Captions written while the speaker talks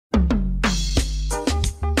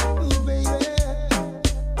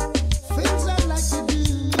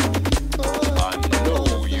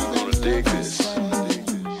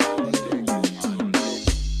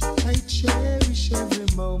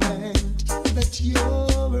that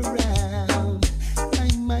you're around.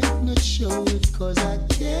 I might not show it cause I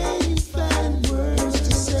can't find words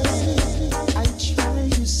to say. I try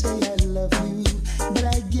to say I love you, but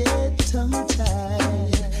I get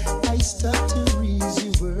tongue-tied. I start to read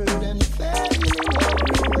your word and fail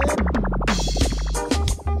everywhere.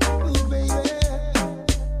 Oh baby,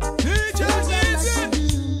 DJS,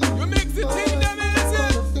 you make the kingdom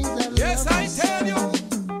easy. Yes, I tell you.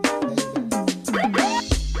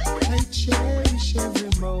 I cherish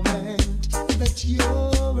every moment that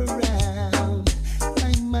you're around.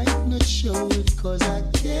 I might not show it cause I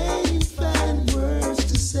can't find words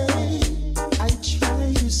to say. I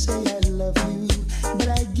try to say I love you, but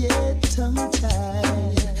I get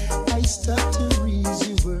tongue-tied. I start to read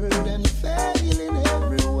your word and fail in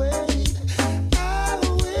every way. I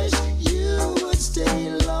wish you would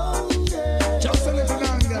stay longer. Just a little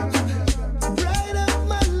longer. Bright up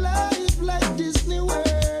my life like Disney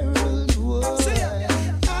World would.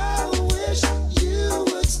 I wish you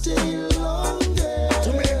would stay longer.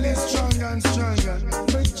 To make me stronger and stronger.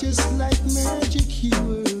 But just like magic, you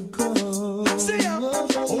were gone. See ya.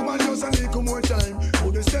 Oh man, just a little more time.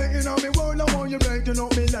 Put the stake in on me world, I want you brighten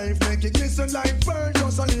up me life. Make it glisten like burn,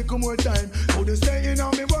 just a little more time. Put the stake in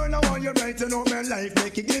on me world, I want you brighten up my life.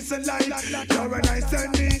 Make it glisten like you're a nice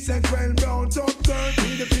and decent, well brown top girl.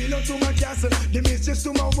 Be the pillow to my castle, the mistress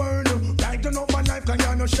to my world. Brighten up my life, cause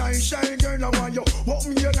you're no shy, shy girl. I want you walk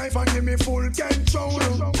me your life and give me full control.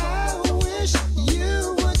 I wish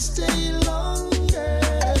you would stay longer.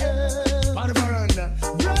 On the veranda.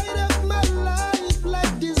 Bright up my life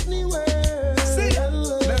like Disney World. See ya.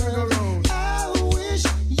 Let me go round. I wish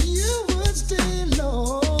you would stay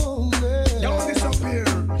longer. Don't disappear.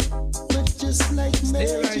 But just like Stay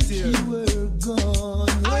magic, right here. you were gone.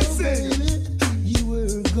 I Oh, say. baby, you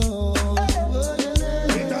were gone.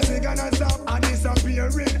 It has taken a stop and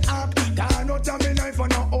disappearing act. Can't out of me life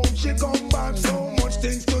and I hope she come back. So much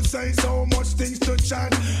things to say, so much things to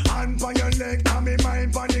chat. Hand on your leg and me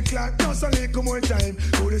mind on the clock. Just a little more time.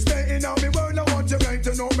 Could you stay in on me world? I want you right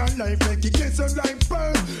to know my life. Make it glisten like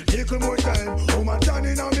pearl. Little more time. Oh my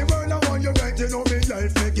turning on me world. I want you right to know me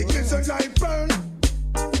life. Make it glisten like pearl.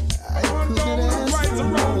 I couldn't ask Right for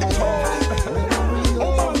around the more.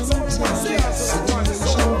 Oh man, someone say yes.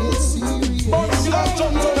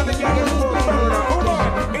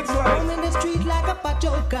 Down in the street like a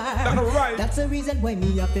pachoka. Right. That's the reason why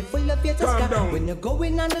me up it full of your Calm scar. down. When you're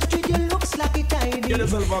going on the street, you looks like it tidy. Get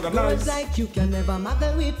yourself Girls organized. like you can never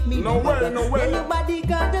mother with me. No way, no way. When nobody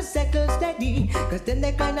got the circle steady, cause then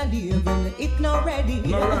they kinda live in it not ready.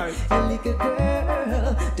 No right. A little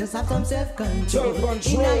girl, just have some self-control.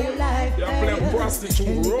 Self-control. In your life, You're playing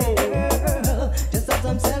prostitute role. girl, just have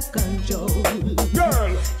some self-control. Girl,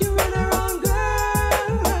 You run around,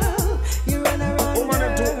 girl. You run around, woman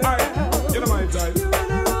them too high. You know my type. You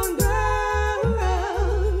run around, girl.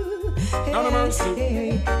 None of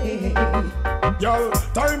mercy. Y'all,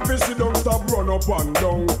 time for sit down, stop run up and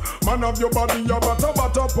down. Man of your body, you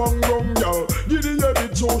batter pong down, y'all. Giddy the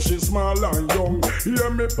Joe, she small and young. Hear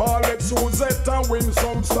me Paulette, Suzette and win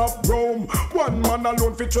some stuff roam. One man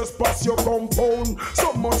alone fi trespass your compound.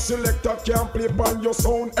 So much selector can't play on your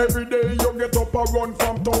sound. Every day you get up and run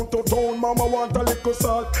from town to town. Mama want a little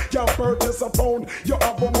salt, can't purchase a pound. You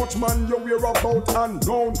have how much man you wear about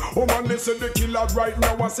unknown. Oh man, listen the killer right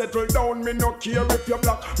now and settle down. Me no care if you're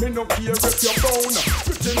black, me no care if you're brown.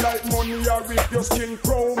 Pretty like money or if your skin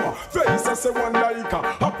chrome. Face I say one like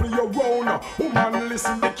happy you round. Woman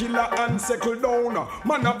listen the killer and settle down.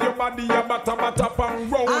 Man of your body a batter pang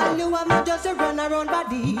round. All you want me just a run around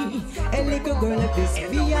body. A little girl like this,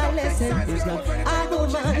 be a lesson. It's not a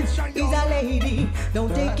woman, it's a lady.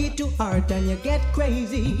 Don't take it too hard and you get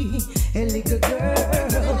crazy. A little girl,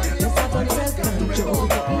 just have some self-control.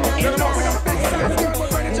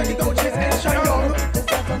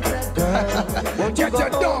 Won't you go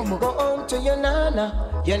home? Go home to your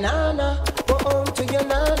nana, your nana. Go home to your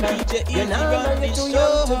nana, your nana. You're too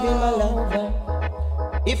young to be my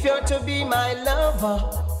lover. If you're to be my lover,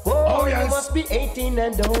 oh yes, you must be 18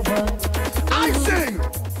 and over. I sing.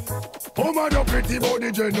 Woman, your pretty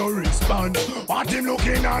body, you no respond. What him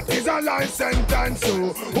looking at is a life sentence.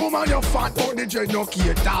 So, woman, your fat body, you no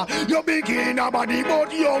cater. You big in a body,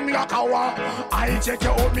 but young like a wa. I check you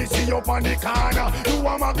out, me see you on the corner. You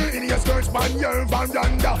want my girl in your skirt, span your van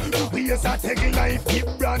blanda. We are taking life, keep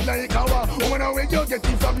brand like a wa. Woman, where you get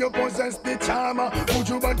it from, you possess the charmer.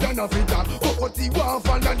 Buju, Banton, Africa. Cutty, one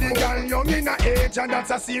fall and the girl young in a age, and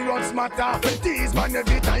that's a serious matter. But these man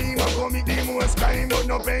every time I commit the most crime, but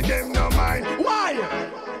no pay them no mind. Why?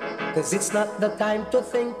 Cause it's not the time to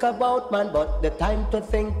think about man, but the time to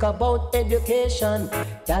think about education.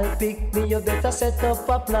 Girl, pick me, you better set up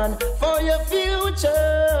a plan for your future.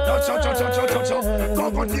 Go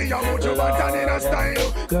continue what you want and in a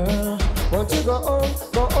style. Girl, won't you go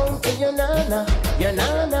home to your nana,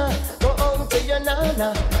 go home to your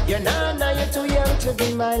nana, you're too young to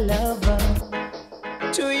be my lover.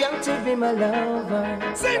 Too young to be my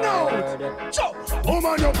lover. Say no.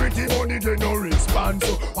 Woman, you're pretty, money, they no respond.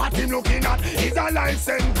 So what him looking at is a life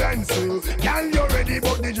sentence. Girl, you're ready,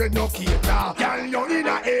 but the dread no cater. Girl, you're in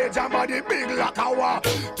a age and body big like a war.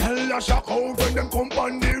 Tell a shock out when them come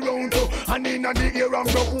on the round. And in the ear I'm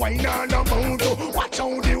rock wine and a mount. Watch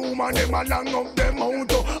out the woman, them along up them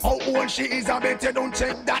mount. How old she is, I bet you don't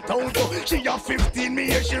check that out. She a 15, me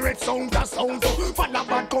here, she read sound to sound. For a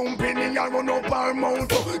bad company, I run up her mouth.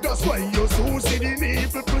 That's why you so see the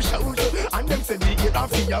people push out. And them say they get a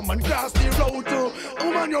fear man cross the road.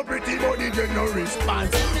 Woman, you're pretty, but the dread no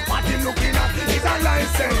response. What you looking at is a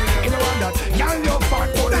license. You know that, girl, you're fat,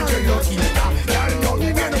 but the dread no keep. Girl, you're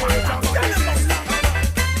even white.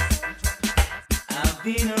 I've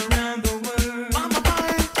been around the world,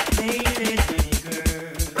 dated many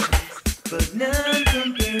girls, but none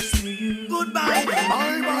compares to you. Goodbye, bye.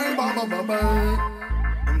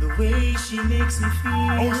 And the way she makes me feel,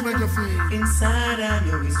 How she make you feel? Inside I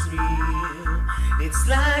know it's real. It's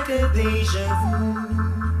like a deja vu.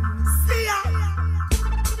 See ya.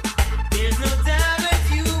 There's no doubt that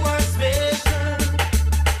you are special,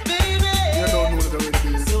 baby. You don't know the way it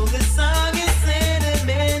is. So the song is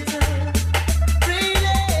sentimental.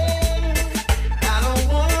 Really, I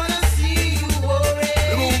don't wanna see you worry.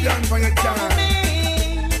 You move down for your car.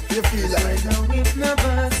 You feel like no if no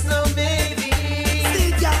buts, no baby.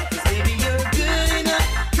 See ya. Baby, you're good enough.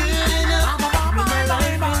 My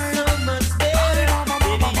life is so much better.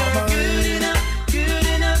 Baby, you're good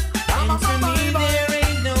enough. And to me there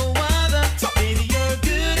ain't no other. Baby, you're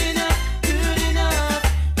good enough.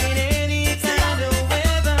 In any kind of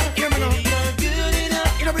weather. Baby, you're good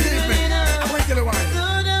enough. You don't believe me? I'm going to tell you why.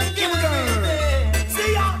 Give me girl.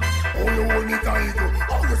 See ya. Oh, you hold me tight.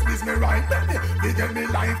 Oh, you squeeze me right, baby. They get me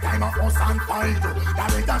lifetime of us and fight.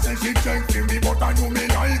 That way that says she drink to me, but I know me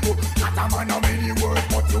like. Not a man of many words,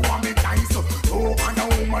 but you want me nice. Oh, and a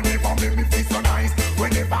woman never make me feel so nice.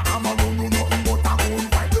 Whenever I'm around, you nothing but a whole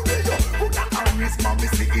fight. The way you put that on risk, man, me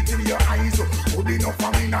see it in your eyes. Good enough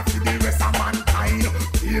for me not to the rest of mankind.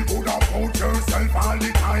 Feel good about yourself all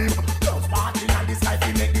the time. Just party in this life,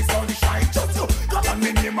 you make the sun shine. Just you, got on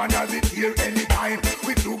me name and I'll be here anytime.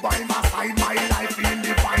 With you by my side, my life feel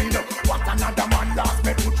divine. What another man lost,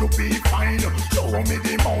 me put you be fine. Show me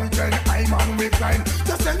the mountain, I'm on we climb.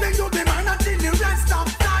 Just tell me you the man until the rest of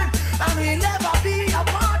time. I will never be a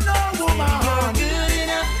partner, woman. You're good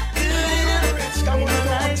enough. Come on, My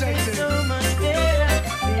life is so much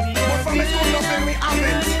better. Baby, but from you're it's good enough when we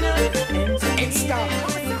have enough. it. It's done.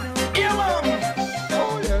 Yeah, man.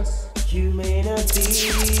 Oh yes. You may not be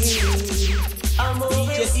a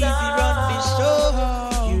movie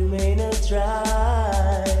star. You may not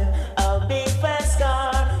drive a big fast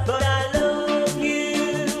car, but I love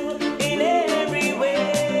you in every way.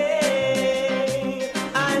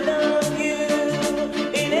 I love you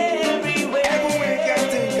in every way. Every way you can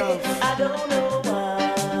think of. I don't know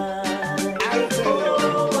why. I'll tell you.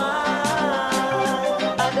 Oh,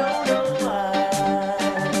 why? I don't know why.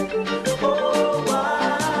 Oh,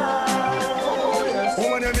 why?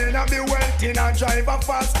 Woman, you may not be wealthy, and drive a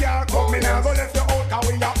fast car. Come in and go left you out, cause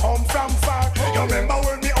we a come from far. You remember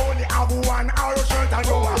when we only have one arrow shirt and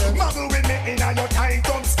you a muggle with me in your tight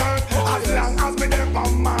up skirt. As long as me there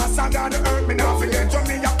from Mars and down the earth, me not forget where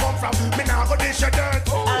me a come from. Me not go dish your dirt.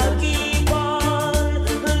 I'll keep on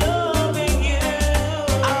loving you.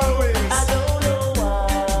 Always. I don't know why.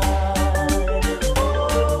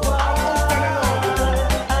 Oh, why?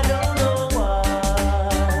 I don't know why.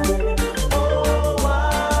 Oh,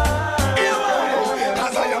 why?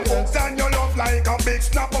 As I am hooked on your love like a big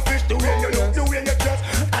snapper fish. The way you look, the way you dress,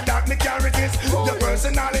 and that me carry this. Your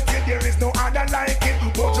personality, there is no other like it.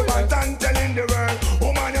 Put your Banton telling the world,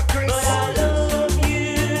 woman, you're Chris. But I love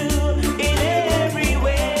you in every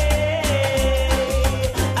way.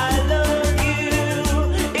 I love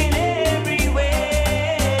you in every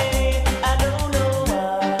way. I don't know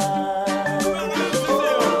why.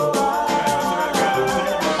 Oh, why?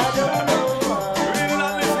 I don't know why.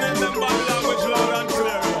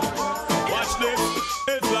 Watch this,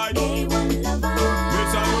 it's like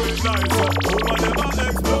this and it's nice. Woman never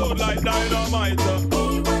explode like dynamite.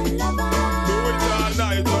 Do it all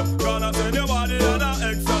night. Gonna send your body on an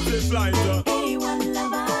ecstasy flight. Woman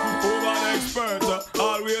expert,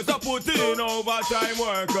 always a put in overtime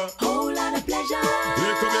work. Whole lot of pleasure.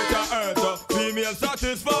 They commit to earth. Female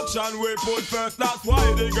satisfaction man we put first, that's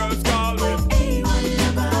why the girls call me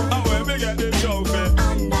A1 lover. And when we get the trophy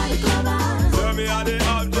Under the cover. so me are the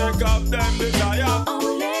object of them desire.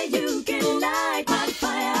 Only you can light my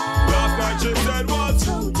fire. Last night she said was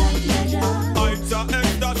Total pleasure. heights of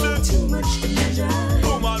ecstasy. Too much to measure.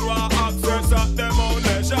 Woman want access at them own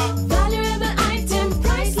leisure. Valuable item,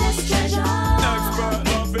 priceless treasure. Expert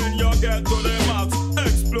loving you get to the max.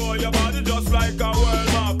 Explore your body just like a world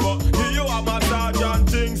map. Give you a massage and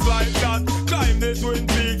things like that. Climb the twin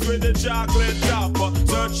peaks with the chocolate top.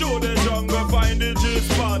 Search through the jungle, find the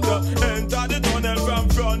G-spot. Enter the tunnel from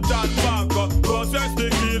front and back. Process the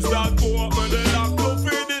keys that open the lock. To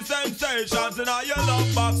feel the sensations in all your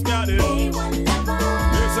love box, got it. A1 lover.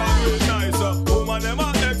 It's always nice. Woman, them a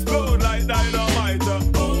explode like dynamite.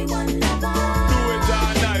 A1 lover. Do it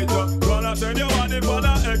all night. Gonna send your body for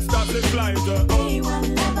the ecstasy flight.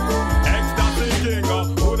 A1 lover. Ecstasy king.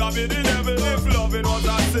 Would have been the devil if loving was a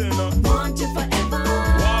sin. Want you forever.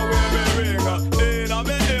 Why wear me ring? In a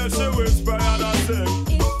me ear she whisper and I sing.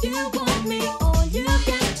 If you want me, all you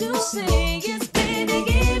got to say is, baby,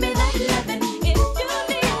 give me that loving. If you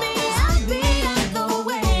need me, I'll be on the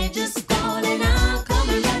way. Just call and I'll come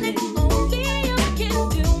running. Only you can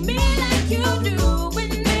do me like you do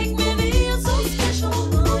and make me feel so special.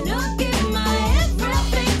 Wanna give my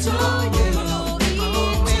everything to you.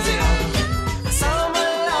 Summer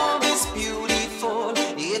love is beautiful,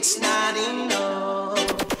 it's not enough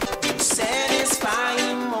to satisfy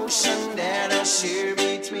emotion that I share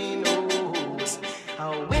between us.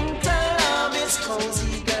 Our winter love is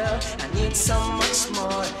cozy, girl, I need so much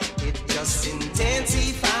more. It just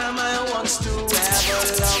intensifies my wants to have a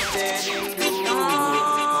love that endures.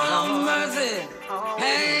 Oh, mercy.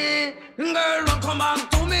 Hey, girl, don't come back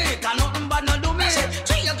to me. Can nothing but not do me.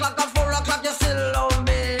 3 o'clock or 4 o'clock, you still love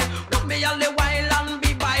me. Love me all the while and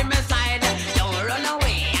be by my side. Don't run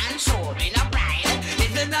away and show me no pride.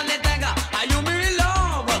 Listen to the thing, are you me in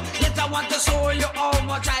love? Yes, I want to show you how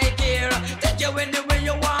much I care. Take you anywhere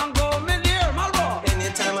you want, go me near, Malvo.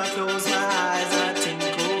 Anytime I close my eyes, I think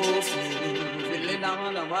of you. Feeling down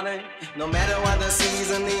on the valley. No matter what the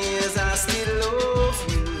season is, I still love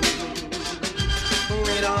you.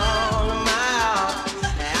 With all of my heart,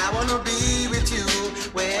 I wanna be with you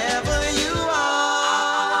wherever you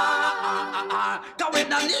are. Going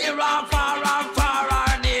down near or far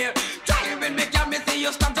or near. Driving me, can me see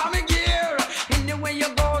you stop from me gear. Anywhere you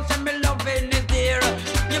go, send me loving is there.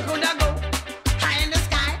 You coulda go high in the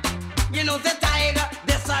sky. You know the tiger,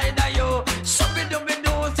 the side of you.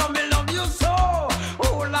 Shubby-dubby-doo, so me love you so.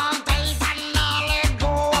 Hold on tight and not let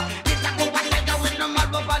go. It's a good one like a with no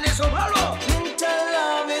Malvo on the show. Hello. Winter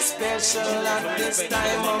love is special at this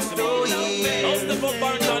time of the year.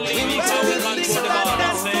 Barrington, Levy, how we control the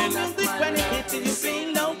ball. When it hits you, you feel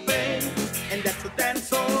no pain. And that's a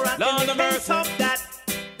dancehall rock. Lord of mercy. Of that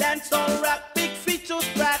dancehall rock, big features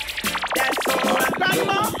rock. Dancehall rock,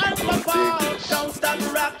 grandma and papa, don't stop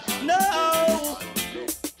rock. No.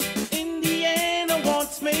 In the end, it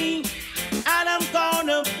wants me, and I'm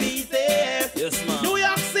gonna be there. Yes, man. New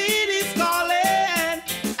York City's calling,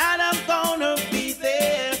 and I'm gonna be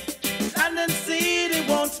there. London City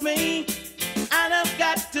wants me, and I've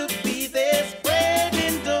got to be there,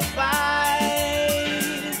 spreading the vibes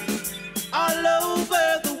all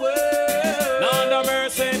over the world. Lord of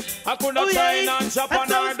mercy, I could not China and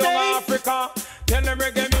Japan or down Africa. Tell them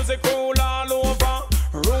reggae music rule all over.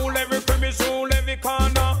 Rule every premise, rule every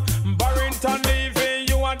corner. Barrington, Levy,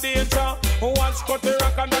 you are danger. Watch Cutty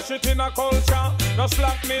rock and dash it in a culture. No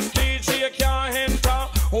slackness, DJ can't enter.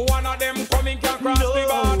 One of them coming can cross the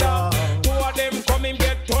border. 2 of them coming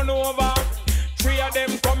get turned over. 3 of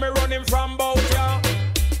them coming running from bout ya.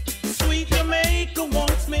 Sweet Jamaica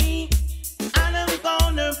wants me, and I'm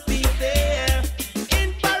gonna be there.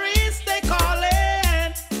 In Paris they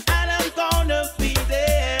calling, and I'm gonna be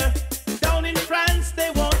there. Down in France they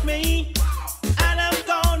want me, and I'm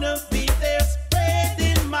gonna be there,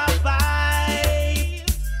 spreading my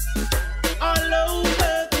vibes all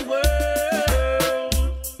over the world.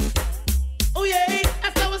 Oh yeah,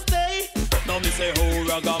 that's how I stay. Now me say who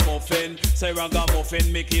ragamuffin, say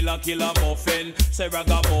ragamuffin, me killer muffin. Say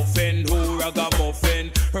ragamuffin, who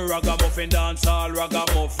ragamuffin, ragamuffin dancehall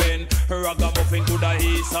ragamuffin. Ragamuffin coulda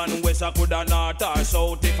east and west, I coulda north or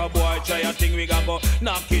south. If a boy try a thing, we gon' go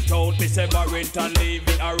knock it out. Me say Barrington, leave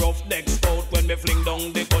it a rough neck stout. When me fling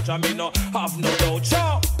down the culture, me no have no doubt.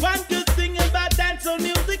 Show. One good thing about dancehall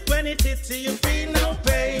music, when it hits you, you feel no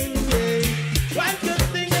pain. Yeah. One good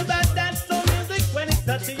thing about dancehall music, when it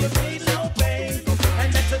touches you, feel no pain.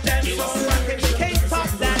 And that's a dancehall rock, and you can't stop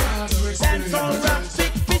that. Dancehall rock,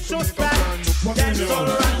 big fish or scratch. Dancehall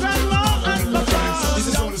rock, grandma and papa. This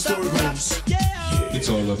is on the story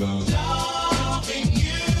about loving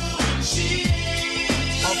you and she.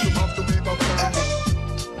 Have to make a plan.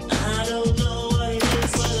 I don't know what it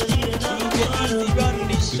is, but I need another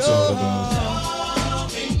one. it's all about.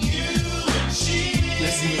 Loving you and she.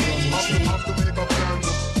 Have to make a plan.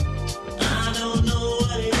 I don't know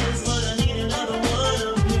what it is, but I need another one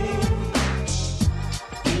of me.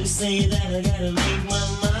 You say that I gotta make my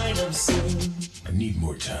mind up soon. I need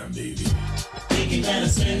more time, baby. Thinking that I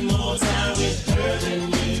spend more time with her than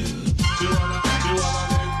you.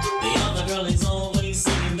 The other girl is always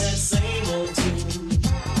singing that same old tune.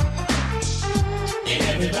 And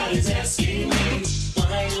everybody's asking me,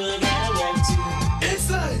 why do I gotta rap too? It's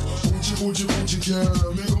like Gucci,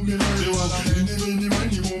 girl, me come in line. Any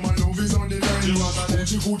money, woman, love is on the line.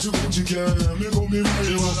 Gucci, girl, me come in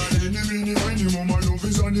line. Any money, woman, love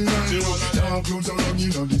is on the line. Dark clouds are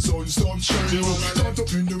hanging and the sun stop shining. Caught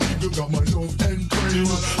up in the ring, you got my love and prayer.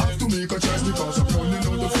 Have to make a choice because I'm running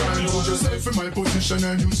out of time. Put yourself in my position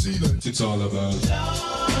and you see that it's all about.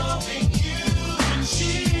 Loving you and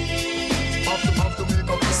she. Have to make a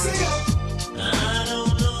plan. I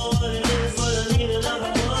don't know what it is, but I need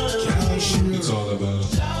another one. It's all about.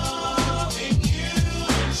 Loving you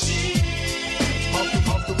and she.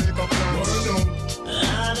 Have to make a plan. I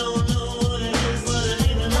don't know what it is, but I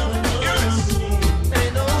need another one.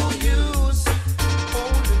 Ain't no use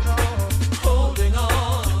holding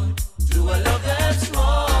on to a love that's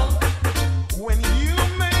wrong. When you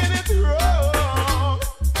made it wrong,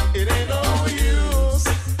 it ain't no use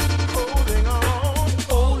holding on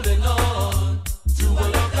to a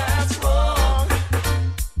love that's wrong.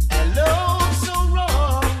 And love so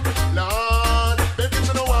wrong. Lord, make it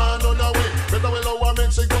to the one on the way. Better we lower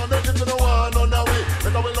Mexico, make it to the one on the way.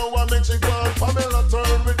 Better we lower Mexico. Pamela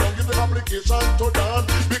turn we don't give the application to Dan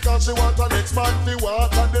because she want an next man to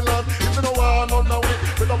walk on the land. It's to the one on the way.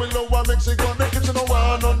 Better we lower Mexico, make it to the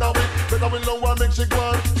one on the way. Better we lower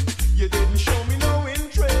Mexico. You didn't show me no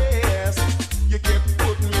interest. You kept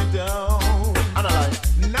putting me down. And I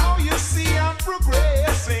like, Now you see I'm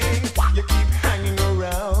progressing. You keep hanging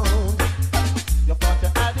around. You thought you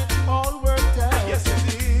had it all worked out. Yes, you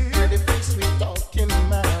did. Pretty face we talking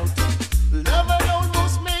about. Love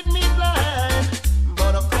almost made me blind,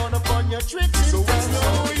 but I caught up on your tricks. So it's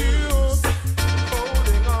no use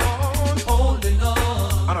holding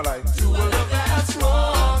on. and I like. To a love that's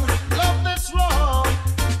wrong. Love that's wrong.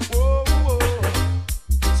 Whoa, whoa.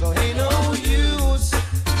 So ain't no use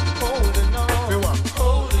holding on.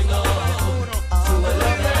 Holding on to a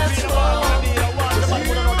love that's wrong.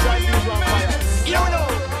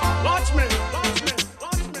 Watch me.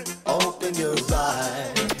 Open your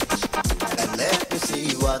eyes and let me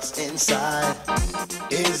see what's inside.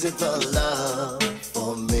 Is it the love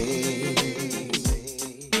for me?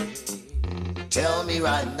 Tell me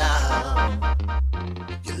right now,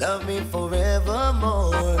 you love me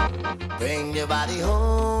forevermore. Bring your body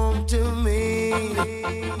home to me.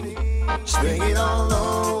 Just bring it all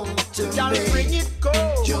home to me. Bring it go.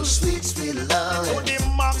 Your sweet, sweet love. To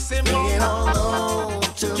the maximum. Bring it all home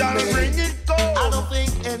to me. Bring it go. I don't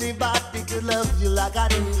think anybody could love you like I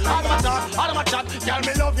do. All my chat, girl,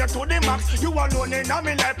 me love you to the max. You alone in a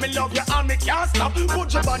me life, me love you and me can't stop.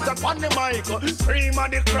 Put your Banton on the mic, cream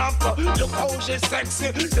of the crop. Look how she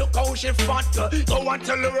sexy, look how she fat. Go and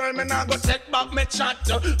tell the world me now go take back me chat.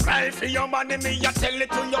 Cry for your money, me I tell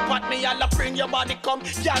it to your pot. Me I'll bring your body come,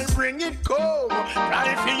 girl, bring it come.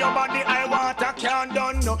 Cry for your body, I want I can't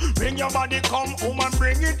done. Bring your body come, woman,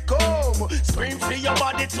 bring it come. Scream for your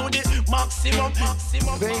body to the maximum.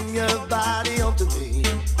 Bring your body home to me.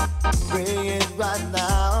 Bring it right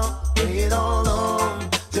now. Bring it all on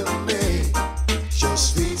to me. Your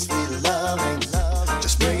sweet, sweet loving.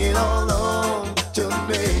 Just bring it all on to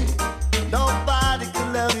me. Nobody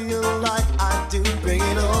can love you like I do. Bring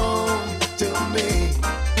it on to me.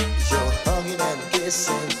 Your hugging and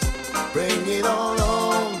kissing. Bring it all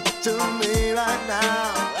on to me right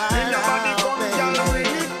now. Bring your body come, girl, bring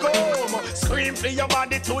it come. Scream for your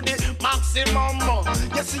body to the maximum.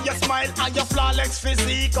 You see your smile and your flawless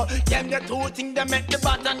physique. Them the two things that make the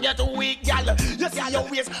button get weak, girl. You see your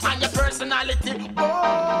waist and your personality.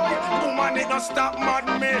 Boy, woman, it don't stop mad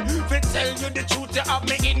me. If it tell you the truth, you have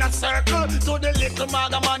me in a circle. To the little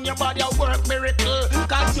maga man, your body a work miracle.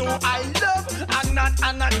 Cause you I love and not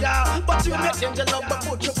another. But you may change your love, but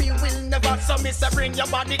would you be will never. So me say bring your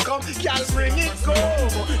body come, girl, bring it go.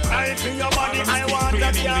 I feel your body, I want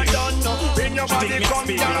that you're done. Bring your body come,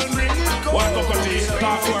 girl, bring it go. Walk up, Cutty.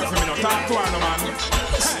 Talk to her for me now. Talk to her, no man.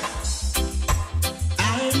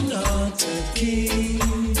 I'm not a king,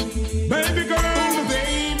 Baby girl,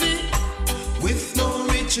 baby, with no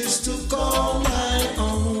riches to call my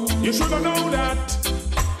own. you should have known that.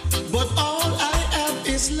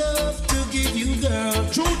 is love to give you, girl.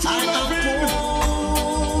 I am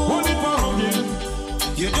poor.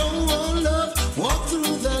 You don't want love, walk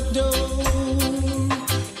through that door,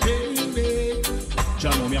 baby.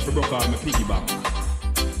 John, me have to broke off my piggyback.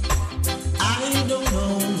 I don't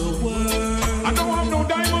know the world. I don't have no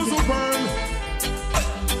diamonds to burn.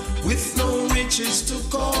 With no riches to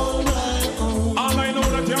call my own. All I know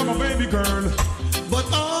that you're my baby girl. But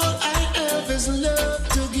all I have is love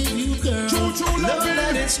to give you, girl. Love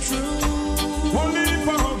that is true. Only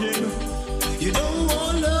for hugging. You don't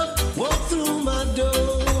want love, walk through my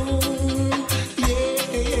door. Yeah,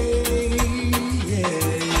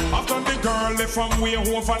 yeah. After the girl left from way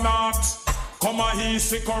over north, come a he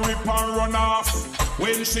sick or rip and run off.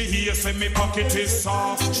 When she hears say me pocket is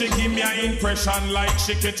soft, she give me an impression like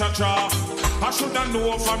she catch a draft. I shoulda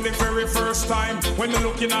know from the very first time. When me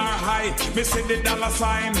look in her eye, me see the dollar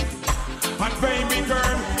sign. And baby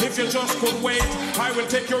girl, if you just could wait, I will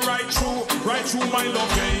take you right through my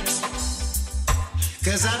love gate.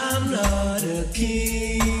 Cause I'm not a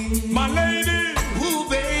king, my lady. Ooh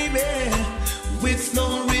baby, with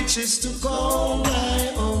no riches to call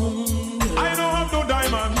my own. I don't have no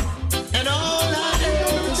diamond, and all I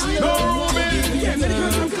have is no ruby.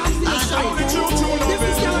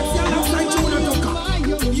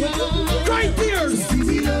 Right here. Give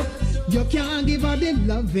it up. You can't give her the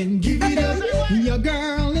loving. Give it up. Your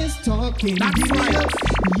girl is talking. Give it up.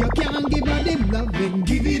 You can't give her the loving.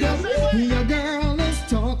 Give it up. Your girl is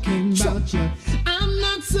talking about you. I'm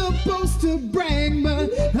not supposed to brag,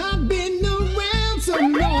 but I've been around so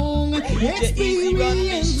long.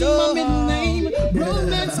 Experience my middle name.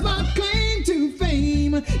 Romance my claim to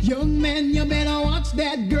fame. Young man, you better watch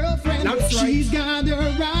that girlfriend. She's got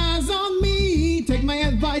her eyes on me. Take my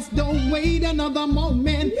advice, don't wait another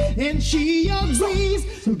moment. And she agrees.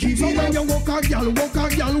 So give it up. You walk a gal, good. Love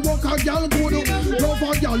a gal, good.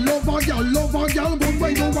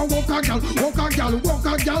 When you walk a gal,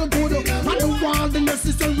 good. I do all the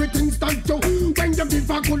necessary things that you. When you give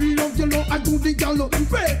a good love, you know I do the gal.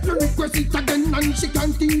 Wait to request it again and she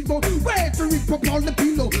can't give up. Wait to rip up all the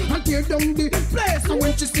pillow and tear down the place. So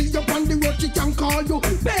when she see you on the road, she can call you.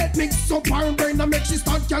 Bed mix up her brain and make she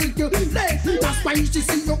start calculate. That's why she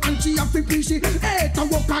see you and she have to appreciate. Hey, to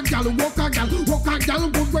walk a gal,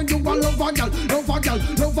 good. When you a love a gal,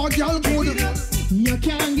 good. You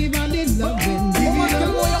can't give her the loving. Give it up.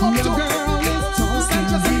 Your girl is talking.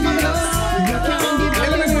 Give it up. You can't give her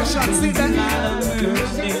the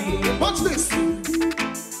loving. Watch this.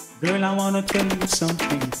 Girl, I wanna tell you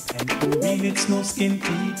something, and for real it's no skin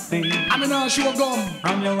deep thing. I'm in a show gum.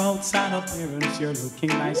 From your outside appearance, you're looking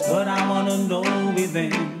nice, but I wanna know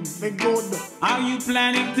within. Be good. Are you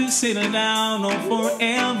planning to settle down or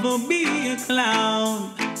forever be a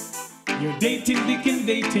clown? You're dating Dick and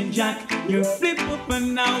dating Jack. You flip up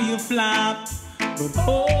and now you flap. But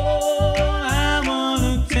oh, I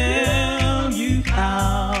wanna tell you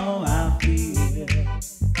how I feel.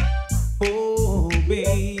 Oh,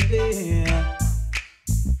 baby.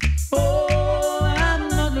 Oh, I'm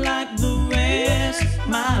not like the rest.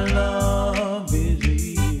 My love is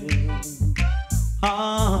real.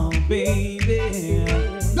 Oh, baby.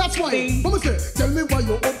 That's why, Mama say, tell me why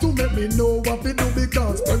you up to make me know what we do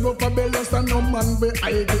because tell up a bells and no man will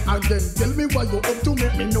hide it again. Tell me why you up to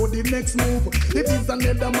make me know the next move. If it's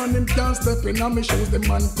another man, him can't step in and me shows the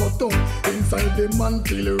man cut up. Inside the man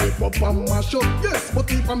till rip up and mash up. Yes, but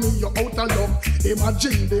if me you out of love,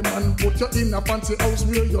 imagine the man put you in a fancy house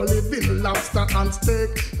where you living, lobster and steak.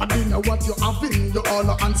 I dinner what you having, you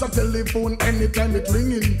all answer telephone anytime it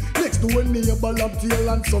ringing. Next to a neighbor love tail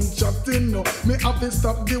and some chatting. No, me have to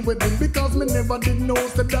stop the wedding because me never did know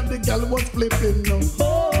said that the girl was flipping. No.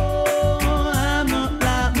 Oh, I'm not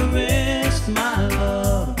like the rest, my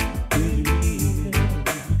love.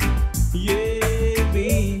 Yeah,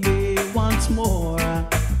 baby, once more.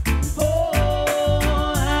 Oh,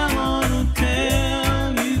 I wanna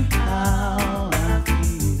tell you how I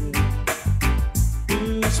feel.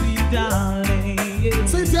 Ooh, sweet darling. Yeah.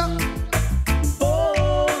 Sit down.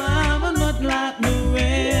 Oh, I'm not like the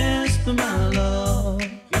rest of my love.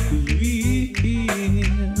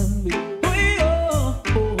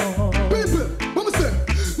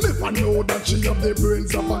 I know that she have the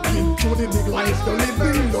brains of a kid. Through the big life to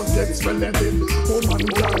living, don't get relative. Oh man,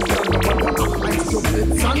 can't get no matter how life you fit.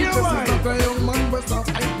 Sanchez is a young man with a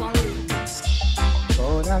high.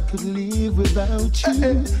 Thought I could live without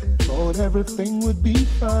you. Thought everything would be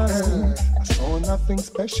fine. I saw nothing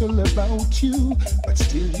special about you, but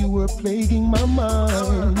still you were plaguing my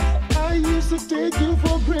mind. I used to take you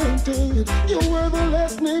for granted. You were the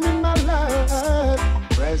last name in my life.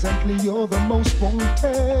 Presently you're the most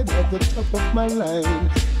wanted at the top of my line.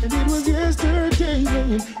 And it was yesterday,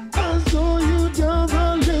 I saw you down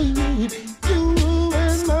the lane. You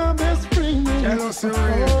and my best friend. My heart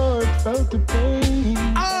felt the pain.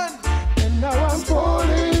 And now I'm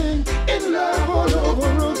falling in love all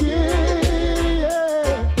over again.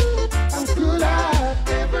 Yeah. How could I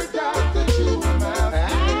ever doubt that you were my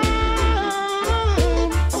friend?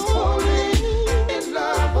 I'm falling in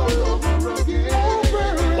love all over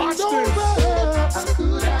again. Watch this. How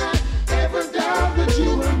could I ever doubt that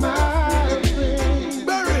you were my friend?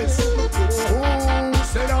 Beres. Oh,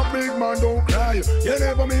 say that big man don't cry. You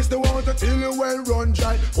never miss the water till you well run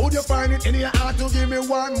dry. Would you find it in your heart to give me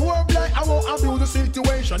one more blight? I won't abuse the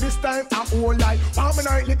situation. This time I won't lie. Want my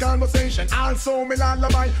nightly conversation. Also me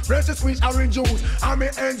lullaby. Fresh sweet orange juice. And me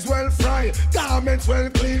ends well fried. Garments well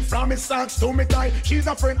clean. From me socks to me tie. She's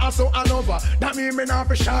a friend also a lover. That mean me not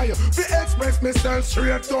be shy. We express myself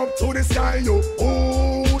straight up to the sky. You.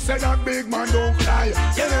 Oh, say that big man don't cry.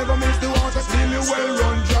 You never miss the water till you well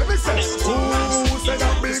run dry. Me say, oh, say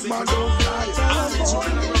that big man don't cry.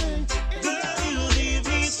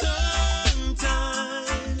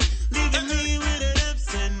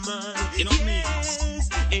 You know me.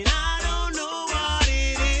 And I don't know what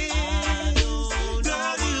it is.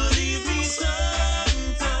 Girl, you leave me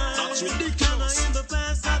sometime. That's ridiculous. In the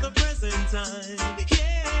past or the present time.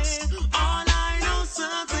 Yeah. All I know,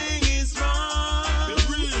 something is wrong.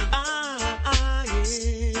 Yeah.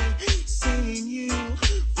 Seeing you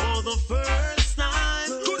for the first time.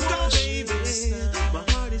 Good gosh. Baby, my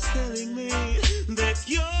heart is telling me that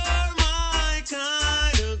you're my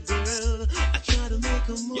kind of girl. I try to make a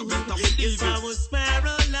move. You better believe Yes, I it. was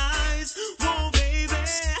paralyzed. Oh, baby,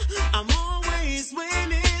 I'm always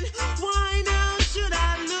winning. Why now should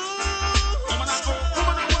I lose?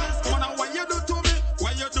 Woman, what you do to me?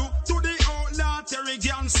 What you do to the old lottery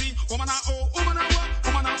Ganzie? Woman, what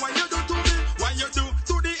you do to me? What you do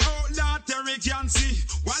to the old lottery Ganzie?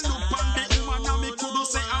 One look on the woman and me couldn't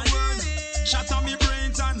say a word. Shut on me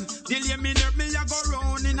brains and delay me nerve. Me a go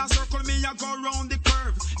round in a circle, me a go round the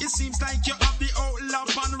curve. It seems like you have the old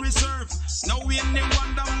love on reserve. Now we in the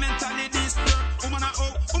wonder mentally disturbed. Woman,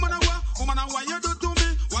 what you do to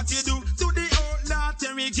me? What you do to the old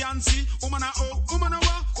lottery Ganzie? Woman,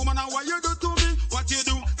 what you do to me? What you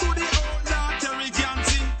do to the old lottery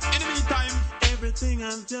Ganzie? In the meantime, Everything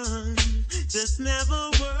I've done just never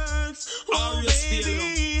works. Oh, you still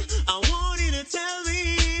baby, I want you to tell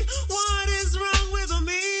me what is wrong with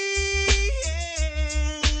me.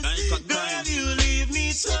 Yes. Girl, you leave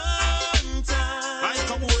me sometimes,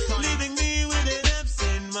 leaving me with the depths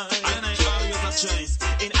in my eyes.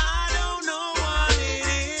 And I don't know what it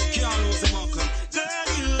is. Girl,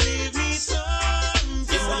 you leave me sometimes.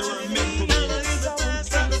 In the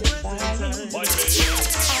past and the present time.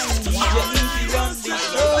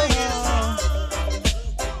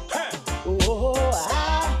 Oh,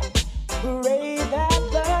 I pray that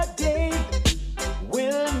the day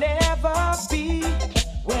will never be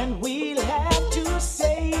when we'll have to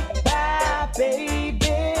say bye, baby.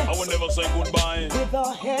 I will never say goodbye. With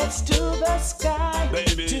our heads to the sky,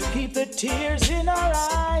 Baby. to keep the tears in our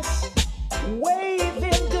eyes,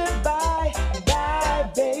 waving goodbye, bye,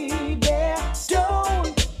 baby.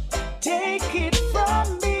 Don't take it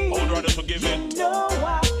from me. I would rather forgive You it. know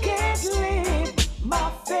I can't live. My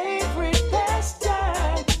favorite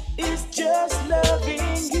pastime is just loving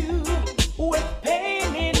you. With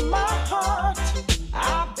pain in my heart,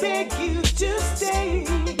 I beg you to stay.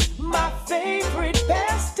 My favorite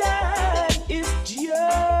pastime is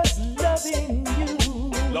just loving you.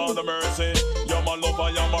 Lord of mercy, you're my lover,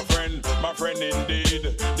 you're my friend indeed.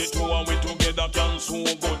 The two and we together can sow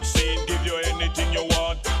good seed. Give you anything you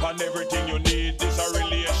want and everything you need. This a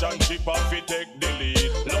relationship if you take the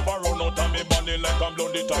lead. Love a run out of me body like a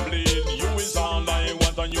blood it a bleed. You is all I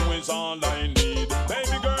want and you is all I need.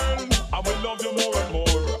 Baby girl, I will love you more and more.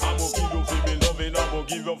 I will give you for me loving, I will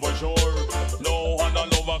give you for sure. No other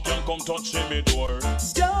lover can come touch me door.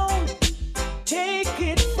 Don't take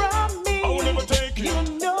it from me. I will never take it. You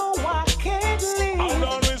know I can't live. I'll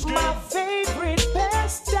always give. My favorite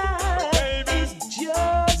pastime Baby. is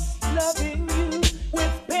just loving you.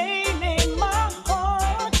 With pain in my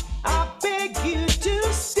heart, I beg you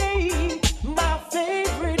to stay. My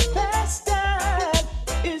favorite pastime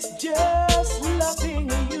is just loving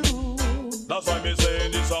you. That's why me say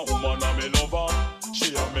this a woman and me lover.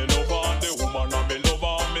 She a me lover, the woman and me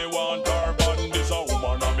lover. Me want her, but this a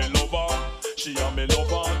woman and me lover. She a me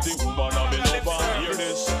lover, the woman and me lover. Hear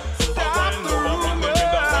this?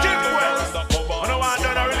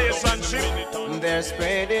 They're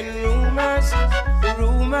spreading rumors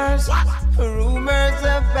rumors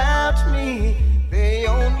about me, they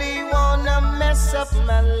only wanna mess up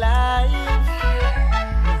my life.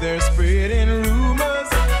 They're spreading rumors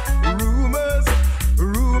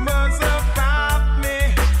about me.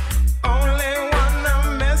 Only wanna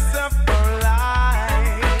mess up our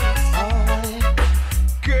lives.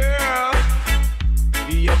 Girl,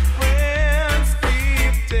 your friends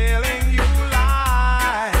keep telling you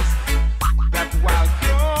lies. That while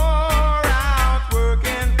you're out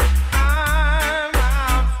working, I'm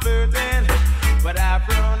out flirting. But I've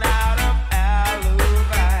run out of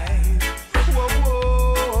alibis. Whoa,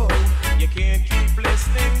 whoa, you can't keep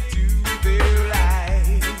listening to their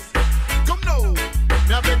lies. Come now.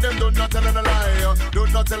 Me I beg them, do not tell a lie. Do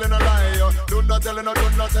not tell a lie. Do not tell a lie.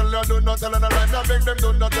 Me I beg them,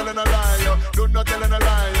 do not tell a lie. Do not tell a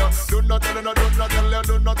lie. Do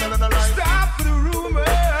not tell a lie. Stop the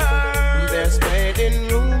rumors. They're spreading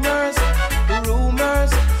rumors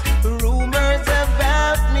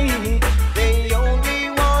about me. They only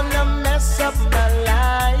wanna mess up my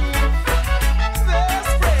life. They're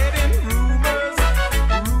spreading rumors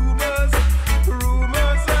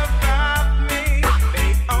about me.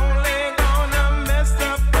 They only gonna mess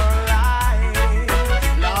up our lives.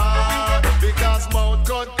 Lord, because mouth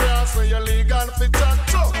cut grass when you're legal for chat.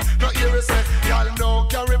 So, no hear you say, y'all know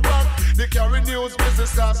carry back. They carry news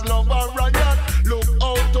business as love and riot. Look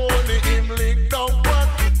out Tony, him lick down what.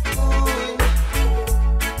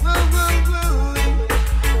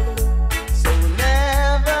 So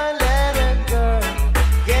never let a girl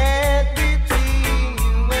get between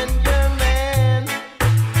you and your man.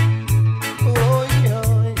 Oh yeah.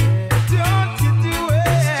 Don't you do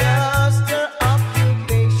It's it. just her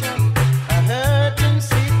occupation, a hurting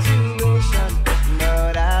situation.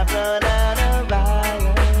 But I've run out of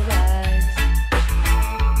alibis.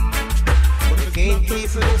 Can't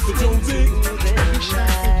keep listening to their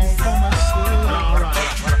lies.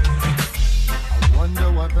 I wonder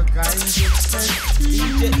what the guys have said to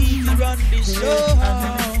you. Run this show.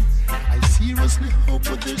 I seriously hope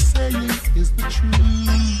what they're saying is the truth.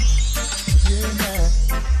 Yeah.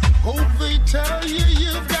 Hope they tell you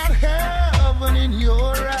you've got heaven in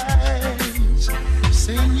your eyes.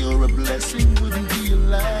 Saying you're a blessing wouldn't be a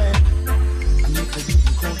lie. And if they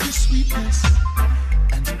didn't call you sweetness,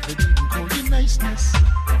 and if they didn't call you niceness,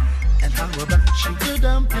 and how about sugar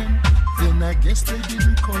dumpling, then I guess they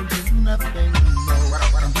didn't call you nothing. No.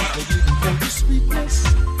 And if they didn't call you sweetness,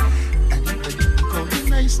 and if they didn't call you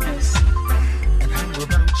niceness, and how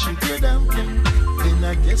about sugar dumpling, then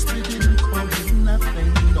I guess they didn't call you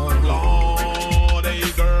nothing. No. Lord,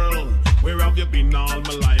 hey girl, where have you been all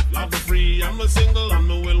my life? Love free, I'm a single,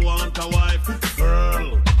 and I will want a wife.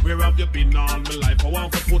 Girl, where have you been all my life? I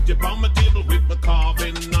want to put you on my table with the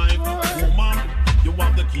carving knife. Woman, you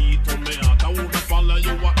want the key to me heart. I wanna follow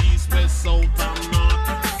you east, west, south, and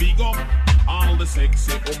north. Big up all the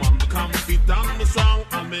sexy woman, the confident and the strong,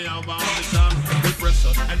 and me have ambition. With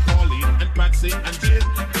Precious and Pauline and Patsy and Jane,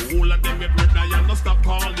 the whole of them get rid of you, no stop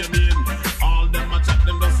calling your name. All them a chat,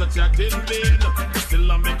 them just a chat in vain.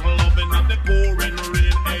 Still I make loving and the pouring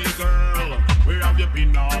rain. Hey girl, where have you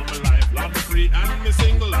been all my life? Love me free and me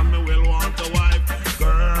single and me will want a wife.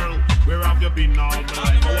 Girl, where have you been all my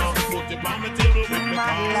life? I want to put it on my table with me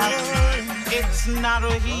calling. It's not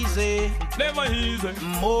easy, Never easy.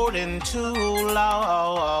 more than too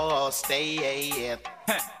long. Stay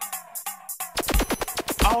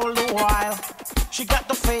all the while. She got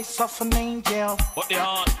the face of an angel, But the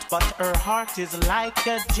heart, but her heart is like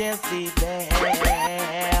a Jezebel.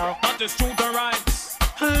 that is truth and rights.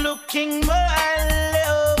 Looking for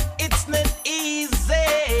love, it's not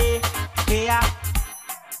easy. Yeah,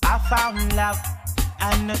 I found love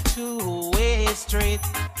on a two-way street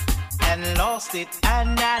and lost it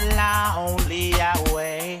on a lonely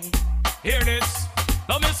way. Hear this.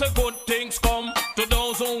 Now me say good things come to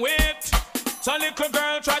those who wait. So little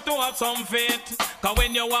girl try to have some faith. Cause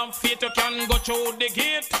when you want faith you can go through the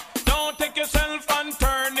gate. Don't take yourself and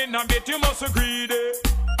turn in a bit. You must agree there.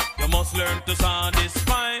 You must learn to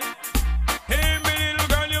satisfy. Hey me little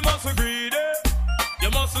girl, you must agree there.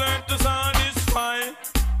 You must learn to satisfy.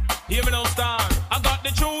 Hear me now star, I got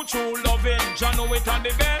the true loving. Jah know it on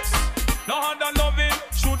the best. No other loving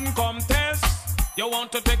shouldn't contest. You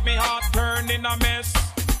want to take me heart turn in a mess.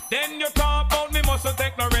 Then you talk about me must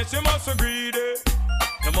take no rest. You must agree there.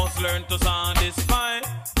 You must learn to satisfy.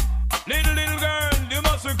 Little girl, you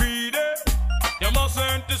must agree there. You must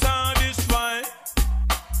learn to satisfy.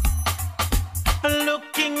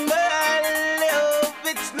 Looking for love,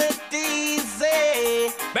 it's not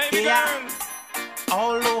easy. Baby girl,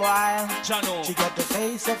 all the while, Jano, she got the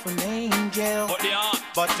face of an angel, but the heart,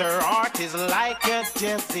 but her heart is like a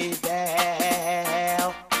Jezebel.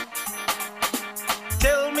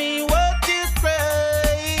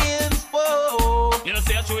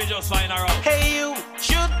 just find her out. Hey, you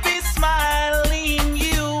should be smiling,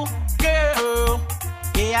 you girl.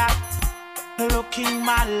 Yeah, looking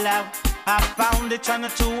my love. I found it on a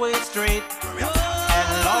two-way street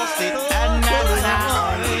and lost it, and now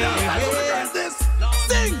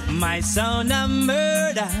Sing. My son a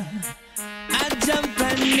murder, a jump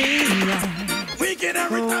and knee. Weekend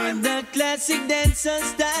every time. The classic dancer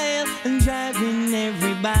style, driving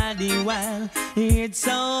everybody wild. It's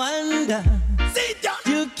a wonder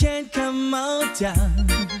you can't come out,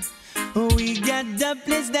 We got the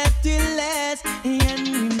place that will last, and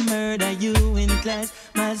we murder you in class.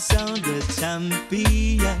 My son the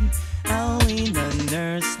champion, and we no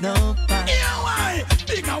nurse no pass. Yeah, why?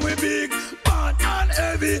 Big and we big, bad and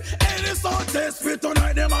heavy. Any song test we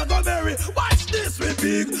tonight, them a go berry. Watch this, we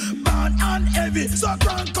big, bad and heavy. So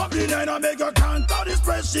crank up the line and make your crank out the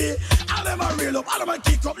spreadsheet. All them a reel up, all them a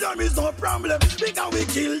kick up, there is no problem. Because we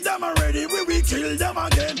kill them already, we will kill them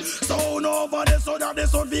again. So no over there, so that they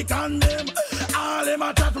so we condemn. All them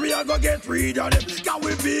a chat, we a go get rid of them. Cause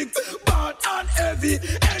we big, bad and heavy.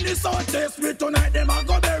 Any song test we tonight, them a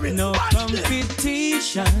go berry. No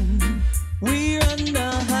competition, we're on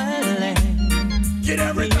the highland. Get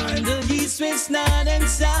every time. The east, west, north and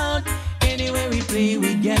south. Anywhere we play,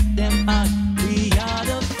 we get them out. We are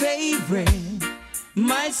the favorite.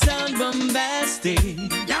 My sound bombastic.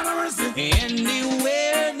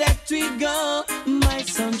 Anywhere that we go, my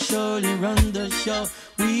son surely run the show.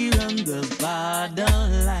 We run the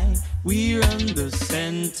borderline. We run the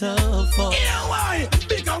center for. Yeah, why?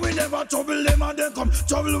 Because we never trouble them and they come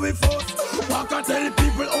trouble with us. Walk and tell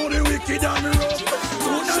people all the wicked and the rough.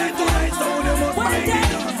 Tonight, so they must find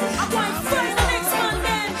it. I'm going first next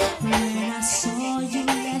Monday. When I saw you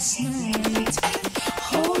last night,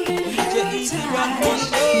 holding her tight,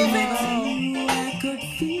 I could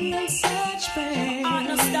feel such pain. I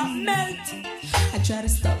don't stop melt. I try to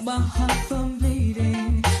stop my heart from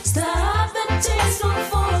bleeding. Stop the tears from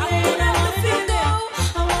falling.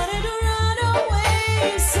 I wanted to run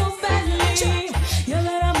away so badly. You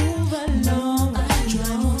better move along. Try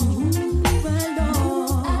to move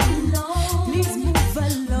along. Please move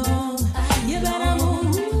along. You better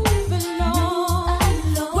move along.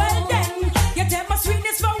 Well then, you take my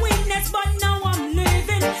sweetness for weakness, but now I'm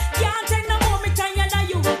living. Can't take no more me time, now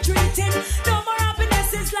you retreating. No more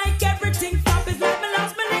happiness is like everything. Pop is like my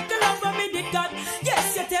last, my little love of me did God.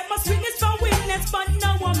 Yes, you take my sweetness for weakness, but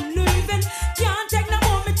now I'm living. Can't take no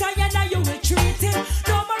more me time, now you retreating.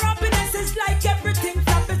 No more happiness is like everything.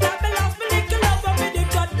 Pop is like my last, my little love of me did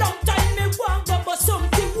God. Long time me want go, but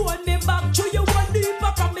something hold me back. True, you want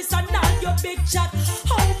deeper promise and all your big chat.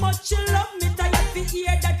 How much you love me, tired to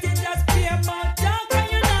hear that you just pay my talk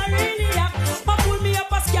and you not really have. Ma pull me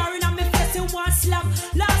up a scaring and me face in one slap.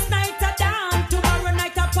 Last night I down, tomorrow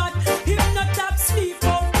night I pot. If not top sleep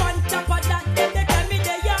out on top of that, then they tell me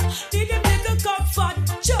they need a little comfort.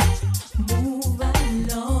 Just move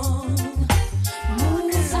along,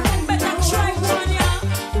 move along. Better try one, yeah.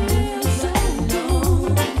 Move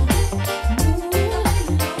along,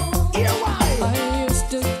 I used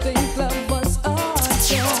to think love was a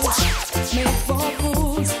joke, made for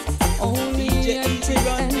fools, only a trick,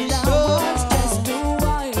 and I was just too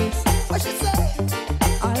wise. What she say?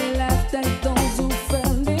 I laughed at those who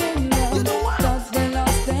fell in love, cause they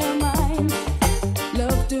lost their minds.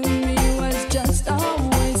 Love to me was just a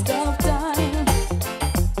waste of time.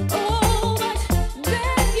 Oh, but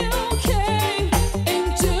then you came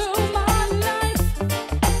into my life,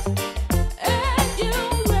 and you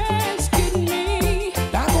rescued me.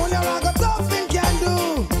 That's only like a tough thing can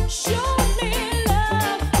do. Showed me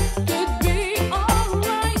love could be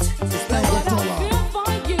alright. like What a I tower. feel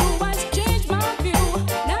for you has changed my view.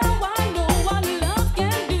 Now I know what love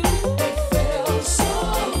can do. It feels so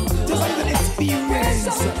good. Just like an When experience.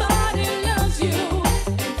 somebody loves you,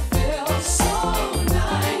 it feels so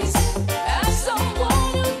nice. As someone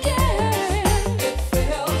who cares, it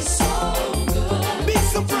feels so good. Big When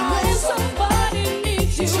surprise. somebody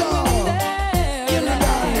needs you, Sure. in You know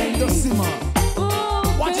that, the simmer.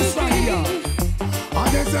 oh, Watch this right here. I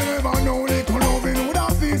guess I never know little loving would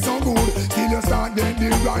have feel so good. Till you start getting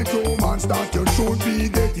the right romance that you should be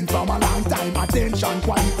getting from a long time. Attention,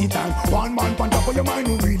 quality time. One man on top of your mind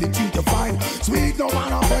who really treat you fine. Sweet love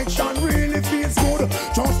and affection really feels good.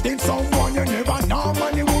 Trusting someone you never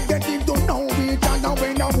normally would get into know each other.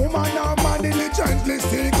 When a woman or man diligently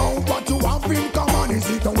seek out what you have in common, is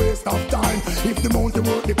it a waste of time? If the mountain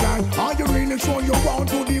work the plan, are you really sure you want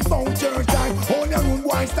to devote your time? All your own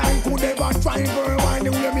wise time could ever try for a while.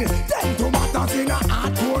 You hear me? Ten tomatoes in a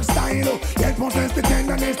hardcore style. Yet possess the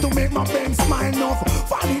tenderness to make my Benz smile enough.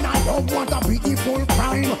 falling I don't want a pitiful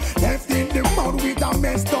crime. Left in the mud with a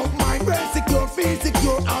messed up mind. Well secure, feel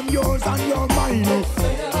secure, I'm yours and your mine.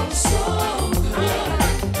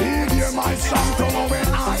 Hear my song to know when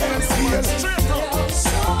I am scared.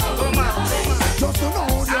 Just to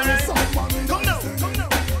know there is someone in the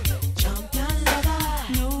Champion lover,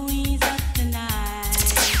 no ease up tonight.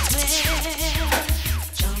 Well,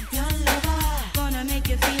 champion lover, gonna make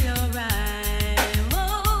you feel alright.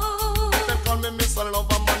 Whoa. They call me Mr.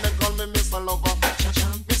 Lover, man, they call me Mr. Lover.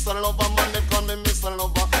 Mr. Lover, man, they call me Mr.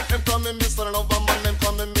 Lover. They call me Mr. Lover, man, they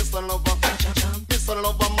call me Mr. Lover. Mr.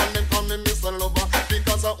 Lover, man, they call me Mr. Lover.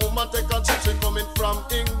 Because a woman take a trip, she coming from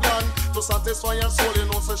England to satisfy her soul, you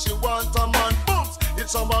know, so she want a man. Booms,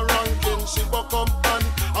 it's our ranking, she buck up and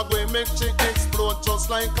I go make she explode just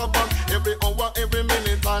like a bomb. Every hour, every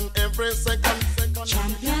minute and every second.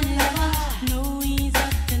 Champion lover, no ease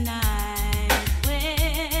up tonight.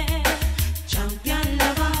 Well, champion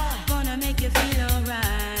lover, gonna make you feel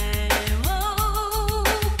alright. Whoa.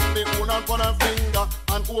 Me hold on her finger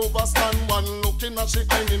and overstand one. Looking at she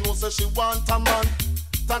eye, me know say she want a man.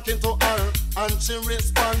 Talking to her and she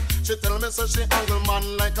respond. She tell me say she angle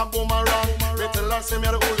man like a boomerang. Me tell her say me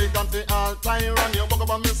a the hooligan for all time. You bug up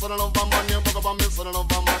a Mr. Lover man, you bug up a Mr.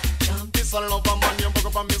 Lover man. Mr. Lover man, you bug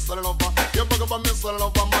up a Mr. Lover. You bug up a Mr.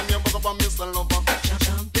 Lover man, you bug up a Mr. Lover.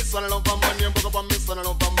 Mr. Lover man, you bug up a Mr.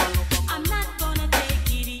 Lover man. I'm not gonna take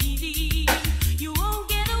it easy. You won't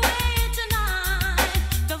get away tonight.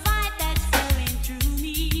 The vibe that's flowing through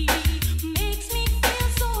me makes me feel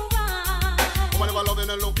so right. Whenever loving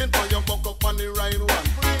and looking for you, buck up on the right one.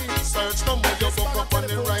 Search no more, you buck up on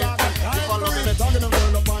the right one. If I love it, talking the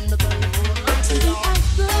world up on the telephone. To be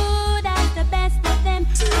as good as the best of them, and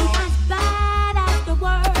as bad as the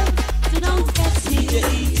world. So don't test me.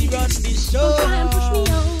 Don't try and push me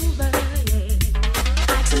over. Yeah.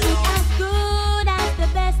 I can be as good as the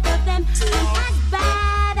best of them, and as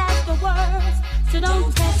bad as the worst. So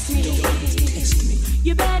don't test me.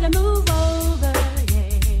 You better move over.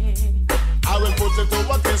 I will put it to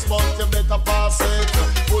a test, but you better pass it.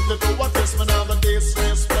 Put it to a test, man, have a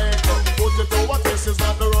disrespect. Put it to a test, is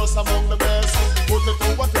not the worst among the best. Put it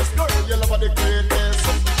to a test, girl, you love the greatness.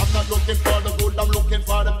 I'm not looking for the good, I'm looking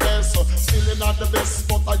for the best. Still not the best,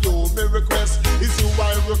 but I you, me request. Is you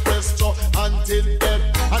I request, so until death.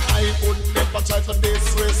 And I would never try to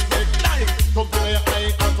disrespect. Like, come to your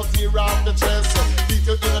eye and to tear off the chest. Beat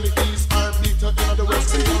you in the east or beat you in the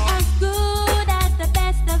west. I can be as good as the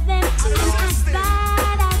best of them, and as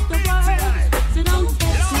bad as the worst. So don't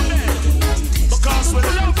test me. Because we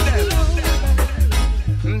love them.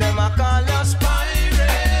 Them a call us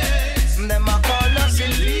pirates. Them a call us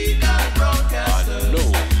illegal broadcasters. I know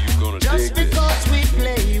you're gonna just dig because we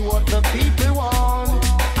play what the people want.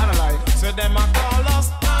 I don't like. So them a call us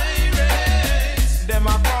pirates. Them a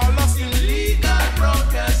call us illegal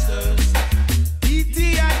broadcasters.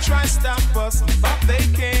 DTI try stop us, but they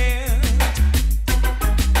can't.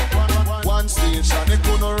 One station, it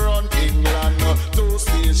couldn't run England. Two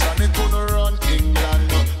station, it couldn't run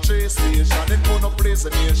England. Three station, it couldn't place a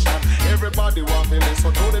nation. Everybody want me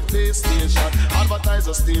listen to the PlayStation. Advertise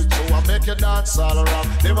a stage show and make you dance all around.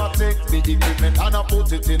 Never take the equipment and I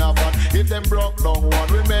put it in a van. If them broke down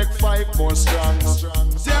one, we make 5 more strong.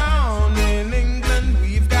 Down in England,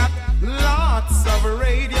 we've got lots of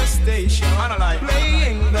radio stations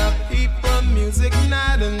playing the people music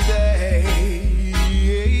night and day.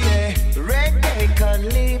 Yeah. Reggae,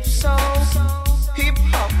 calypso, hip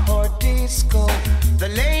hop or disco. The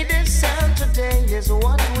latest sound today is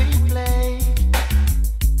what we play.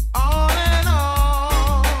 On and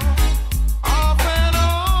on, off and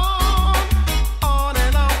on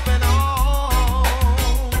and off and on.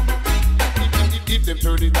 If them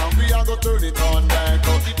turn it on, we are go turn it on back.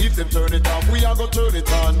 If them turn it off, we are go turn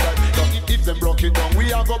it on back. If them broke it down,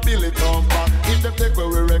 we are go build it on back. If them take where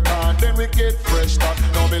we record, then we get fresh start.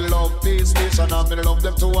 Now me love this station and me love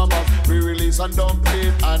them to a month. We release and dump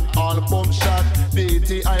it and all boom shot.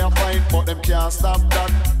 BT I am fine, but them can't stop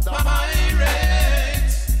that.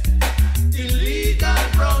 Pirates, illegal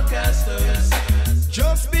broadcasters.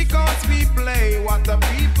 Just because we play what the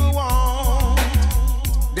people want.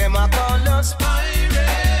 Them a call us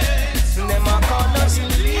pirates. Them a call us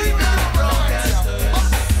illegal broadcasters.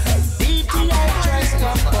 DTI try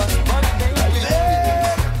stop us, but they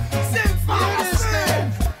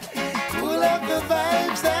Pull up the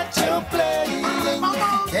vibes that you're playing.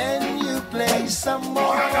 Can you play some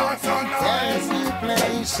more? Can you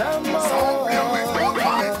play some more?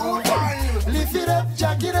 Lift it up,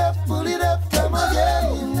 jack it up, pull it up, come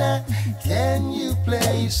again. Can you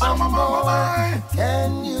play some more?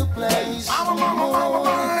 Can you play some more?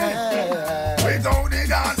 Without the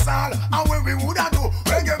dance hall. And when we woulda do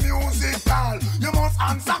reggae music call, you must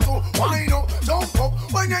answer to wind up, jump up.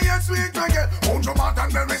 When you hear sweet reggae, put your mouth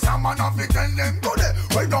and Beres Hammond and fi tell them today.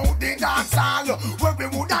 Without the dance hall, when we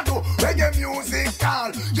woulda do reggae music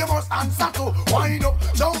call, you must answer to wind up,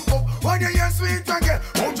 jump up. When you hear sweet reggae,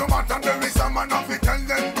 put your mouth and Beres Hammond and fi tell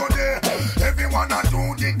them today. Everyone a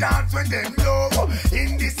do the dance when them love.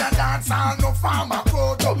 In this a dance hall, no farmer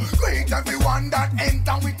crowd. Great everyone that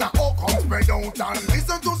enter with a hook and spread out and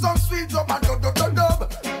listen to some sweet dub and dub.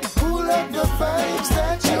 Pull up the vibes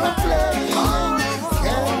that you're playing.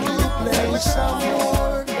 Can we play some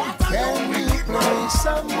more? Can we play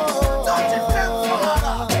some more?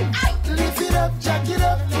 Lift it up, jack it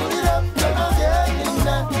up, pull it up, again.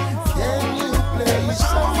 Can you play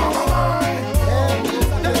some more? Can you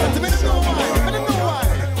play some more?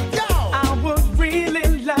 I would really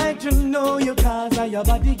like to know you cause of your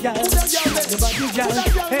body, girl. Your body, girl.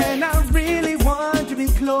 And I really want to be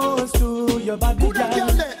close to your body, girl.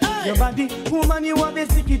 Your body, woman, you want the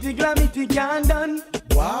sticky, glamity, can done.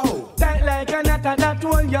 Wow. Tight like a nata that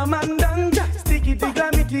hold your man down. Sticky,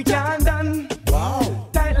 glamity, can done. Wow.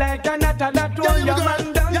 Tight like a nata that hold your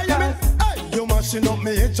man down. You mashing up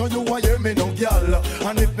me head, so you want hear me no girl.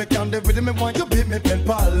 And if me can't live with me, want you beat me pen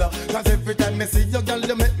pal. Cause every time me see you, girl,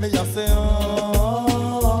 you make me a say,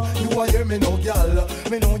 you want hear me no girl.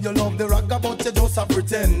 Me know you love the rock, but you just a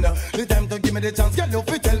pretend. The time to give me the chance, girl, you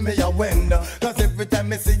fi tell me a when. Cause every time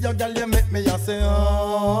me see you, girl, you make me a say,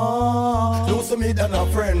 close to me than a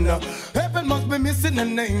friend. Heaven must be missing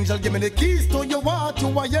an angel. Give me the keys to your heart, you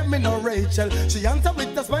want hear me no Rachel. She answer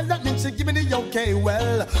with a smile, that means she give me the okay.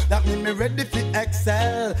 Well, that mean me ready fi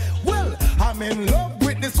excel. Well, I'm in love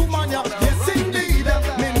with this woman, yeah. Yes indeed.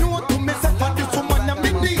 Me know to myself that this woman I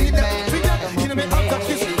me need. You know me after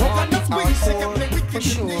kiss, coconut squeeze, she can play wicked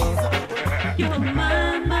knees. You're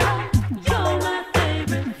my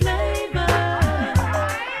favorite flavor.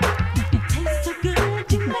 It tastes so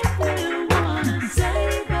good, you make me wanna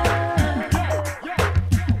savor.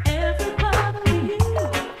 Every part of you,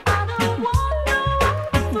 I don't want no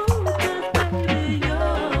other food, 'cause baby,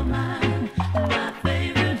 you're my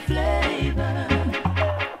favorite flavor.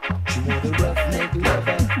 You want a roughneck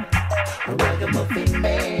lover, a ragamuffin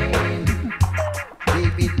man.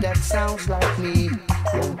 Baby, that sounds like me.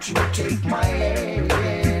 Won't you take my hand?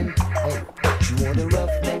 Hey, you want a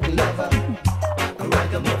roughneck lover, a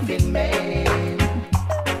ragamuffin man.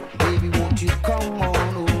 Baby, won't you come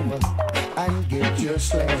on over and get your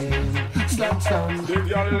slam? Slam, slam. If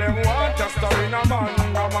y'all them want just a in a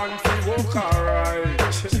man fi walk alright.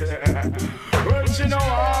 Well, she know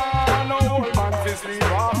no old man fi sleep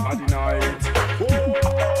half of the night. Oh,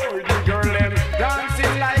 the girl them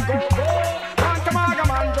dancing like go-go.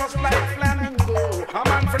 Man just like flamingo. A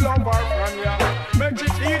man for love her from ya. Make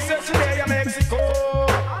it easy today in Mexico.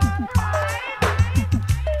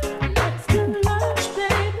 Let's do lunch,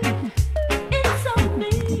 baby. It's on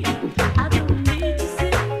me. I don't need to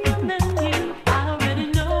see your menu. I already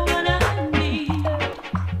know what I need.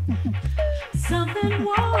 Something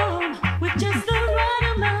warm with just the right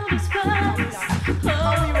amount of spice.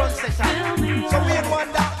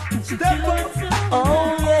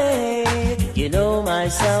 Oh yeah, you know my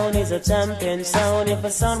sound is a champion sound. If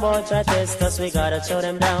a son boy try test us, we gotta show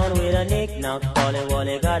them down with a knick-knock, calling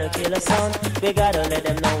wally, gotta kill a sound. We gotta let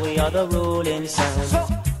them know we are the ruling sound. So,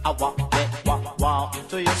 I walk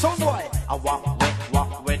to your son boy. I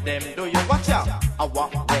walk with them, do you watch out? I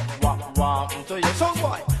walk to your son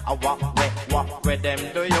boy. I walk with them,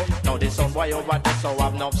 do you? Now the son boy over there so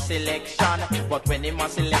have no selection. But when he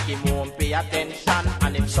must select, he won't pay attention.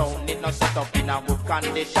 And if sound need not set up in a good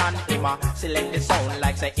condition, he must select the sound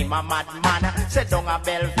like say him a madman. Say down a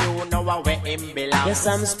Bellevue, know where him belong. Yes,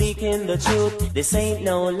 I'm speaking the truth, this ain't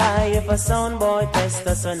no lie. If a sound boy test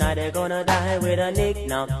us tonight, they're gonna die with a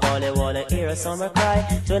knick-knock, call it wall, hear a summer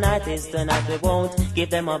cry. Tonight is the night, we won't give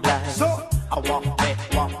them a blind. So, I walk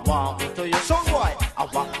to your son boy. I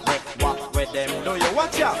walk with them, do you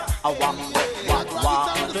watch out? I walk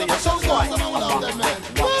to your son boy. I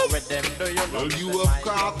walk with them, do you? Well, you have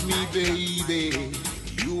caught me, baby.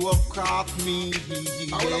 You have caught me,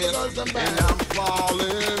 and I'm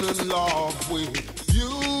falling in love with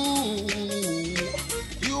you.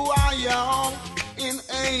 You are young in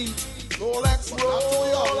age, so let's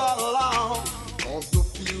roll along. 'Cause the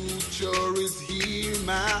future is here,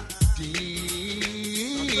 my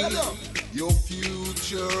dear. Your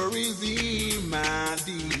future is here, my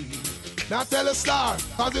dear. Now tell a star,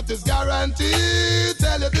 cause it is guaranteed.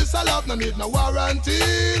 Tell you this I love, no need no warranty.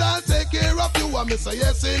 I'll take care of you, I miss say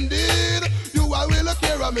yes indeed. You I will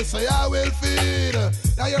care, I miss say I will feed.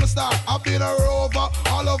 Now you understand? I've been a rover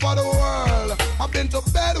all over the world. I've been to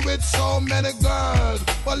bed with so many girls,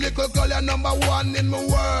 but little girl, you're number one in my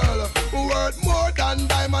world. Worth more than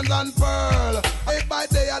diamonds and pearl. Day by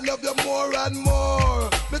day, I love you more and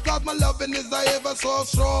more, because my loving is ever so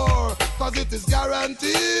sure. Cause it is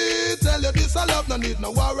guaranteed. Tell you this, I love, no need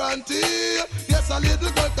no warranty. Yes, a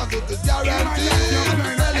little girl, cause it is guaranteed.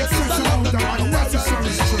 Tell you this, I love, no need no warranty.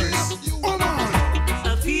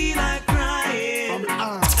 I feel like crying.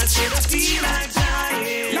 I said I feel like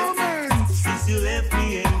dying. Since you left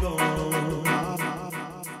me and gone.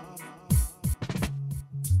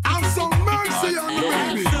 Have some mercy on me,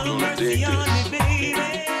 baby. Have some mercy on me, baby.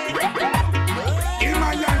 In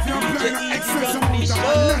my life, you're playing an excess amount of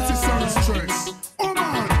unnecessary stress. Oh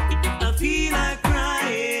man, I feel like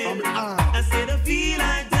crying. I said I feel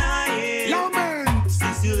like dying. yeah, man.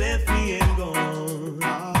 Since you left me and gone.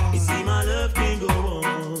 You see my love can't go on.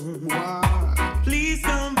 Please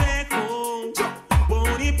come back home.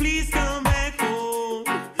 Won't you please come back home?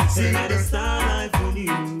 Say that I start life on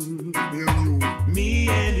you. Me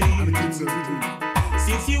and you.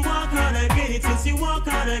 Since you walk out again, since you walk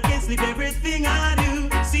out again, sleep, everything I do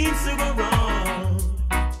seems to go wrong.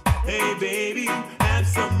 Hey baby, have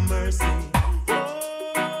some mercy.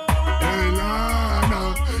 Hey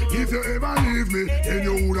Lana, if you ever leave me, then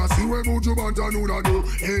you woulda see where Buju Banton woulda do.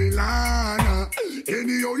 Hey Lana,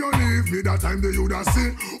 anyhow you leave me, that time they woulda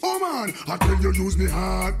say, oh man, I tell you use me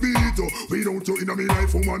heartbeat. Without you in my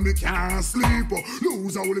life, woman, me can't sleep.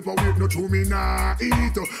 Lose a whole heap of weight, no true me nah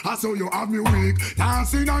eat. I saw you have me weak,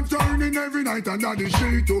 dancing and turning every night under the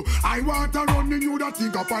sheet. I want to run in you that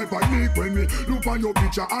think a pipe and make. When me look on your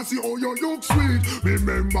picture, I see how you look sweet.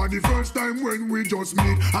 Remember the first time when we just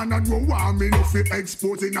meet, and I know why me no fit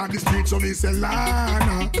exposing on the street. So me say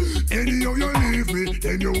Lana, anyhow you leave me,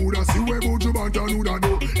 then you woulda see where Buju Banton woulda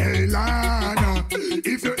do. Hey Lana,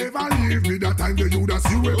 if you ever leave me, that time you woulda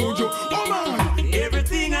see where Buju. Oh man,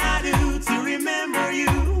 everything I do to remember you.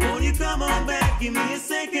 Won't you come on back, give me a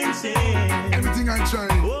second chance? Everything I try.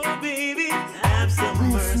 Oh baby, have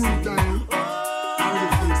some mercy.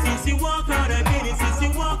 Oh, since you walk out again, since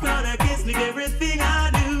you walk out against me, everything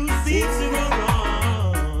I do seems to go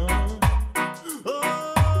wrong.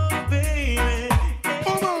 Oh baby,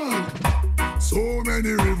 oh man, so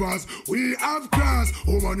many rivers we have crossed.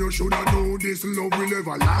 Oh man, you shoulda know this love will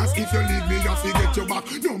never last. If you leave me, you forget your back,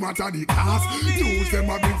 no matter the cost. News them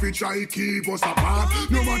a been fi try keep us apart.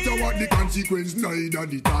 No matter what the consequence, neither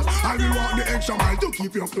the task. I will walk the extra mile to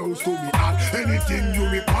keep you close to me heart. Anything you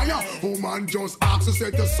require, oh man, just ask to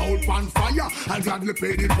set your soul on fire. I'll gladly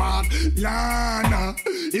pay the part. Lana,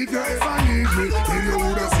 if you ever leave me, then you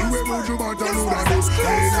woulda see where Buju Banton woulda do.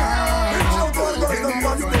 Hey Lana,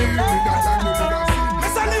 anyhow you leave me, that time you woulda see.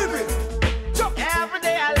 every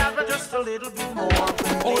day I love her just a little bit more.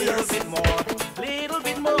 Little bit more. Little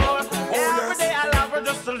bit more. Every day I love her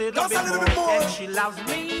just a little bit more. And she loves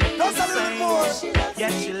me the same.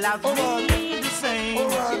 Yes, she loves me the same.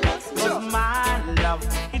 Cause my love,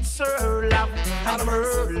 it's her love. And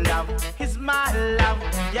her love is my love.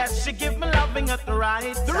 Yes, she give me loving at the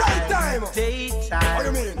right time.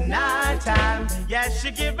 Daytime, nighttime. Yes,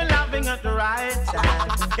 she give me loving at the right time.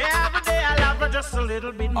 Every day I love her just a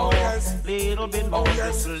little bit more. Little bit more,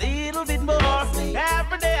 just a little bit more.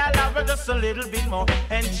 Every day I love her just a little bit more.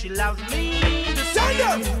 And she loves me the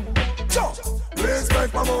same.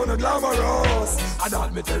 Respect my mona glamorous. I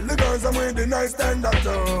don't me tell the girls I'm with the nice tender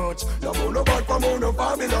touch. No more no bad for mona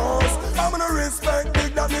fabulous. I'm gonna respect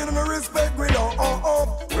big, that mean no respect with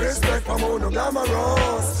respect for mona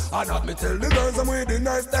glamorous. I don't me tell the girls I'm with the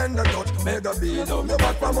nice tender touch. Mega be no me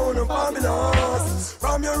bad for mona fabulous.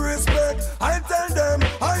 From your respect, I tell them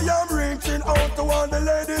I am reaching out to all the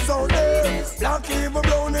ladies out there. Black evil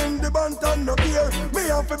blown in the Banton no care. Me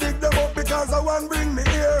have to big them up because I want bring me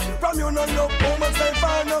here. From you no look woman say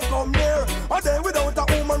fine no come near. A day without a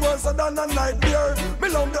woman worse than a nightmare. Me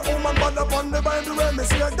love the woman but upon the Bible when me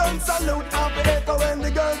swear. Gun salute happy echo when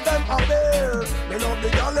the girls them appear. Me love the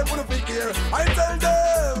girl they put up in here. I tell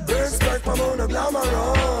them respect for mona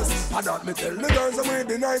glamorous. I don't me tell the girls I'm with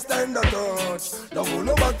the nice tender touch. Don't go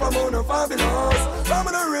no back for mona fabulous. I'm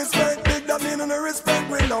gonna respect big that mean no respect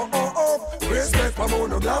with no respect for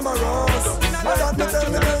mona glamorous. I don't me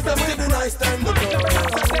tell the girls I'm with the nice tender touch.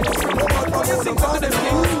 No back for mona fabulous.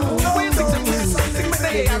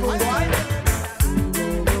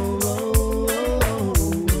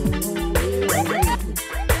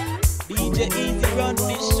 DJ Easy run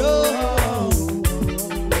this show.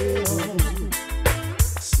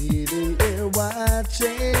 Sitting here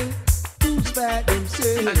watching, who's satisfy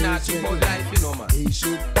themselves. And not about life, you know, man. They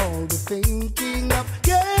should all be thinking of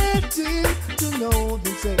getting to know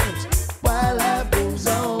themselves. While life goes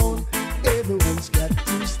on, everyone's got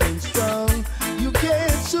to stay strong. You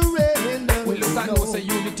can't surrender. We look and know say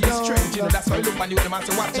unity is strength, you know. That's why we look and you the man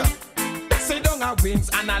say watch out. Sit down a wings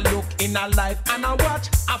and I look in a life and I watch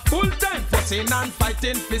a full time fussing and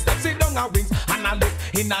fighting fist up. Sit down a wings and I look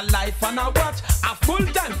in a life and I watch a full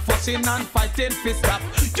time fussing and fighting fist up.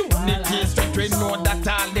 Unity is strength, we know that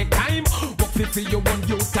all the time. Work for your own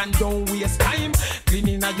youth and don't waste time.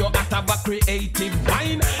 Cleaning your heart, have a creative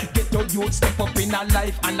mind. Get your youth step up in a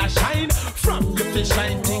life and a shine. From your fish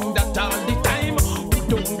shine thing that all the time. We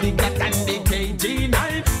don't dig that and the KG9.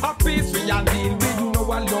 A peace we are deal with no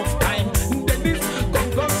a love time.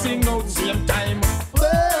 Go sing out same time.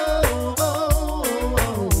 Oh,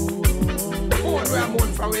 we are more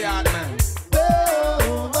for we are, man.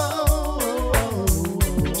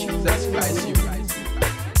 Jesus Christ, you rise.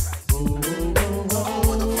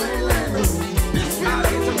 This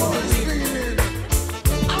feeling is about screaming.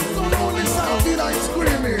 I'm so lonely, so I feel like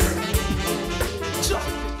screaming.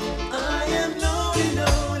 I am lonely,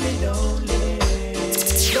 lonely, lonely.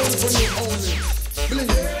 Don't put me only.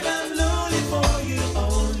 Girl, I'm lonely for you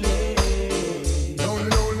only. Lonely,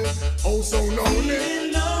 lonely, oh so lonely.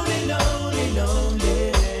 Lonely, lonely,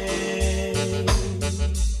 lonely.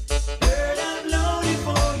 Girl, I'm lonely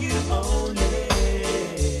for you only.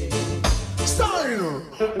 Style,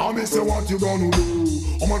 I me say what you gonna do.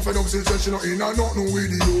 I'm on fed up since she not in and nothing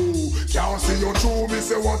with you. Can't see your true, me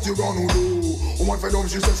say what you gonna do. I'm on fed up,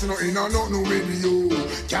 she said she not in and nothing with you.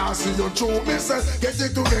 Can't see your true, me say get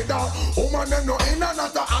it together. Woman them no in and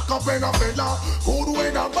not a acapella fella. Good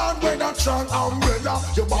weather, bad weather, strong umbrella.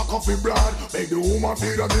 You back off your blood, make the woman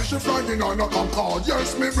feel that she flying on a concord.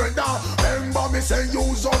 Yes, me brother, remember me say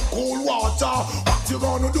use up cool water. What you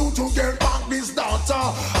gonna do to get back this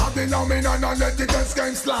daughter? I've been a man and I let it just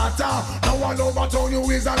get slaughter. Now I love what on you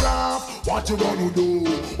is a laugh. What you gonna do?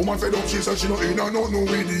 Woman fed up, she said she not in and nothing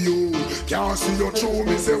with you. Can't see your true,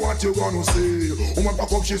 me say what you gonna say. Woman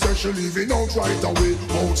back up, she said she leaving out right away.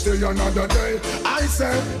 Won't stay another day. I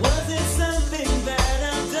said, was it something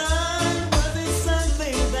that I've done? Was it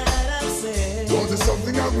something that I've said? was it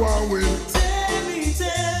something I go on with? Tell me,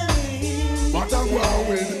 what I go on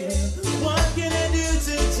with? what can I do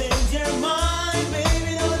to change your mind?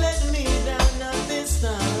 Baby, don't let me down, not this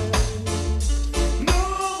time.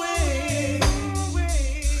 No way.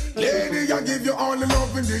 Lady, I give you all the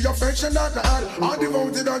love and the affection that I had. All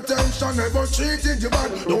devoted attention, never treated you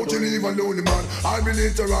bad. Don't you leave a lonely man. I'll be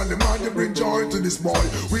later on the man. You bring joy to this boy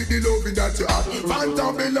with the loving that you have.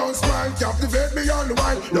 Banton belongs smile, captivate me all the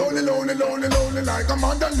while. Lonely, lonely, lonely, lonely, like a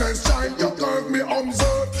motherless child. You curve me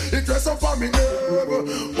observe, it rests up on me nerve.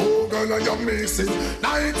 Oh girl, I am missing.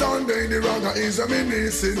 Night and day, the ragga is a me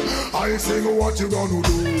missing. I sing what you gonna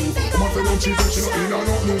do. My fellow children, she not in and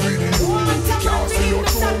not no video. Can't see your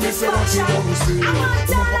true, me say what you gonna say. I want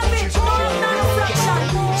all of it, all non-fraction.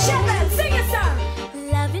 Chevelle, sing a song.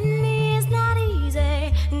 Loving me is not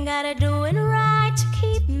easy. Gotta do it right to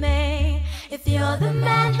keep me. If you're the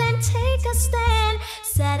man, then take a stand.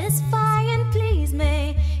 Satisfy and please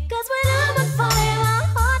me. Cause when I'm on fire, my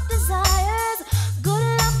heart desires good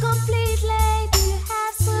love completely. Do you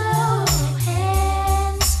have slow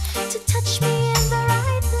hands to touch me in the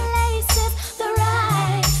right places? The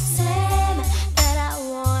right same that I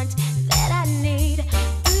want, that I need.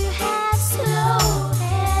 Do you have slow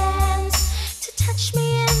hands?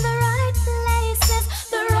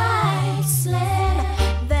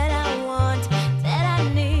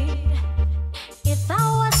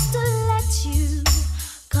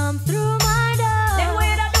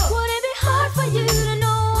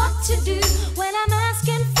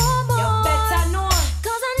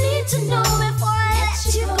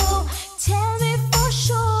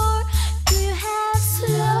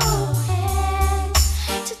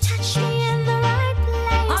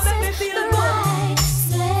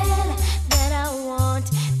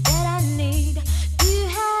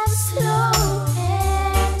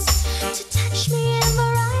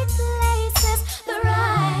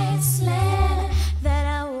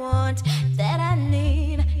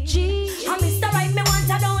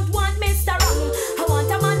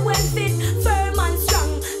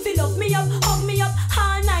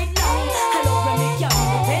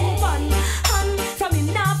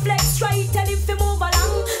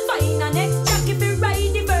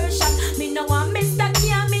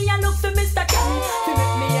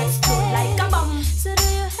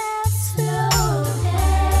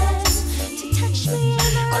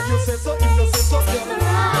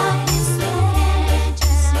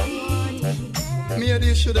 hear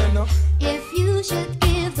this shit now. If you should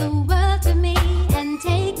give the world to me and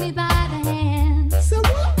take me by the hand,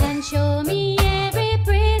 and show me every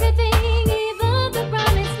pretty thing, even the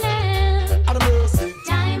promised land. Out of mercy.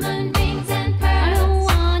 Diamond rings and pearls, I don't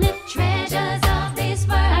want it. Treasures of this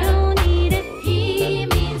world, I don't need it. He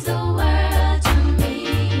means the world to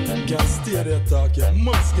me. Can't stay there talk, you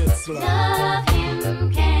must get slapped. Love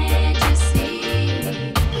him, can't you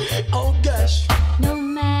see? Oh gosh. No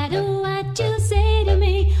matter what you say to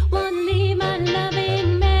me, won't leave my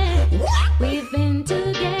loving man. We've been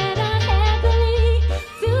together happily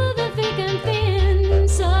through the thick and thin.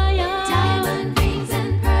 So your diamond rings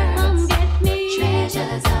and pearls, come get me.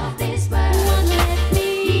 Treasures of this world, won't let me.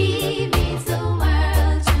 He means the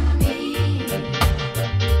world to me.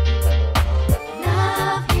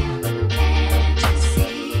 Love him, can't you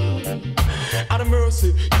see? Out of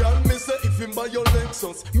mercy, y'all me say if him buy your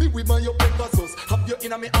Lexus, me we buy your Pegasus. Have you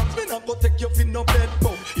in a me arms, me not go take you for no bed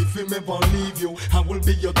bum. If him ever leave you, I will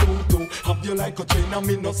be your tutu. Have you like a chain and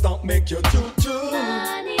me no stop make you choo-choo.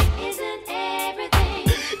 Money isn't everything.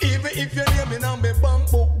 Even if you name me now me bank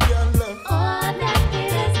book, girl. All that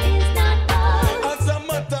is not all. As a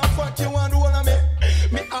matter of fact, you want one of me.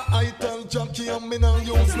 Me a item junkie and me now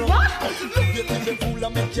use no. Love you till the fool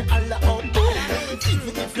and make you all out.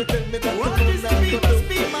 Even if you tell me that What you is don't the have to do.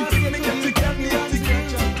 beat must be Me get to get me a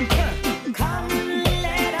ticket. Come,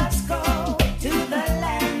 let us go to the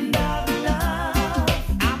land of love.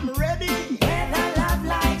 I'm ready. Where the love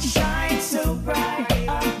light shines so bright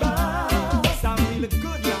above. Sound really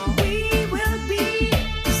good, y'all. We will be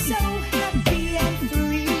so happy and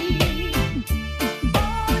free.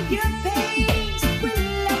 All your pains will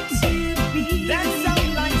let you be. That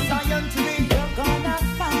sounds like science to me. You're gonna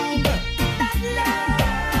find that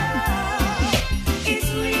love is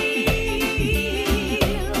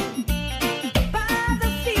real by the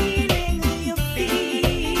feeling you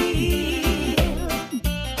feel.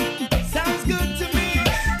 Sounds good to me.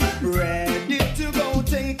 Ready to go,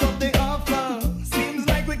 take up the offer. Seems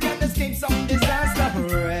like we can escape some disaster.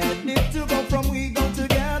 Ready to go from we go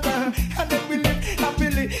together, and then we live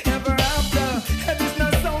happily ever after. And it's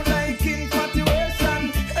not sound like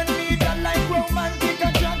infatuation, and neither like romantic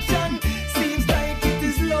attraction. Seems like it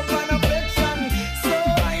is love and affection. So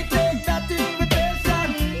I take that invitation.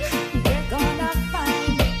 We're gonna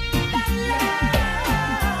find that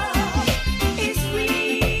love is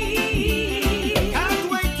real. Can't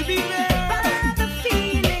wait to be there. By the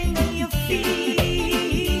feeling you feel.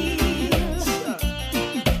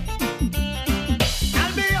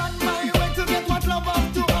 I'll be on my way to get what love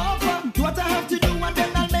has to offer. Do what I have to do, and then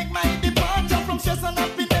I'll make my departure from stress and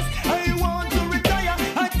happiness. I want to retire.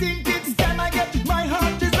 I think it's time I get my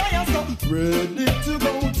heart desire. So ready to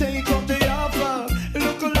go, take up the offer.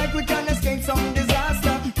 Look like we can escape some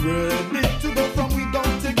disaster. Ready to go from we go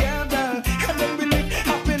together, and then we live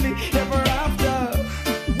happily ever after.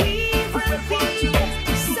 We will be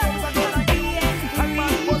so happy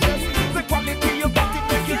and possess the quality you got, it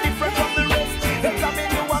make you different from the rest.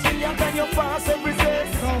 Examine you a million, then you pass every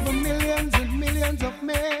test. All the millions and millions of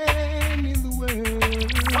men in the world.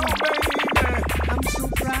 Oh, baby, I'm so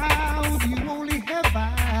proud you only have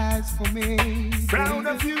eyes for me. proud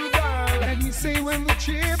of you, girl. Let me say when the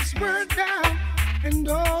chips were down and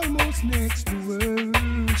almost next to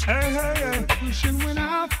words. Hey, hey, hey. Pushing when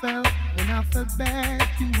I felt bad,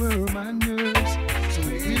 you were my nurse. So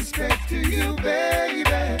respect to you, baby.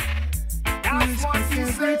 That's what you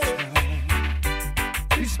say.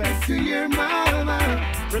 Respect to your mama.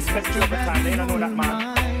 Respect to every time, they don't know that,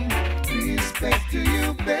 man. Respect to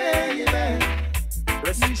you, baby.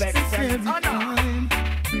 Respect every and honor. time.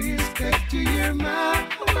 Respect to your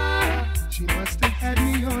mama. She must have had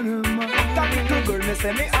me on her mind. That little girl, me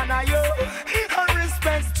say me honor you. And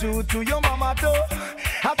respect due to your mama too.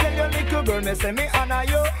 I tell you, little girl, me say me honor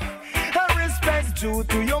you. And respect due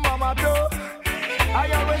to your mama too. I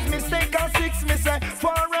always mistake a six, me say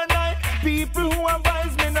for a night. People who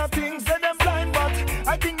advise me nothing say them blind, but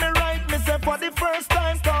I think me right, me say for the first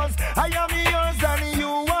time, cause I am yours and you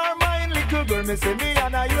are mine. Little girl, me say me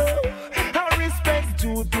honor you. And respect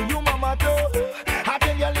due to your mama too. I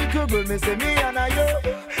tell you, little girl, me say me honor you.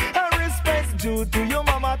 And respect due to your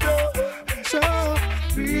mama too. So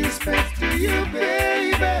respect to you,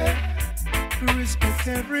 baby. Respect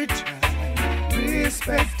every time.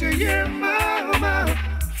 Respect to your mama.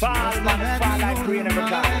 Fall, man, fall like green every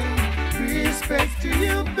time. Respect to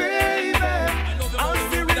you, baby. I'll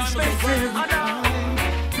still respect you.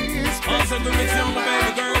 Respect to your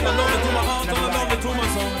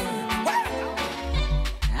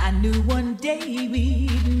I knew one day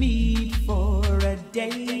we'd meet for a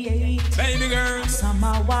day. Baby girl,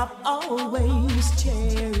 somehow I've always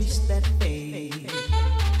cherished that faith.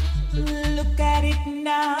 Look at it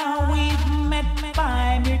now, we've met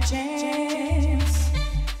by mere chance.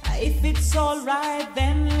 If it's alright,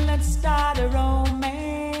 then let's start a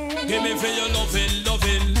romance. give me for your loving,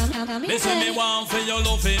 loving. Listen me want for your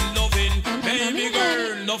loving, loving. Baby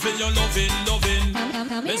girl, love for your loving, loving.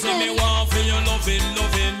 Listen me want for your loving,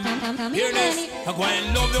 loving. Hear this, I go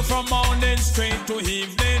and love you from morning straight to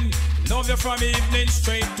evening. Love you from evening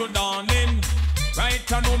straight to dawning.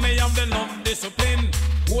 Right, I know me have the love discipline.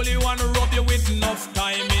 Only wanna rub you with enough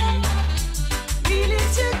timing. Really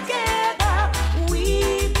together,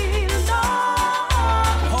 we belong.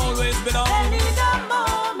 Always belong. And in a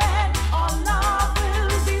moment, our love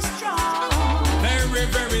will be strong. Very,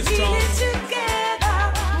 very strong. Really together,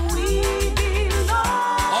 we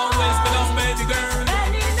belong. Always belong, baby girl.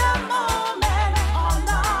 And in a moment, our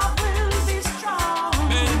love will be strong.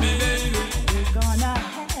 Baby, baby. We're gonna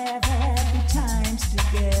have happy times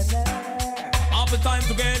together. Happy time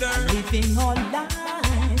together. Living our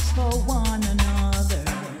lives for one another.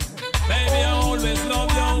 Baby, I always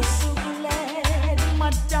love you. I'm so glad, my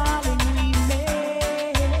darling, we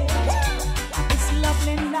met. This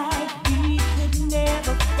lovely night we could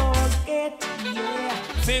never forget. Yeah.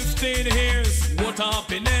 15 years, what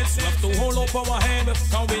happiness. We have to hold up our head,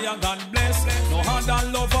 cause we are God blessed. No hand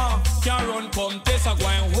and lover, can run contest. I go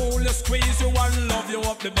and hold you, squeeze you and love you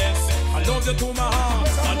up the best. I love you to my heart,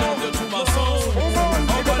 I love you to my soul.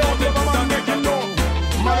 I love you to my neck and know.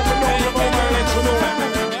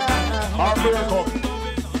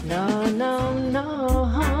 No, no, no.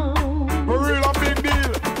 For real, a big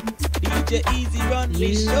deal. DJ Easy run me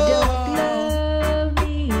You show. don't love me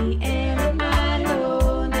and I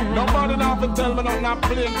know now. Nobody now to tell me nothing, not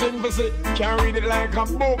plain thing for say. Can't read it like a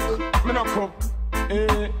book. Me no cook.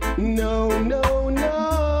 No, no, no.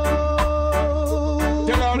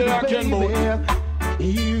 Tell all that I can, boy.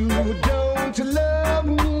 You don't love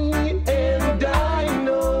me and I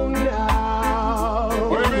know now.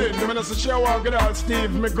 What do you mean? I'm gonna share walk it out,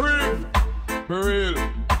 Steve McGree. For real.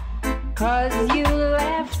 Cause you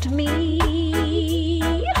left me,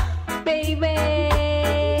 baby.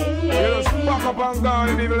 You just back up and gone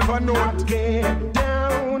and even if I know it. Get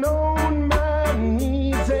down on my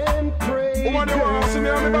knees and pray. Woman, you want to see me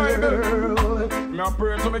on the Bible? Me a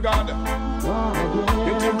pray to me God.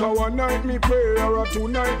 You think I one night me pray or a 2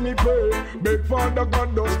 night me pray? Beg Father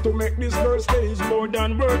God just to make this girl stay. More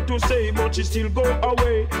than word to say, but she still go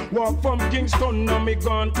away. Walk from Kingston and me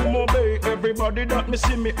gone to Mobay. Everybody that me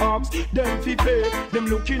see me ask, them fi pay. Them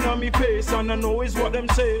looking at me face and I know is what them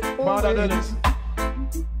say. Father Dennis.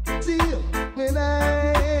 Still, when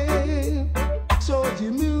I saw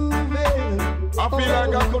you moving, I feel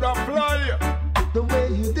like I could have fly. the way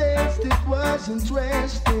you danced, it was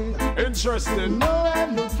interesting. Interesting. No,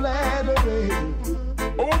 I'm no flattery.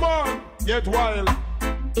 Oh man, get wild.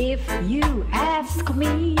 If you ask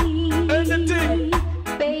me, anything,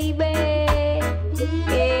 baby,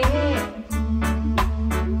 yeah,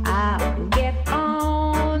 I'll get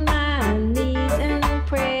on my knees and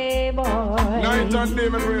pray, boy. Night and day,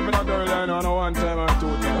 me pray for that girl, I know, one time or 2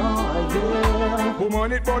 times.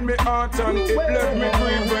 Woman, it burn me heart and it left me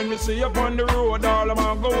grief. When me see up on the road, all I'm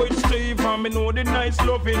gonna go with Steve. And me know the nice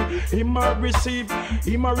loving he might receive.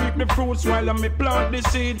 He might reap the fruits while I me plant the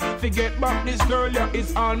seed. Forget back this girl, yeah,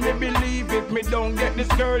 it's all me believe. If me don't get this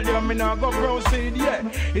girl, yeah, me not go proceed, yeah.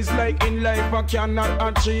 It's like in life I cannot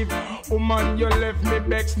achieve. Woman, you left me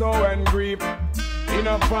vexed now and grief. In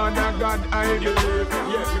a Father God I believe.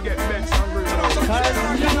 Yeah, we get vexed and grief.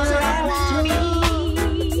 Cause you left me.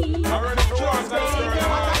 Already close that story.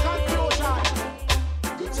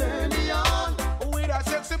 You turn me on with a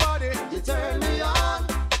sexy body. You turn me on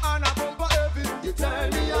and a bumper heavy. You turn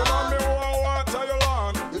me on. Woman, me want water your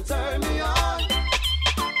lawn. You turn me on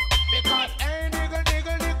because any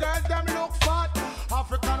niggas them look fat.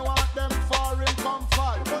 African want them foreign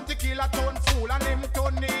comfort. Don't tequila tone fool and them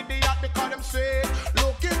tone idiot because them say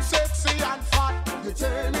looking sexy and fat. You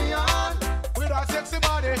turn me on with a sexy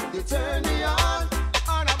body. You turn me on.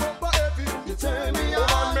 You turn me on.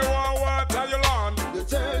 Woman, me want water your lawn. You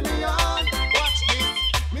turn me on. Watch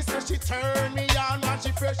this. Me say she turn me on when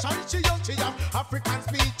she fresh and she young. She have African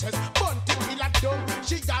speeches. Bunty kill a dumb.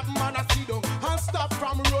 She have man a sit down and stop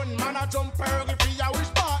from run. Man a jump her if he a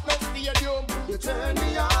wish partner stadium. You turn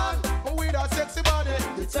me on with a sexy body.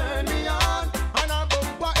 You turn me on and a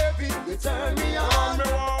bumper heavy. You turn me on. Woman,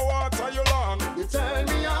 me want water your lawn. You turn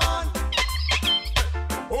me on.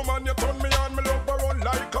 Woman, you turn me on. Me love her run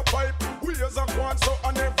like a pipe. Wheels and one so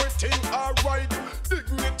and everything alright.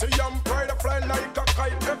 Dignity and pride fly like a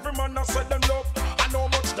kite. Every man I said them love and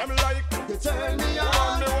them like. You turn me Woman,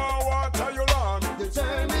 on. me want water you long. You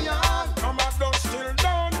turn me on. I'm a dust still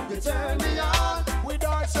down. You turn me on. With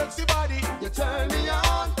our sexy body, You turn me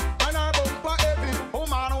on. and I bumper heavy.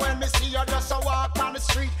 Woman, when me see you just a walk on the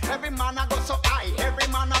street, every man I go so high, every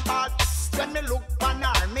man a bad. When me look on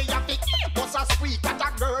her, me a big bust a squeak at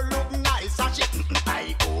a girl look nice and she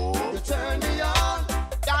I go. You turn me on.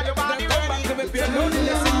 Got your body ready. Come up here,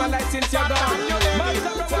 loneliness in my life since you're gone. Man, it's a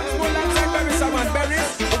romance full alongside Beres Hammond.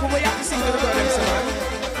 Beres, we have to sing to the girl, them, so man.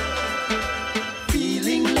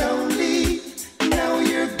 Feeling lonely. Now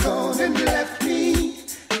you're gone and left me.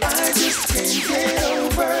 I just can't get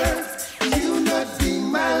over you not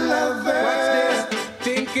being my lover. Watch this,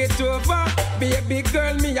 think it over. Baby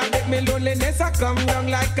girl, me a make me loneliness I come down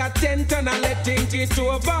like a 10-ton and let think it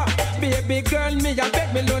over. Baby girl, me a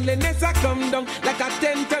make me loneliness I come down like a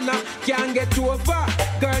 10-ton and can't get over.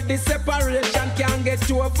 Girl, this separation can't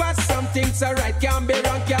get over. Some things are right, can't be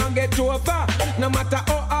wrong, can't get over. No matter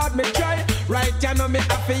how hard me try, right you know me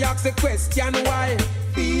have to ask the question why.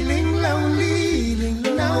 Feeling lonely.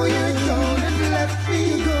 Now you're gone and left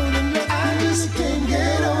me. I just can't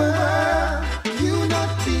get over you not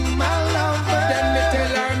being my lover. Then me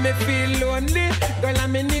tell her me feel lonely. Girl, I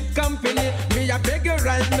me need company. Me a beg you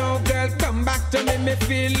right now, girl, come back to me. Me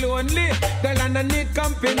feel lonely. Girl, and I need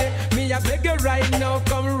company. Me a beg you right now,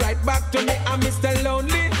 come right back to me. I'm Mr.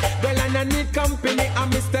 Lonely. Girl, and I need company. I'm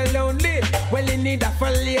Mr. Lonely. Well, you need a for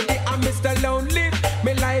lady. I'm Mr. Lonely.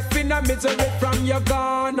 Me life in a misery from you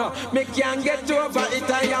gone. Me can't get over it.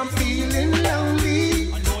 I am Feeling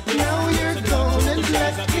lonely. Now you're gone and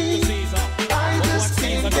left me. I just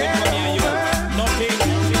can't get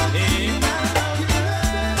over.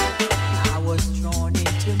 I was drawn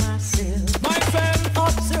into myself,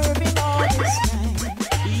 observing all this time.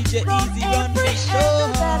 DJ From Easy run every the show.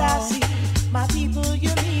 angle that I see, my people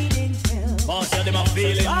you need in hell. Marcia, them a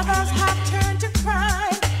feeling. Others have turned to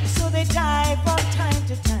crime, so they die from time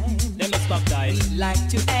to time. Them not stop dying. We'd like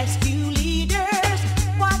to ask you leaders,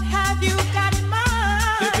 what have you got in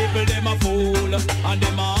mind? The people them a fool and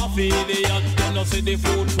them a idiot. Them no see the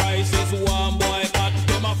food prices one boycott.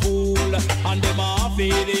 Them a fool and them a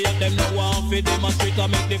idiot. Them no want fi demonstrate to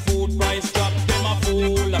make the food price drop. Them a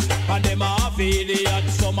fool and them a idiot.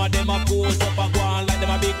 Some of them a pose up and go on like them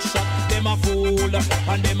a big shot. Them a fool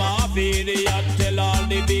and them a idiot. Tell all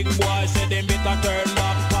the big boys say them better turn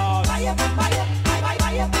back cause Fire, fire, fire,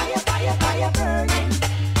 fire, fire, fire, fire burning.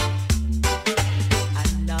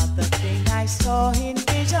 Another thing I saw in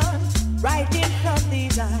vision, right in front of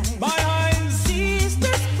these eyes. my eyes.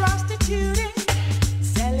 Sisters prostituting,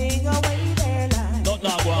 selling away their lives. Not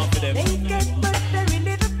now go on for them. They get but very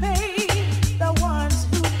little pay, the ones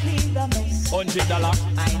who clean the mess.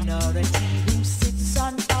 $100. Minority who sits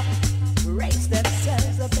on top, raise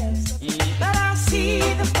themselves the best. But I see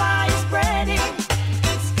the fire spreading,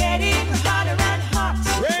 it's getting hotter and hot.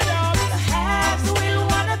 The haves will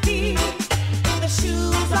wanna be in the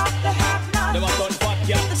shoes of the have-nots. Them a done fat,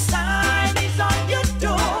 yeah. The sign is on your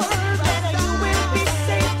door, then you will be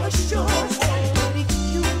safe for sure.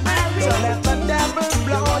 You marry, So let the devil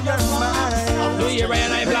blow your mind. Do you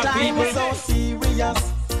Ryan I black Time people? is so serious,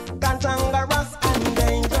 cantankerous and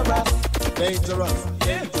dangerous. Dangerous.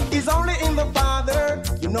 It's only in the Father,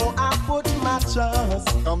 you know I put my trust.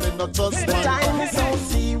 Come in, not trust The man. time is so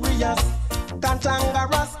serious,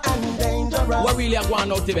 cantankerous and dangerous. What really are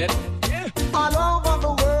going out Tibet? All over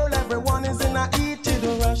the world, everyone is in a heated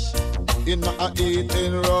rush. In a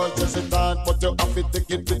eating rush, just sit down, but you have to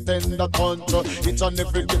take it to tender control. Each and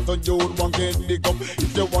every little you want get big up.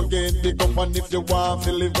 If you want get big up and if you want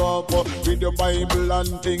to live up, read your Bible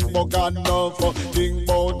and think about God enough. Think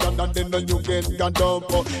about God and then you get God up.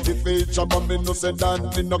 If it's a man, me no say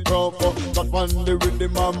that me no crop. That one the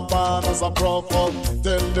rhythm and part as a prof.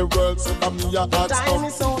 Tell the world say that me a hot Time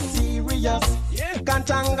is stuff. so serious,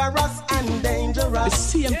 cantankerous and dangerous. The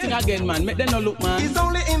same thing again, man. Make them no look, man. It's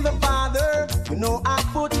only in the Father, you know I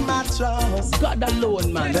put my trust. God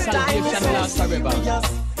alone, man. The time is Salvation so lasts forever.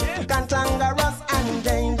 serious, cantankerous and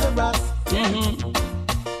dangerous.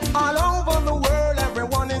 All over the world,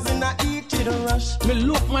 everyone is in a heated rush. Me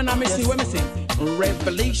look, man, and me see what me see.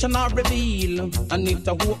 Revelation or reveal, and it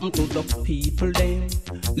a open to the people then.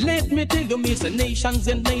 Let me tell you, me say nations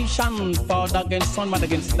and nation, father against son, mother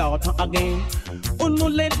against daughter again. Oh no,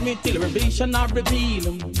 let me tell you, revelation or reveal,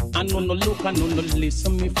 and no look and no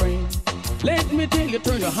listen, me friend. Let me tell you,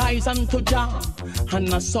 turn your eyes unto Jah, and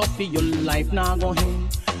not suffer your life now go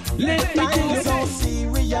ahead. Let me tell Time you, is so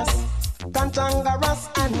serious, cantankerous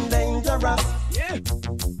and dangerous.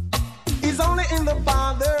 It's only in the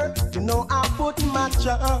Father, you know I put my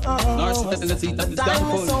Marcia. The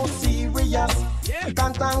time is so serious,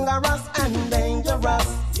 cantankerous and dangerous.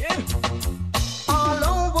 All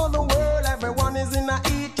over the world, everyone is in a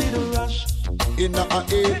heated rush. In a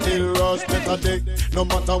heated rush, better day. No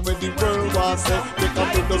matter where the world was, take a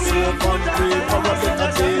bit of soap and pray for a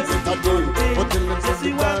better day, better day. But till them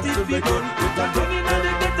see the dance to begin, better day.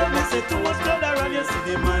 Say to us, brother, and you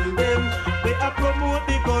see the man them. They are promote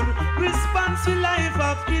the gun. Response to life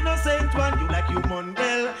of innocent one. You like you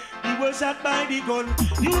Mondale, he was shot by the gun.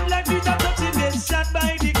 You like Peter Touch, he gets shot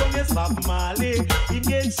by the gun. Yes, Bob Marley, he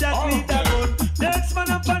gets shot with a gun. Next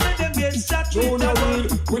man up and them get shot with a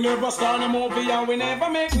gun. We never start a movie and we never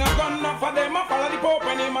make no gun. Enough for them, I follow the Pope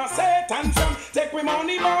and him a Satan son. Take we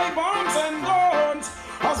money by bombs and guns.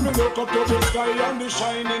 As me look up to the sky and the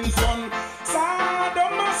shining sun,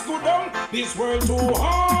 Saddam must go down. This world too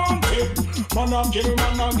haunted. Man a kill,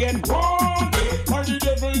 man a get wanted. By the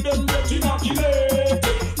devil them get inoculated.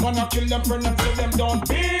 Man a kill them friend and kill them down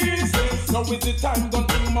business. Now is the time gun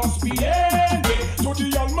thing must be ended. To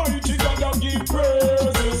the Almighty God I give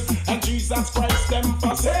praises, and Jesus Christ them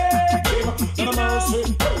forsake him. And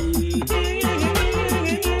mercy,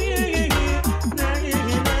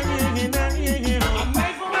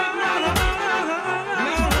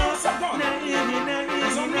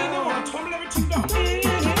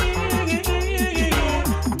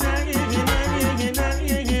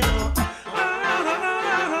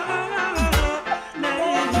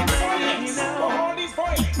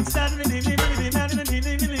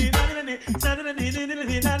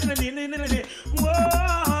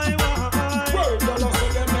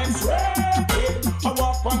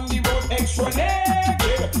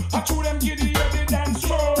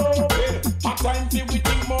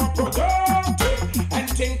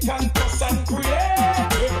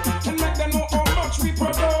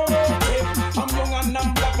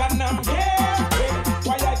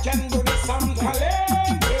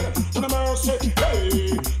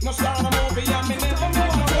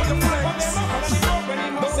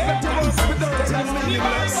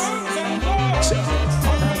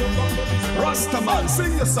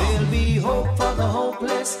 sing your song. There'll be hope for the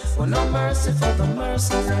hopeless, but no mercy for the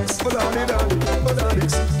merciless.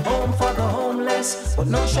 Home for the homeless, but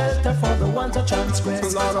no shelter for the ones who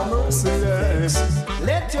transgress. Lord of mercy, yes.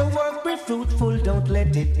 Let your work be fruitful, don't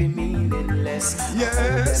let it be meaningless.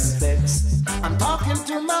 Yes. I'm talking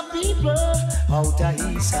to my people out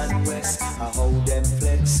of east and west. I hold them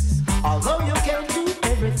flex. Although you can't do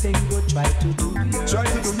everything, go try to do your best. Try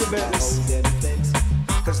to do your best. Hold them flex.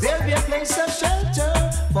 Cause there'll be a place of shelter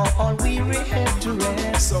for all weary head to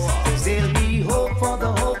rest. Cause there'll be hope for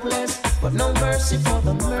the hopeless, but no mercy for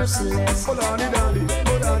the merciless. Hold on, daddy.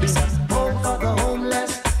 Hold on. Hope for the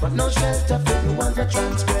homeless, but no shelter for the ones that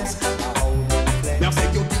transgress. I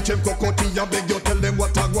beg you teach them Cutty, I beg you tell them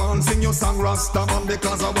what I want. Sing your song Rasta man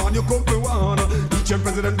because I want you come to one. Teach them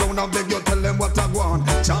President Brown, I beg you tell them what I want.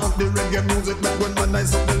 Chant the reggae music back when man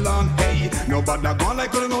nice up the land. Hey, nobody go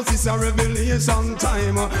like you know this a revelation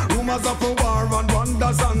time. Rumors of a war and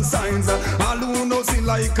wonders and signs. All who know see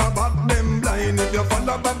like a bat them blind. If you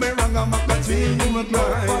follow Bobby wrong, I'm a country you would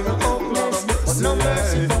climb. But no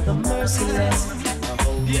mercy for the merciless.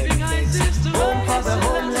 Giving eyes to home for the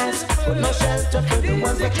homeless, but no shelter for the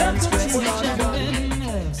ones that transgress.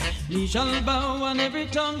 Knee shall bow and every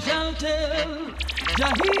tongue shall tell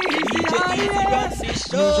Jah is the highest.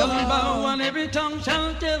 Knee shall bow and every tongue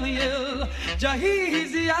shall tell you Jah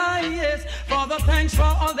is the highest. Father, thanks for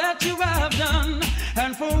all that you have done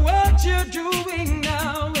and for what you're doing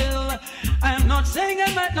now. Well, I am not saying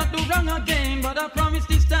I might not do wrong again, but I promise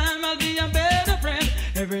this time I'll be a better friend.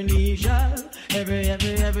 Every knee shall, every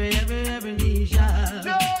knee shall.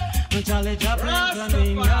 Charlie Chaplin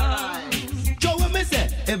running out. Joe, what me say?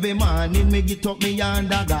 Every morning me get up me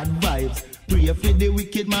under God vibes. Pray for the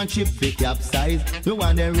wicked man ship fi capsize. We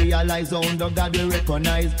want to realize how under God we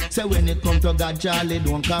recognize. Say when it come to God, Charlie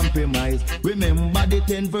don't compromise. Remember the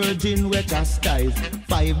 10 virgin we chastise.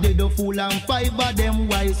 5 they the fool and 5 of them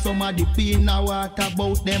wise. Some of the pee in the water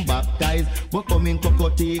about them baptized. But coming to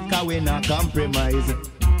Cutty, we not compromise.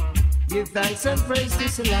 Give thanks and praise to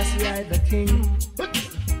Selassie the King.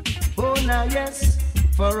 Oh now yes,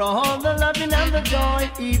 for all the loving and the joy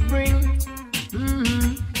he brings.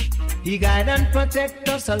 He guide and protect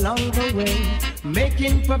us along the way,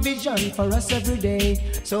 making provision for us every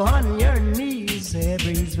day. So on your knees,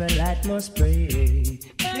 every Israelite must pray.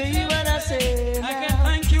 You hear what I say? I can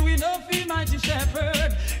thank you enough, mighty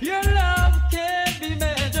shepherd. Your love can't be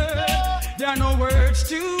measured. There are no words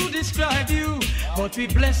to describe you. But we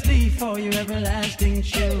bless thee for your everlasting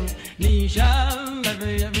truth. Nisha,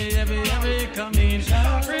 every coming.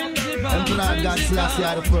 And Lord God Selassie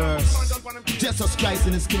are the first. Jesus Christ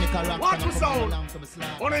in his skinny character. Watch the sound.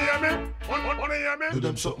 Wanna hear me? Wanna hear me? Do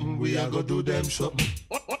them something, we are gonna do them something.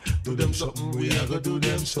 Do them something, we are gonna do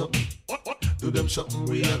them something. Do them something,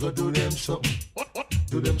 we are gonna do them something.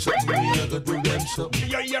 Do them something, we are gonna do them something.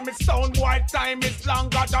 You hear me sound boy, time is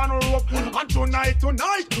longer than rope. And tonight,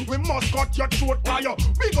 we must cut your throat tire.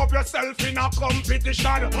 Big up yourself in a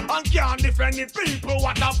competition. And can't defend the people,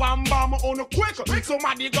 what a bam bam on a quick.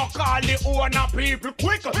 Somebody go call the owner people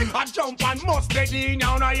quick. I jump and must steady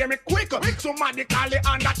now, now hear me quick. Somebody call the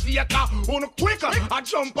undertaker on a quick. I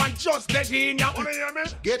jump and just steady now, wanna hear me?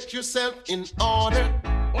 Get yourself in order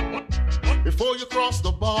before you cross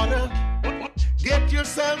the border. Get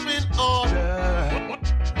yourself in order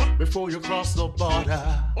before you cross the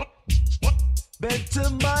border. Better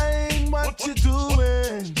mind what you're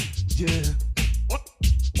doing, yeah.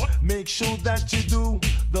 Make sure that you do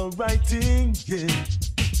the right thing, yeah.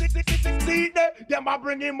 See there, them a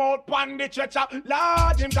bring him out pan the stretcher.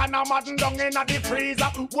 Lord, him gonna madden down in the freezer.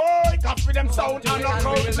 Whoa, it for them sound and no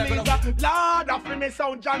crowd pleaser. Lord, I feel me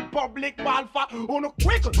sound John public balfa. Uno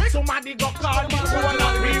quick, somebody go call me.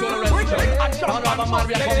 Quick, I jump and must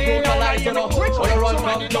stay in line. Quick,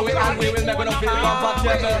 somebody go call me. We never feel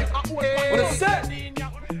What is say?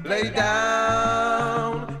 Lay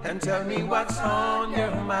down and tell me what's on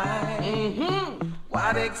your mind.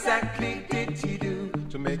 What exactly did you do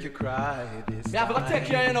to make you cry this time? Yeah, take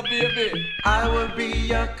care of baby. I will be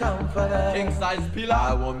your comforter. King size pillar.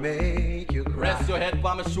 I will make you cry. Rest your head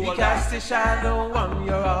by my shoulder. Cast a shadow on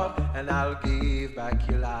your heart, and I'll give back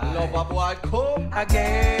your life. Love a boy, come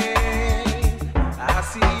again. I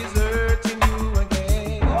see he's hurting you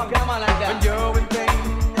again. Oh, come on like that. When you're in pain,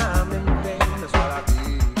 I'm in pain. That's what I be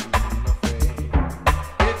afraid.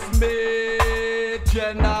 It's me,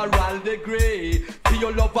 General the Grey. For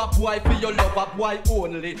your lover boy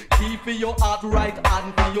only. Key for your heart right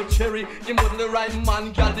and for your cherry. Him was the right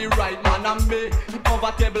man, girl, the right man and me.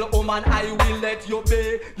 Comfortable woman, I will let you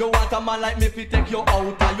be. You want a man like me fi take you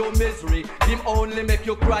out of your misery. Him only make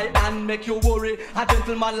you cry and make you worry. A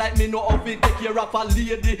gentleman like me know how to take care of a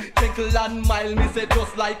lady. Gentle and mild, me say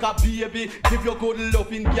just like a baby. Give you good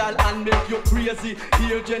loving girl and make you crazy.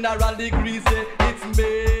 Here General Degree say it's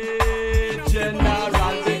me,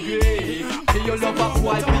 General Degree. Be your lover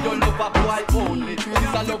boy only.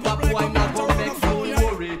 This a lover boy not to make you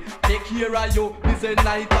worry. Take care of you, this a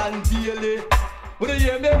night and daily. Would you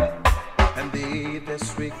hear me? And they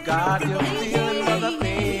disregard your feelings of the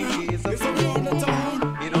thing is a fool.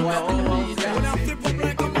 It won't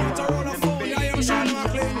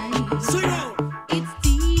It's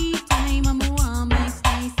tea time, I'm a warm my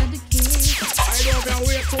slice of the cake. I don't know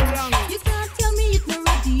wait too long. You can't tell me it's not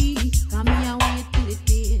ready. Come here, wait till it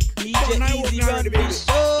big. DJ Easy Run It's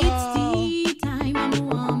tea time, I'm a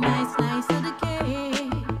warm my slice of the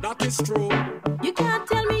cake. That is true. You can't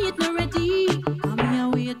tell me it's not ready. Come here,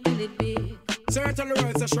 wait till it big. Certain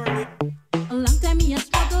words are surely. A long time me a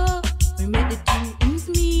struggle. We made it to ease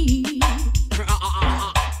me.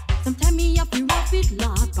 Sometimes me have to rough it,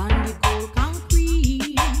 Lord, on the cold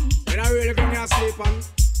concrete. When I really come here sleep on.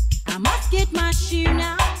 I must get my share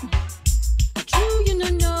now. True, you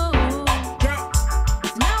know.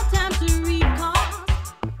 It's now time to recall.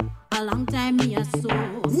 A long time me a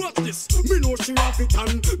soul. What's this? Me know she have it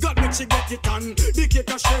on. God make she get it on. The cake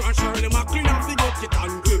a share and Shirley MacLean have to get it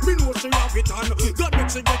on. Me know she have it on. God make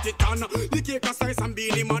she get it on. The cake a slice and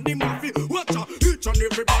beanie man the mafia. Watch out, each and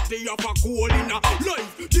everybody have a cool in a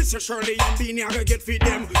life. This is Shirley and beanie I get for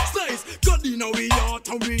them. Slice, God in we out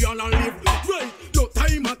and we all live. Right, no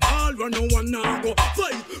time at all when no one now go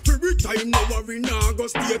fight. Every time no worry now go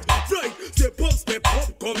state. Right, step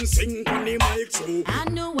up, come sing on the mic show. I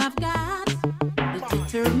know I've got the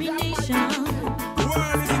determination. The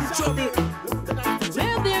world is in trouble.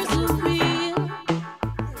 Where there's a will,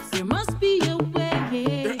 there must be a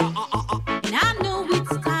way. And I know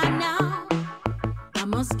it's time now. I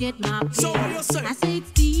must get my pay. So what you say? I say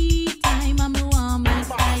it's tea time. I'm the one my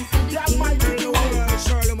slice of the cake.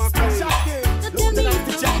 Shirley MacLaine. So tell me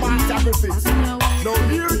it's ready. Now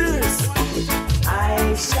hear this.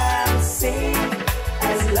 I shall sing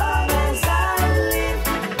as long as I live,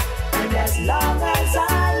 and as long as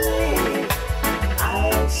I live,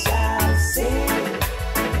 I shall sing,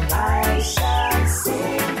 I shall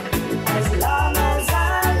sing, as long as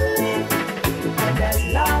I live, and as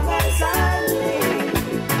long as I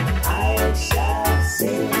live, I shall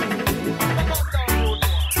sing.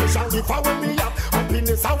 Special if I when me up,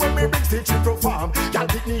 happiness I when me big stage to perform. Y'all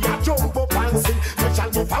pick me a jump up and sing.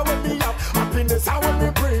 Special if I when me up, happiness this how we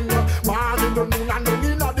bring. Morning, the noon, and the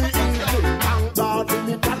the evening. Thank God for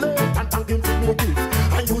me talent and thank Him for me gift.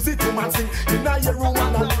 I use it to man sing in a your room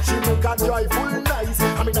and she look a joyful nice.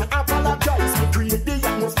 I mean I apologize, we create the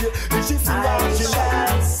atmosphere. She sing I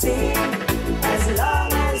shall sing as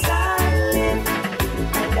long as I live,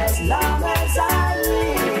 and as long as I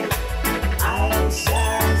live, I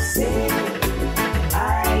shall sing.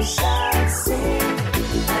 I shall sing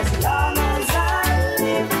as long as I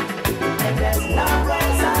live, and as long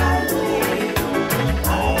as I live,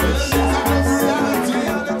 I shall sing.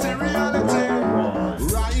 Reality.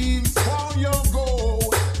 Rhymes for your goal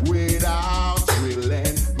without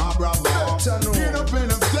drilling, my brother. Get up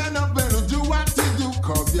and stand up and do what you do,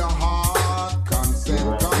 cause your heart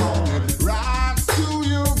consent. Come on and rise to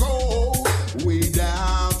your goal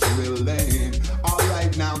without drilling.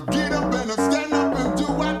 Alright, now get up and stand up and do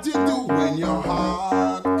what you do when your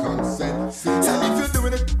heart consent. See, if you're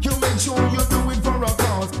doing it, you make sure you do it for a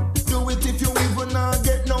cause. Do it if you even not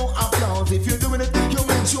get no applause. If you're doing it, you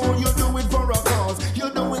make sure you do it for a cause. You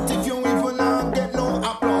do it if you even not get no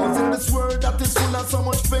applause. In this world that is full of so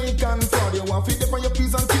much fake and fraud, you want to dip on your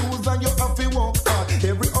P's and Q's and you have to work hard.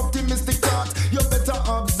 Every optimistic thought you better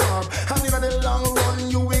absorb, and in the long run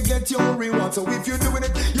you will get your reward. So if you're doing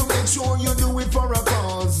it, you make sure you do it for a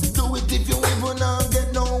cause. Do it if you even not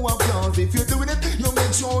get no applause. If you're doing it, you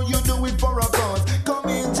make sure you do it for a cause. Come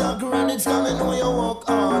in, Jack, and it's coming when you walk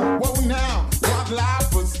on. well now, what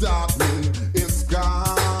life was starting is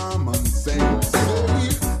common sense. So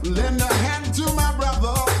we lend a hand to my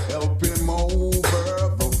brother, help him over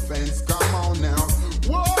the fence. Come on now,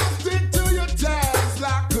 walk stick to your task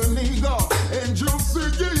like an eagle, and just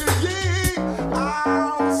say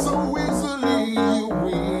how so easily you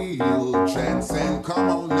will transcend. Come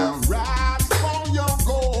on now, rise for your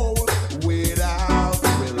goal without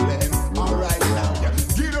drilling. Alright now,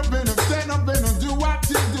 get up and stand up and do what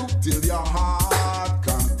you do till your heart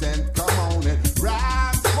content. Come on and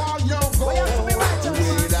rise for your goal without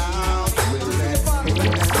drilling.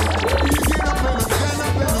 Get up and stand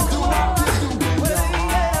up and do what you do when your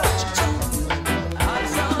heart. I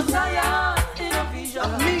saw Zion in a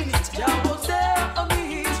vision. Jah was there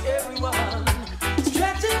amidst everyone,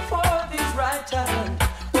 stretching forth His right hand.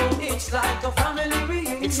 Oh, it's like a family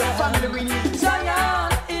reunion. It's a family reunion.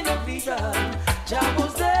 Zion in a vision. Jah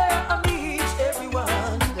was there amidst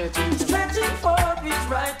everyone, stretching forth His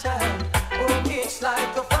right hand. Oh, it's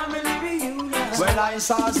like a family reunion. Well, I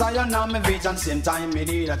saw Zion on my vision, same time me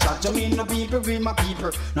did a chat to me, no people with my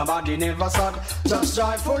people. Nobody never sad, just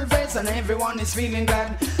joyful face and everyone is feeling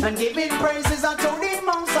glad and giving praises unto the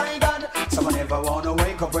Most High God. So I never wanna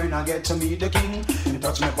wake up when I get to meet the King. He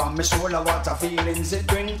touch me on my shoulder, what a feelings it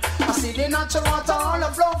bring. I see the natural water all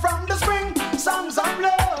a flow from the spring. Songs of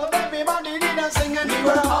love, everybody did a sing and we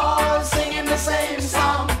were all singing the same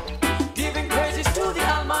song, giving praises to the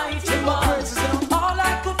Almighty One. All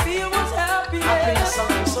I could feel was happiness,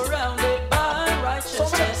 surrounded by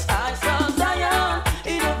righteousness. I saw Zion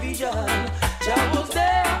in a vision. Jah was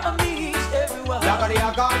there amidst everyone,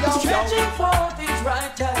 stretching forth His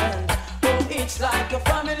right hand. Oh, it's like a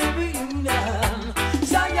family reunion.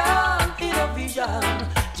 Zion in a vision.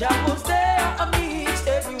 Jah was there amidst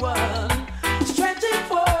everyone, stretching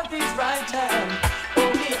forth His right hand.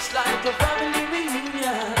 Oh, it's like a family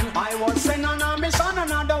reunion. I was sent on a mission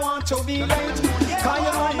and I don't want to be late. Cause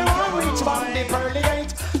you know me won't reach from the pearly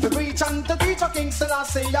gate. To preach and to teach a king still I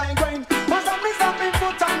say I grain. But I'm stopping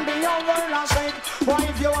foot and the whole world I shake. Why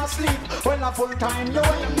if you're asleep, well a full time you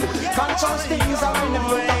wait. Conscious things are in the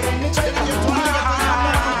foot up in the chain.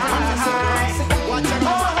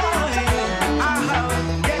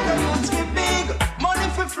 Get the youths be big, money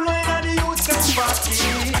for flowing and the youths get party.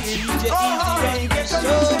 Get the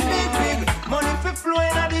youths be big, money for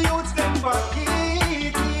flowing and the youths get party.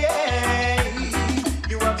 Yeah,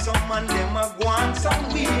 you have some man them a go on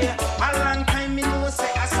somewhere. A long time me know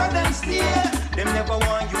say I saw them stay. Them never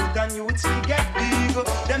want youth and youths to get big.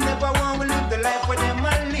 Them never want to live the life where them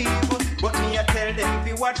a live. But me I tell them if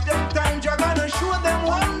you watch them time, you're gonna show them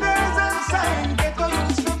wonders and signs. Get the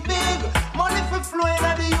youths be big, money for flowing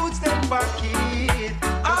and the youths them pocket.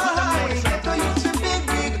 Get the youths be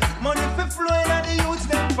big, money for flowing and the youths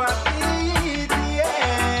them pocket.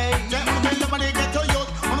 Yeah. Somebody get to youth,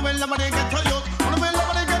 somebody get to youth,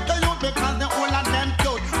 somebody get to youth because the whole of them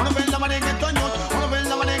cute. Somebody get to youth,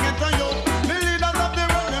 somebody get to youth. The leaders of the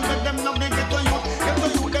road, them make them know they get to youth. Get to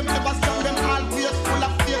youth, them never strong, them always full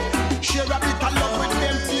of faith. Share a bit of love with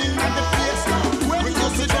them team and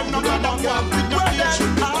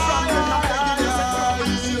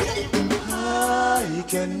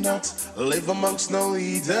live amongst no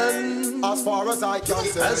heathen. As far as I can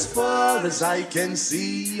see. As far as I can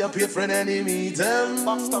see, up here for an enemy them.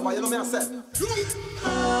 Backstabber, you know me I said.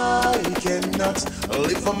 I cannot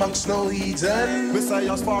live amongst no heathen. Me say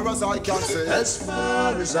as far as I can see. As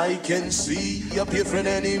far as I can see, up here for an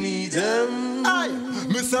enemy them. Aye.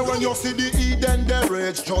 Me say when you see the Eden, the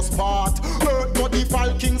rage just part. Earth but the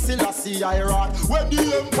fall King Selassie I rot. When the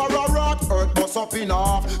emperor rot, earth bust up in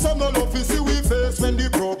half. So no love is see we face when the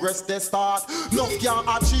progress they start. Love can't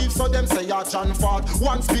achieve, so them say a John fought.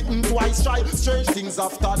 Once bitten, twice shy, strange things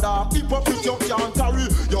after that. Hypocrite you can't carry,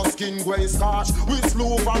 your skin way scotch. We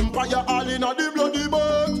slew vampire all in a the bloody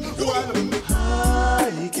boat. Well,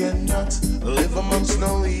 I cannot live amongst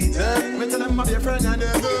no heathen. Me tell them my dear friend and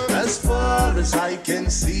never. As far as I can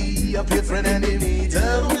see, up here for an enemy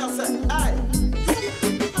them.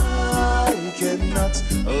 I cannot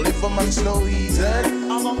live amongst no heathen.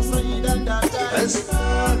 Amongst the heathen that as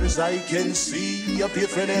far as I can see, up here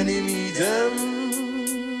for an enemy them.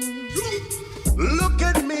 Look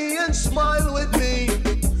at me and smile with me.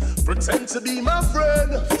 Pretend to be my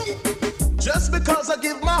friend. Just because I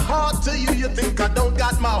give my heart to you, you think I don't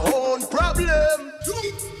got my own problem.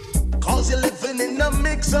 Cause you're living in a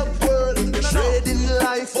mix-up world, trading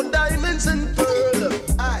life for diamonds and pearl.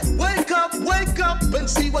 Wake up and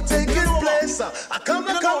see what's taking place. Come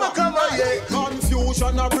on, yeah.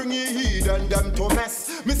 Confusion a bring you heathen them to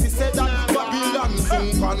mess. Missy said that Babylon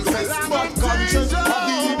soon confess. But conscience of the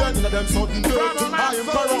heathen let them sudden dirt. I am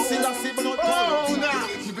caressing a sip not now.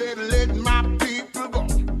 You better let my people go.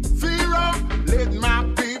 Fear up, let my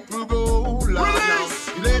people go. Release,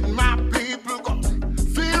 let my people go.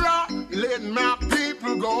 Fear up, let my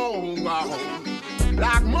people go.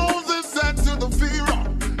 Like Moses said to the Pharaoh,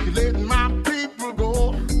 you let my people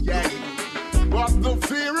go. Yeah. But the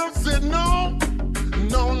Pharaoh said no.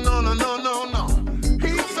 No.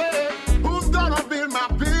 He said, who's gonna build my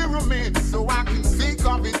pyramid so I can seek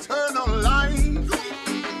of eternal life?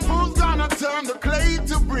 Who's gonna turn the clay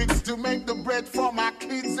to bricks to make the bread for my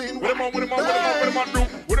kids in What am I do?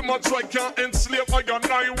 What am I try? Can't enslave I got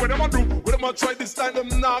nine. What am I do? What am I try this time? Them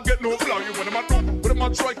now get no fly. What am I do? What am I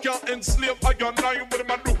try? Can't enslave I got nine. What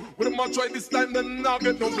am I do? What am I try this time? Them now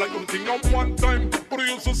get no fly. Don't think of one time. But you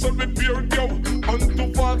used to sell me beer, yo.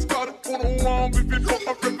 Unto false God, who don't want me people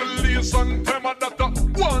a revelation. Time I that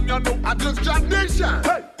one, you know. I just tradition.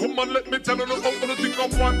 Hey, come on, let me tell you about the thing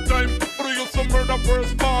of one time. But you used to murder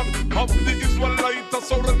first born of the Israelites.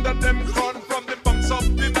 Surrender them gone from the banks of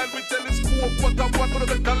the Nile. We telescope what I want, but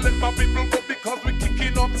they can't let my people go because we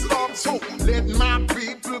kicking up storms. So let my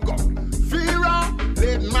people go. Fear up,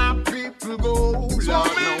 let my people go. So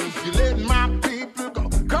if you let my people go,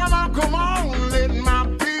 come on, let my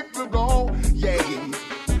people go. Yeah.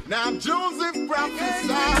 Now Joseph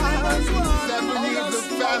prophesied 7 years of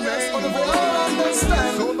famine.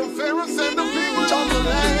 So the Pharaoh sent the people on the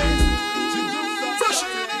land.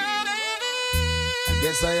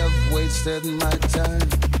 Guess I have wasted my time.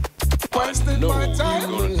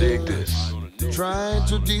 Trying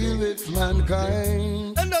to deal with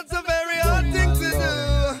mankind. And that's a very hard thing to do.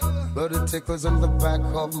 But it tickles in the back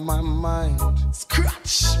of my mind.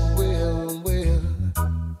 Scratch. Will.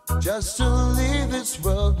 Just to leave this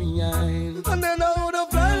world behind. And then I would have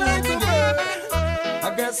fly like a bird.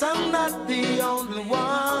 I guess I'm not the only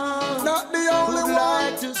one. Not the only one.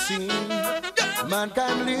 Like to see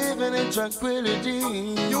mankind living in tranquility.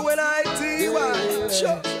 UNITY.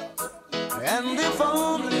 Sure. And if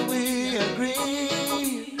only we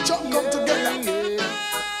agree, come together.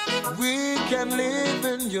 We can live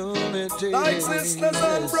in unity. Like sisters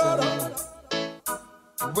and brothers.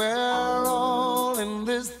 We're all in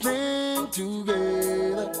this thing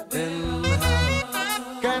together. And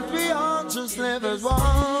can't we all just live as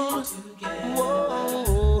one?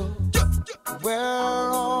 Whoa. We're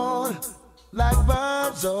all like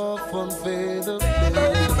birds of one feather.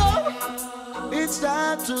 It's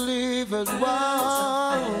time to live as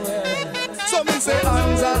one. So me say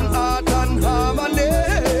hands and heart and harmony,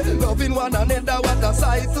 loving one another, what a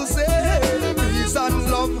sight to say. Peace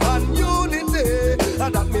and love and unity,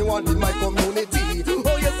 and that me want in my community.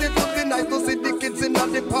 Oh yes, it would be nice to see the kids in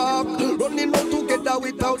the park, running round together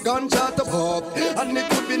without gunshot to pop. And it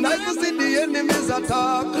would be nice to see the enemies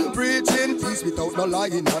attack, preaching peace without no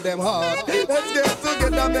lying on them heart. Let's get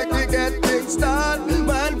together, make we get things done.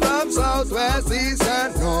 Man from south, west, east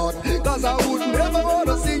and north, cause I would never want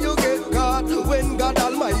to see you get caught when God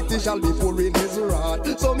Almighty shall be pouring his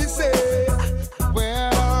wrath. So me say, we're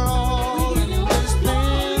all in this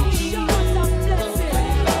thing.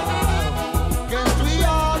 Can't we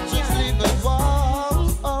all just live as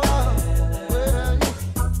one?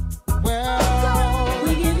 We're all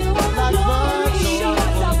like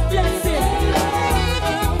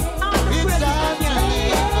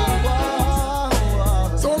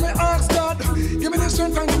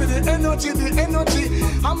energy, the energy.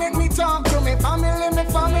 I make me talk to me family.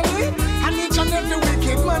 And each and every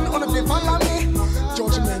wicked man on the follow me.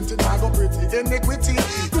 Judgment it I go pretty, iniquity.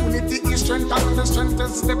 Unity is strength and the strength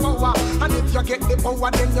is the power. And if you get the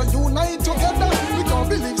power, then you unite together. We don't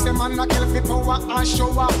believe some man not kill the power and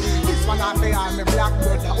show up. This one I say I'm a black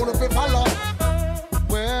brother, all of it follow.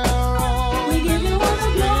 Well, we give you all the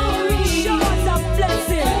glory, show us a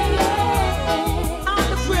blessing. All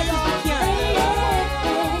the praise we can.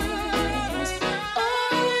 Oh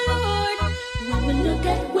Lord, when we look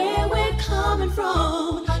at where we're coming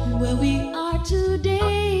from, and where we are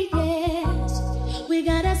today, yes, we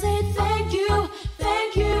gotta say thank you,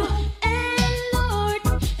 and Lord,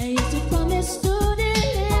 and yes, you promised to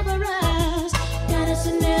deliver us, got us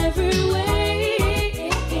in every way.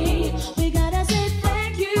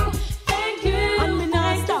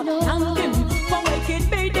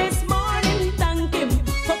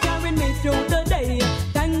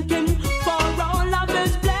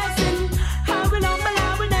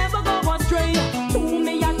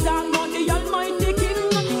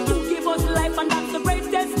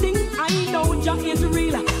 Is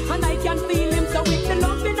real, and I can feel him. So with the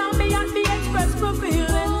love in me and the express for feeling.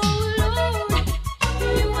 Oh Lord,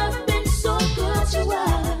 you have been so good to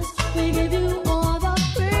us. We give you all the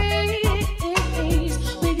praise.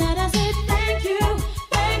 We gotta say thank you,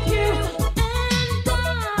 and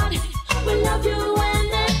God, we love you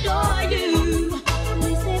and adore you.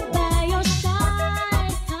 We sit by your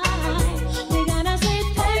side. We gotta say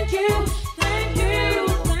thank you,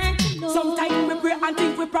 Lord. Sometimes we pray and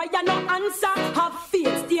think we pray and no answer. Have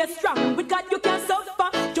faith, stay strong. With God you can suffer.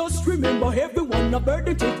 Just remember everyone a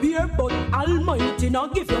burden to bear, but Almighty now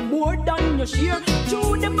give you more than your share.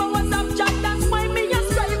 Through the powers of God, that's why me a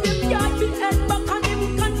strive. Him can't be held back and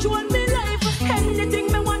him control me life. Anything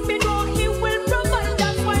me want me know he will provide.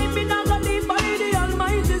 That's why me not gonna live by the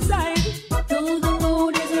Almighty side. Though the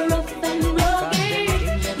road is rough and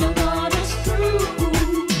rugged, your God is true.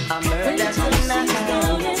 I'm murdered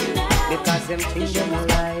tonight because them things them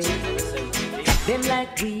alive. Them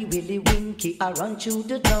like we really winky, I run through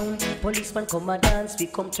the town. Policeman come a dance, we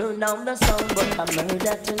come turn down the sound. But I'm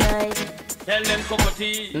murder tonight. Tell them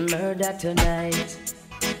Cutty. Murder tonight.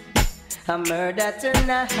 I'm murder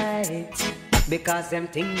tonight. Because them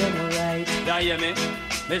think them right. You hear me?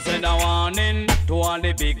 Me send a warning to all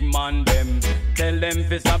the big man them. Tell them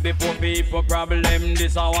fi stop the poor people problem.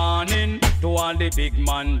 This a warning to all the big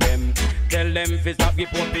man them. Tell them fi stop the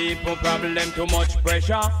poor people problem. Too much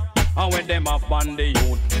pressure. And when them up on the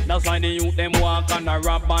youth, that's why the youth them walk and a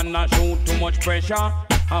rap and a shoot. Too much pressure.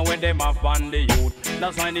 And when them up on the youth,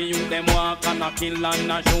 that's why the youth them walk and a kill and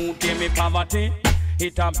a shoot. Give me poverty,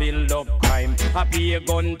 it a build up crime. A pay a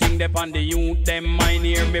gun thing dep on the youth them mind.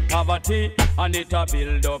 Hear me poverty, and it a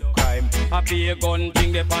build up crime. A pay a gun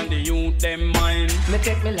thing dep on the youth them mind. Me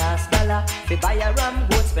take me last dollar, fi buy a ram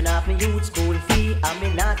goat, spend off me youth school fee. And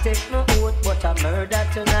me not take no oath, but a murder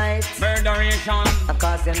tonight. Murderation,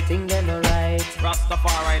 cause them think they no right.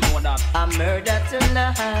 Rastafari know that. A murder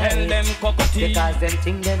tonight. Tell them Cutty. Because them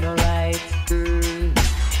think they no right.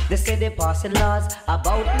 They say they passing laws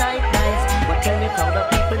about night, but tell me how the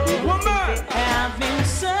people do it. I've been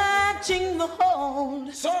searching the whole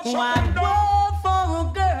wide world for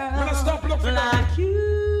a girl like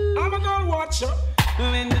you. I'm a girl watcher.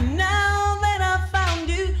 And now that I found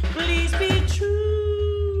you, please be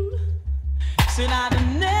true. Said I'd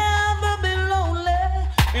never be lonely,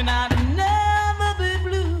 and I'd never be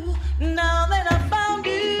blue. Now that I found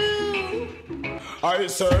you. I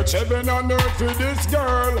search heaven and earth for this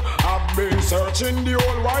girl. I've been searching the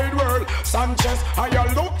whole wide world. Sanchez, I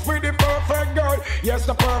look for the perfect girl. Yes,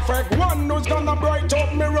 the perfect one who's gonna bright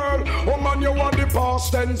up my world. Oh man, you are the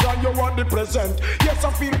past tense and you are the present. Yes,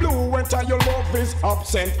 I feel blue when your love is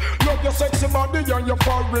absent. Love your sexy body and your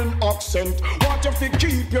foreign accent. Want you to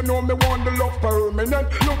keep, you know me want the love permanent.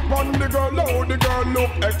 Look on the girl, oh the girl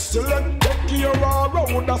look excellent. Take care of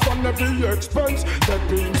her road, that's on every expense.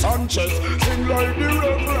 Step in Sanchez, sing like the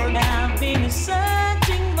reverend. I've been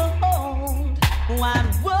searching the whole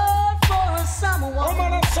wide world for someone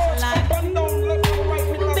like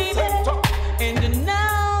you, baby. And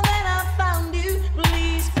now that I found you,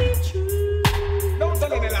 please be true. Don't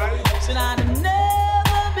tell any lies. Said I'd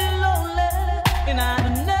never be lonely, and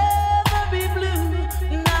I'd never be blue.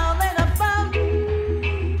 Now that I found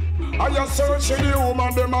you, I search for the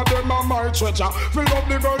woman, them are my treasure. Fill up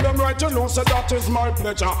the girl, them right, you know, so that is my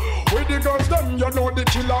pleasure. With the girls, them, you know, the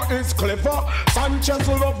killer is clever. Sanchez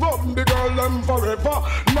love up the girl, them forever.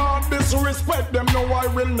 Not disrespect them, no, I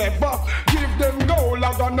will never. Give them gold,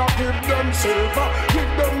 I'm gonna give them silver.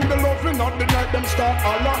 Give them the love, and not the night, them start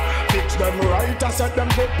Allah. Fix them right, it, I said them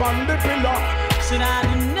dip on the pillar. Said I'd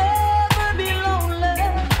never be lonely,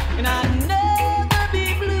 and I'd never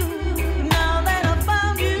be blue. Now that I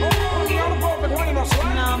found you,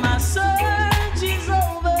 now my search is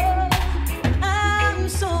over. I'm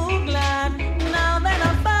so glad now that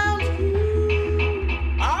I found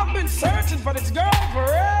you. I've been searching for this girl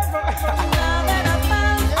forever. Now that I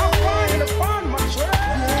found you, I'm trying to find my treasure.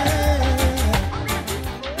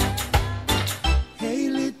 Hey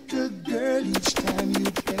little girl, each time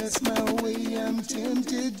you pass my way, I'm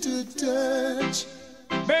tempted to touch.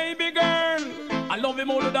 Baby girl, I love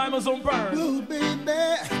him all the diamonds on pearl. Oh baby,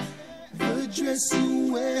 the dress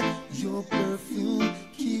you wear, your perfume,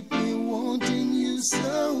 keep me wanting you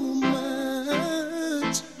so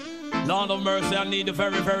much. Lord of mercy, I need the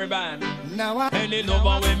very, very bad. Now I any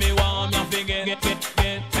lover with me warm, you forget, get.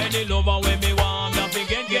 Any lover with me warm, you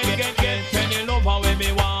forget, get. Any lover with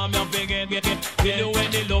me warm, you forget, get. You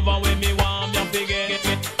any lover with me warm, you forget,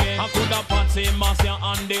 get. I could have Patsy, Marcia,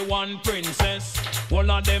 and the one princess. All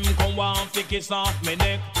of them come one fi kiss off me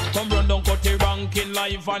neck. Come run down Cutty ranking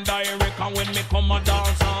live and direct. And when me come a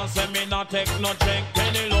dance and say me not take no check.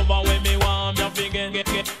 Any lover with me warm, you forget, get.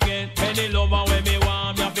 Any lover with me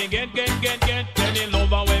warm, you forget, get. Any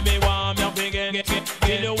lover with me warm, you forget, get.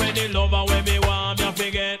 Kill you any lover with me warm, you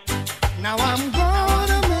forget. Now I'm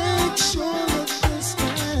gonna make sure that this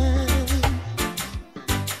time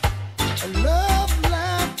a love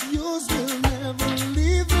like yours will never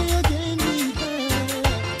leave me again behind.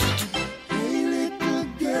 Hey little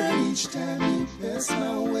girl, each time you pass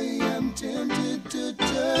my way, I'm tempted to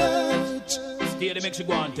touch. Steady makes you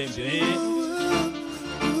go on tempt you, eh?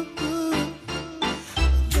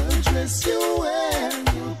 The dress you wear,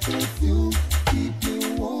 your perfume, keep me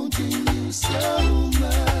wanting you so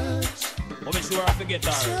much. Oh, make sure I forget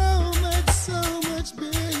her. So much,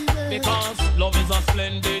 baby. Because love is a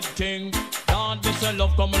splendid thing. Don't be say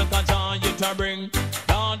love come like a giant to bring.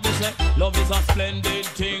 Don't be say love is a splendid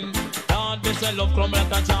thing. Don't be say love come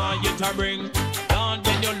like a giant to bring. Don't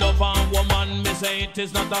when you love a woman, me say it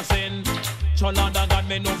is not a sin. Chola da God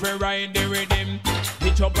me know fi ride the rhythm.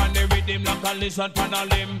 Pitch up on the rhythm like a lizard pan a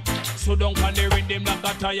limb. So down on the rhythm like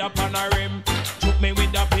a tire pan a rim. Took me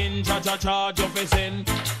with a pin, charge of a sin.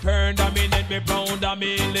 Turn a minute, me proud of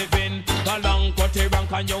me living. Galang Cutty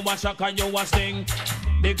rank and you a shock and you a sting.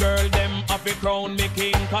 The girl them have a crown me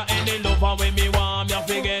king. Cause any lover with me warm, you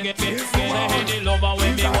forget, get. Any lover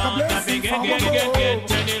with me warm, you forget,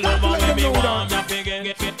 get. Any lover with me warm, you forget,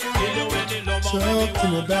 get.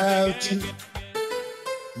 Talking about you,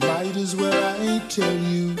 might as well I tell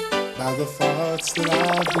you about the thoughts that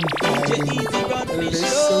I've been having. And it's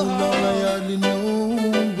so long I hardly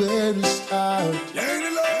know where to start.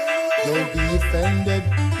 Don't be offended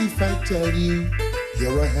if I tell you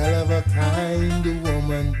you're a hell of a kind of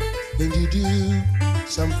woman, and you do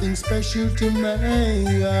something special to my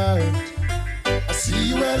heart. I see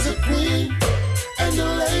you as a queen and a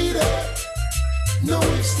lady. No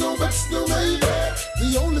ifs, no buts, no maybe.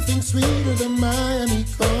 The only thing sweeter than my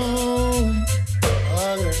honeycomb.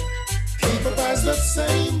 Oh, yeah. Keep up as the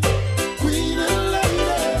same queen and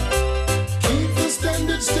lady. Keep the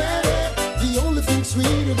standard steady. The only thing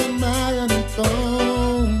sweeter than my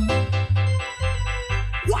honeycomb.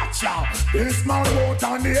 Watch out, this man wrote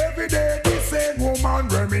on the everyday. This same woman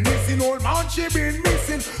reminiscing, old man she been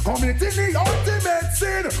missing. Committing the ultimate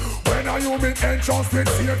sin. When a human entrance with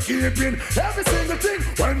safekeeping every single thing.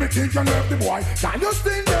 When me think you left the boy, can you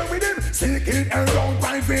still there with him? Seeking around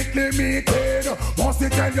privately meeting. Must you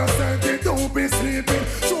tell yourself you don't be sleeping.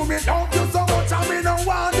 Show me love you so much I me no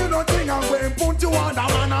want do nothing. I'm going to put you on the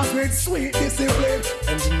manners with sweet discipline.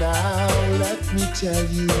 And now let me tell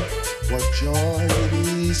you what joy it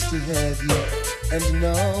is to have you. And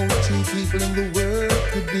no two people in the world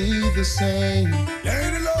could be the same.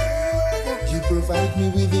 Lady love, you provide me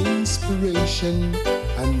with inspiration.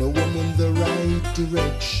 I know I'm in the right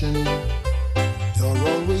direction. You're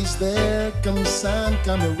always there, come sun,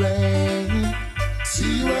 come rain.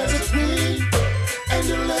 See you as a queen and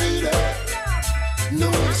a lady. No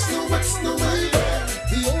ifs, no buts, no maybe.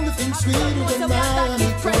 The only thing sweeter than my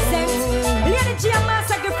honeycomb. Lady G and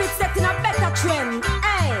Master Griffiths setting a better trend.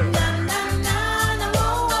 Hey.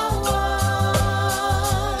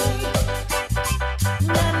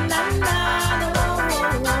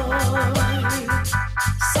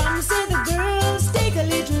 Some say the girls take a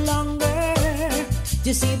little longer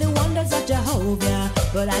to see the wonders of Jehovah.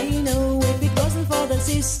 But I know if it wasn't for the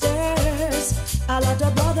sisters, a lot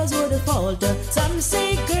of brothers would have faltered. Some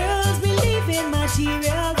say girls believe in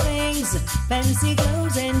material things, fancy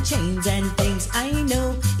clothes and chains and things. I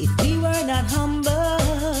know if we were not humble,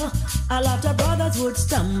 a lot of brothers would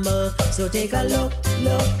stumble. So take a look.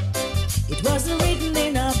 It wasn't written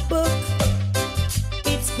in a book.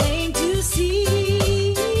 It's plain to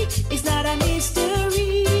see. It's not a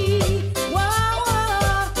mystery.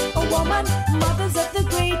 Wow, a woman, mothers of the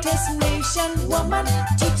greatest nation. Woman,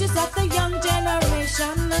 teachers of the young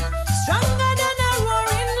generation. Stronger than a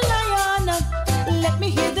roaring lion. Let me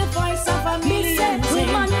hear the voice of a million.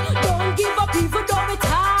 Woman, don't give up even though it's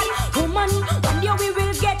hard. Woman, one day we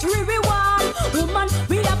will get reward. Woman,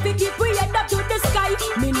 we have to keep we head up to the sky.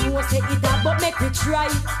 Me know say it up, but make we try.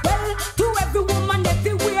 Well, to every woman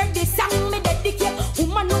everywhere, this song me dedicate.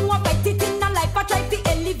 Woman who a fight it in a life, I try to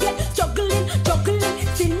elevate. Juggling,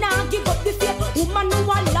 still not give up the faith. Woman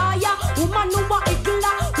who a liar, woman who a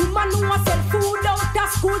higgler, woman who a sell food out of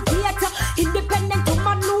school gate. Independent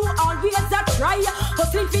woman who always a try.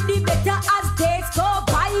 Hustling for the better as days go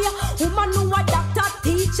by. Woman who a doctor,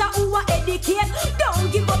 teacher, who a educate.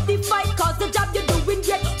 Don't give up the fight, cause the job you're doing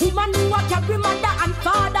great. Woman who a carry mother and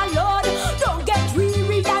father, Lord. Don't get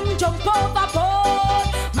weary and jump overboard.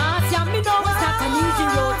 Marcia, me know it's not an easy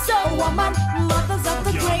road. So woman, mothers of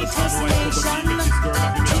the greatest nation,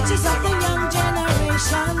 teachers of the young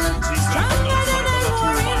generation, stronger than a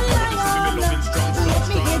roaring lion. Let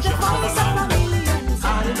me hear the voice of a million. I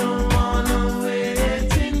don't wanna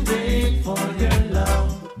wait in vain for your love,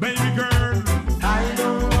 baby girl. I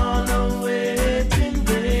don't wanna wait in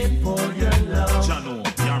vain for your love. Chano,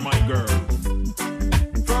 you're my girl.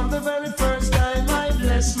 From the very first time I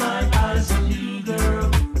bless my eyes on you, girl,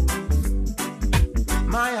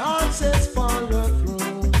 my heart says follow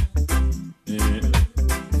through. Yeah.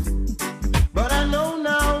 But I know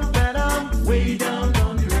now that I'm way down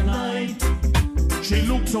on your night. She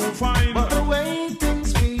looks so fine, but the way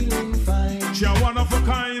things feeling fine. She a one of a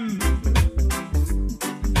kind.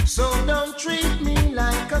 So don't treat me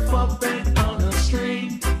like a puppet on a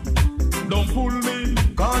string. Don't pull me,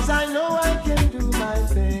 cause I know I can do my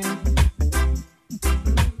thing.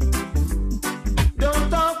 Don't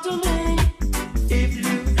talk to me if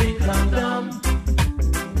you think I'm dumb.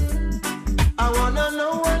 I wanna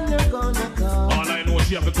know when you're gonna come. all I know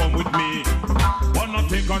she have to come with me. Wanna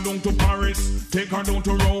take her down to Paris, take her down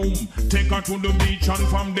to Rome, take her to the beach and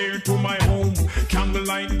from there to my home.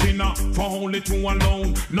 Candlelight dinner for only two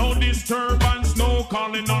alone. No disturbance, no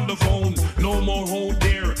calling on the phone. No more hold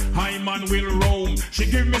there, high man will roam. She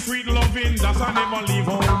give me sweet loving, that's I never leave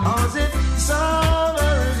home. How's it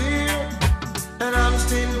summer is here, and I'm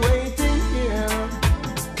still waiting here.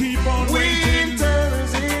 Keep on waiting. Winter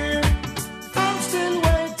is here, I'm still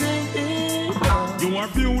waiting here. You are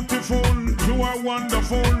beautiful, you are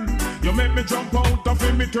wonderful. You make me jump out of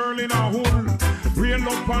him, me turn in a hole. Rail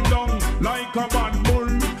up and down like a bad bull.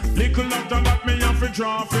 Little after that me have to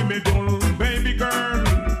draw for me dull. Baby girl,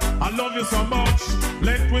 I love you so much.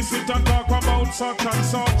 Let we sit and talk about such and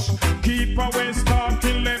such. Keep away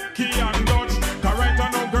starting left key and Dutch. Correct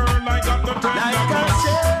on no girl, I got the time. Like I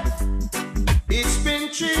said, it's been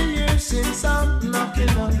 3 years since I'm knocking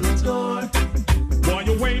on your door. Why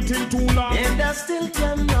you waiting too long? And I still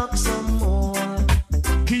can knock some more.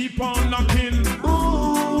 Keep on knocking.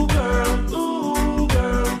 Ooh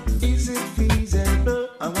girl, is it feasible?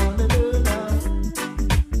 I wanna know now.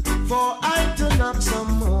 For I to knock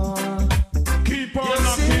some more. Keep on you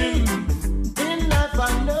knocking. See, in life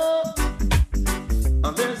I know,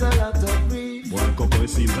 and there's a lot of grief. Well, Coco, it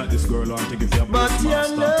seems like this girl won't take it for your but your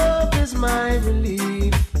master. love is my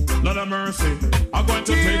relief. Lord of mercy, I'm going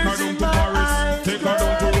to take her down to Paris, take her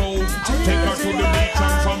down to Rome, take her to the beach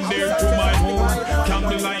and from there to my home.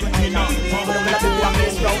 Candlelight dinner, from home to my home.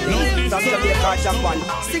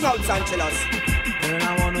 Sing out, Sanchez. Girl, I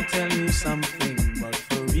wanna tell you something, but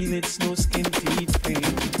for real it's no skin teeth thing.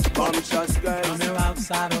 Conscious girl, from your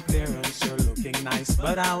outside appearance, you're looking nice,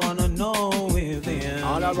 but I wanna know within.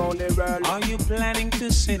 All around the world, are you planning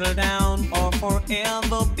to settle down or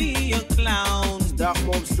forever be a clown? Stop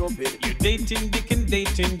move stupid. You're dating Dick and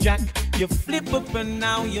dating Jack. You flip up and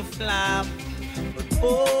now you flap. But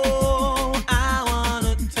oh, I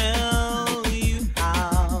wanna tell you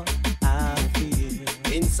how I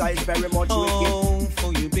feel. Inside very much wicked.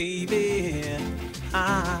 For you, baby.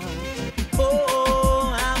 I'm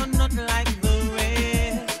not like the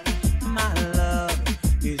rest. My love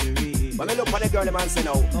is real. When I look at the girl, the man say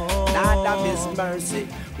no. Lord of His mercy.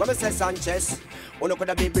 When I say Sanchez, Uno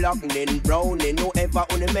coulda be blocking, browning, whoever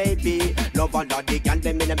uno may be. Love all of the gal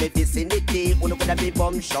them in the vicinity. Uno coulda be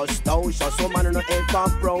bumptious, stocious, so man uno ever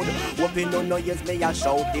proud. Hoping uno use me a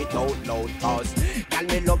shout it out loud, cause gal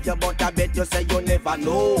me love you, but I bet you say you never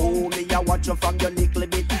know. Me a watch you from your little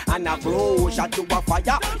bit and a grow. Shot you a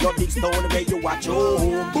fire, your big stone where you a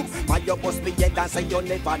choke. Man you must be dead and say you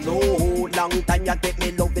never know. Long time you take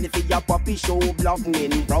me loving for your puppy show.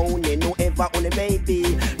 Blocking, browning, whoever uno may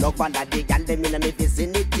be. Love all of the gal them in the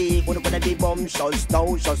vicinity. Uno coulda be bumptious,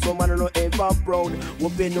 stocious, so man uno ever proud.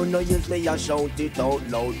 Hoping uno use me a shout it out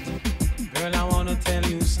loud. Girl, I wanna tell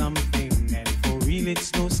you something, and for real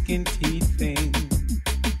it's no skin teeth thing.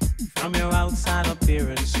 From your outside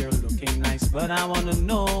appearance, you're looking nice, but I wanna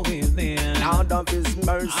know within. Out of His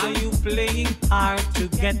mercy, are you playing hard to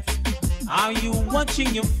get? Are you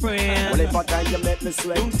watching your friends? Well, if I try to make me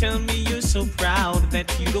sweat, don't tell me you're so proud that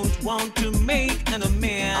you don't want to make an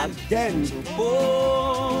amend. Again,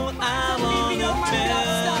 oh, I wanna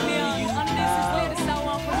tell you.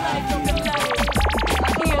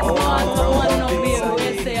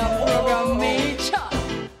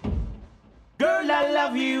 Girl, I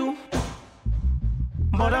love you,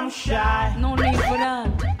 but I'm shy. No need for that.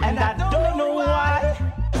 And I don't know why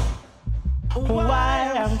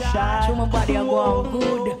I'm shy. Show my body I go on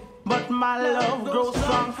good. But my love grows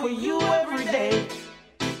strong for you every day.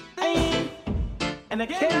 And I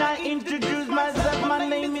cannot introduce myself. My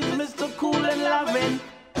name is Mr. Cool and Loving.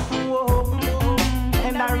 Whoa.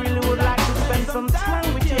 And I really would like to spend some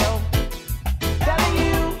time with you. Telling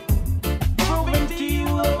you, proving to you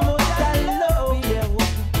how much I love you.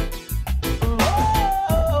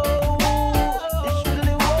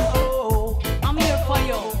 Whoa, I'm here for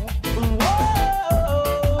you.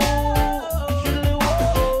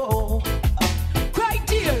 Whoa. Cry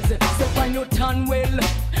tears, step on your tongue well.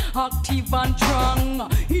 Active and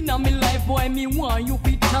strong. Inna me life, boy, me want you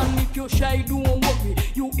fit on. If you shy, don't worry.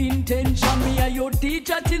 You intention me and your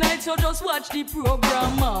teacher tonight, so just watch the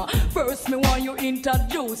program. First, me want you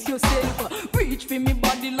introduce yourself. Reach for me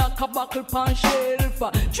body like a buckle pan shelf.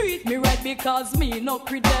 Treat me right because me no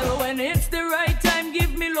credel. When it's the right time,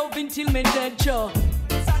 give me love until me dead, sure.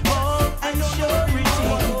 Oh, I'm sure it is.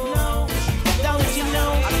 Don't you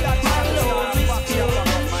know my love is pure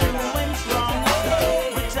and strong.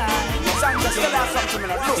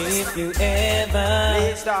 If you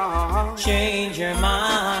ever change your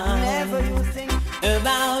mind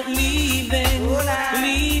about leaving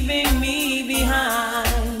me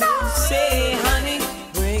behind, say, honey,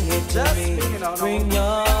 bring it to me. Bring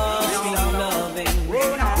your sweet loving.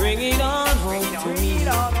 Bring it on home to me.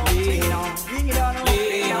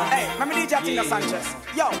 Hey, let me DJ Sanchez.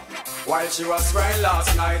 Yo. While she was crying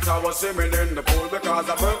last night, I was swimming in the pool because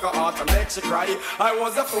I broke her heart and make she cry. I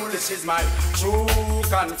was a fool, this is my true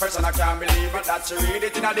confession. I can't believe it that she read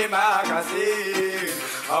it in the magazine.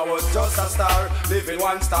 I was just a star, living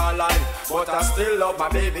one star life, but I still love my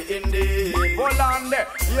baby indeed. Hold on there,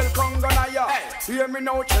 you'll come gonna ya. Hear me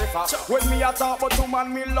now, Trevor. When me a talk about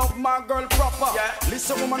woman, me love my girl proper.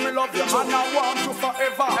 Listen, woman, me love you and I want you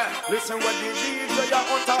forever. Listen when the DJ ya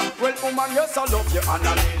utter. Well, woman, yes, I love you and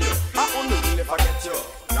I need you. I only really forget you.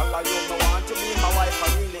 Y'all you don't want to be my wife, I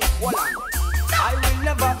really want. I will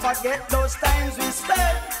never forget those times we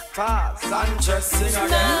spent. Sanchez, sing again.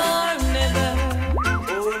 Now never,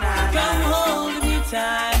 come hold me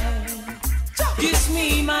tight. Kiss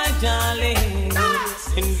me, my darling,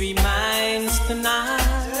 and be mine tonight.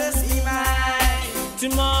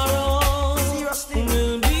 Tomorrow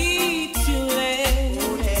will be too late,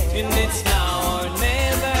 and it's now or never.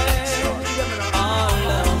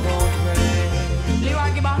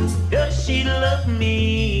 Does she love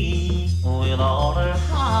me with all her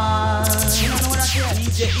heart?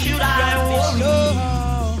 Should I worry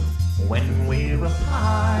when we're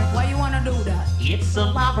apart? Why you wanna do that? It's a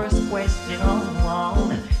lover's question.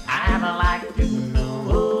 I'd like to know.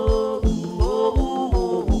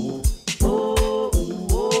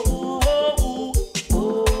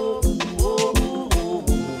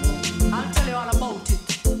 I'll tell you all about it.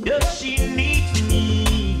 Does she need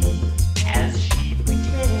me as she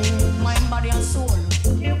pretends? Mind, body, and soul.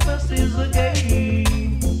 If this is a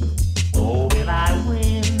game, oh, will I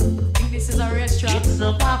win? Think this is a restaurant? It's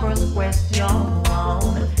a lover's question.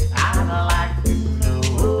 I'd like to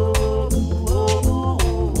know.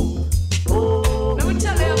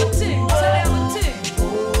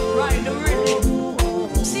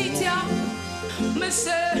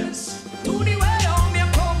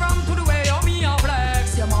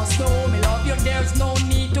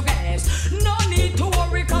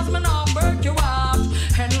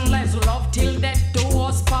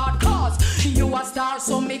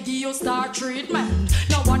 you start treatment.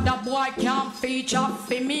 No wonder boy can't feature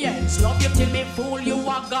for me ends. Love you till me fool you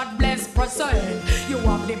a God bless person. You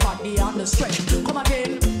have the body and the strength. Come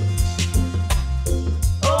again.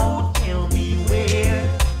 Oh, tell me where.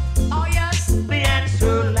 Oh yes. The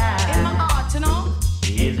answer lies. In my heart, you know.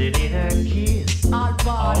 Is it in her kiss? All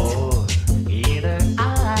part. Oh, in her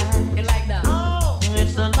eyes. You like that? Oh,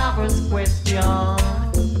 it's a lover's question.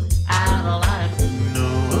 I'd like to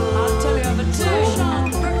know. I'll tell you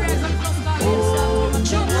everything. Prayers and plus God himself. My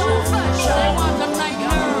children fresh. I want them like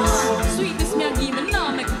hers. Sweetness me I give me now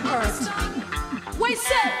make it first. Wait,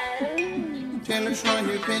 say. Tell her try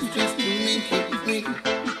her best just to make it quick.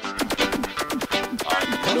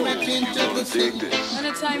 Come back into the city.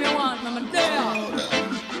 Anytime you want, I'm there.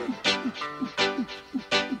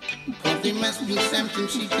 Cause there must be something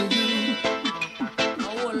she can do.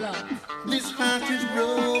 This heart is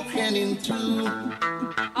broken in two.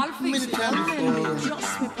 I'll fix it.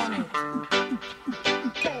 Just me on it.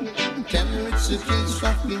 Tell her it's a case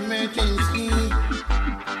of emergency.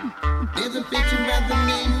 There's a picture by the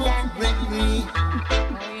name of Gregory.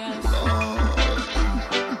 Oh yes.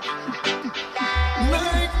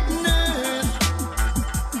 Night nurse.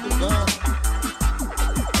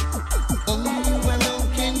 Only you alone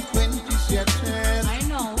can quench your thirst. I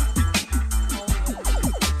know.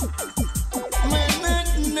 My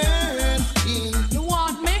night nurse. You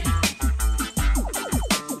want me?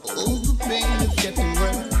 Oh, the pain is getting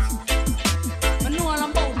worse. I know all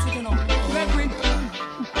about it, you know. Gregory,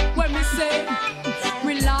 when me say,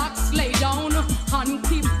 relax, lay down, and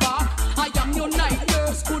keep back. I am your night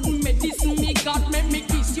nurse, good medicine me got. Make me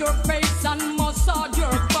kiss your face and massage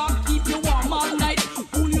your back. Keep you warm all night,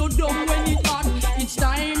 cool you down when it's hot. It's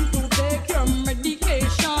time to take your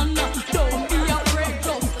medication. Don't be afraid,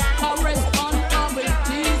 just caress and I will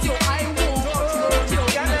tease you. I won't hurt you.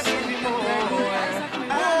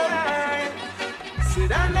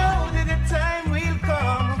 Said I know that the time will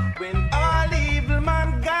come when all evil man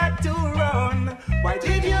got to run. Why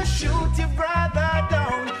did you shoot your brother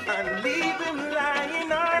down and leave him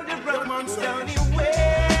lying on the ground? Down your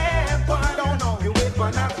weapon, your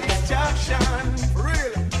weapon of destruction.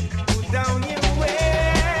 Real. Put down your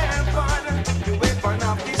weapon, your weapon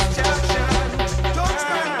of destruction.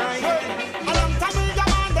 A long time we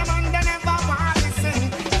demand them and they never want to listen.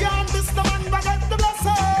 Can't miss the man that get the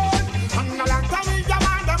blessing. And a long time we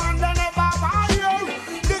demand them and they never want to hear.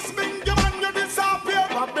 This big man you disappear.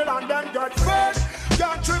 Babylon them get fed.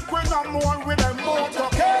 Can't trick with no more with them mouth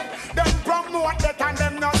okay. Them promote that and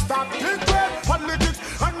them not stop it. Politics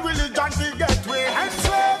and religion to get way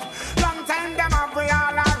enslaved. Long time them have we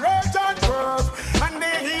all a rage and curve. And the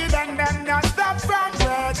heathen them not stop from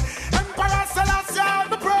red. Emperor Selassie all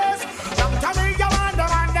the praise. Long time we go on them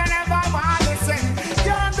and they never want to listen.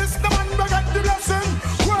 Can't this the man to get the lesson.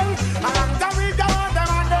 Well, a long time we go on them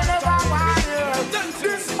and they never want to hear.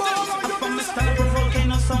 This ball From the start of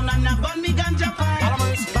volcano sound and I burn me ganja pipe.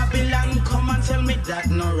 Babylon come and tell me that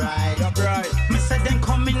no right. Me say them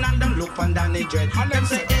come in and them look and down the dread. And them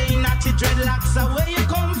say hey natty dreadlocks where you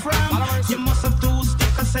come from. You must have two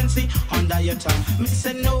stick of sensei under your tongue. Me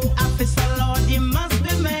say no officer Lord he must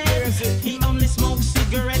be mad. He only smokes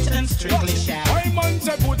cigarette and strictly shag. I man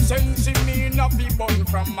say good sense in me not be born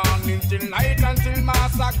from morning till night until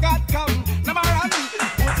Master God come. Number one,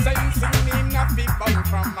 good sense in me not be born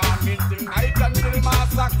from morning till night until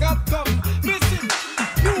Master God come. Listen,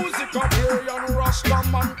 music up here and rush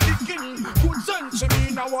come and kicking. Good sense in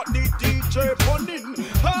me now what the DJ punning.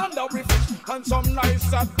 And a fish and some nice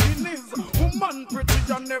guineas. Woman pretty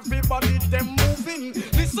and everybody them moving.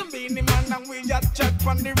 Listen me the man and we a check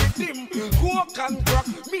on the rhythm. Coke and crack,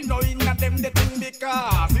 me know inna them the thing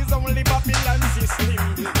because it's only Babylon system.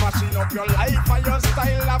 Mashing up your life and your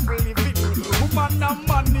style of living. Woman and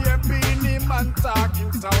man here being him and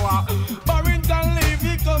talking sour. Barrington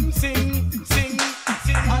Levy come sing, sing,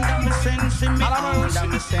 sing. Under me sense me, under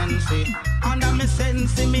me sense. Under me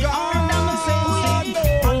sense me, under me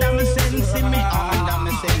sense. Under me sense me, under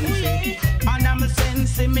me sense. Under me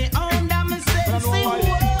sense me, under me sense.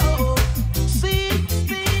 Whoa, sing,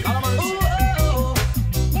 sing. Whoa,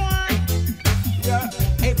 yeah.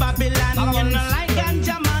 Hey Babylon, you know like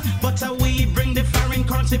ganja man, but we bring the foreign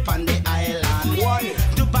currency on the island. Why?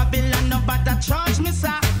 To Babylon, nobody charge me,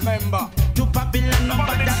 sir. Remember, to Babylon,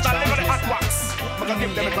 nobody charge me, sir. I'm gonna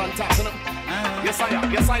give them a contact, you know? Yes, I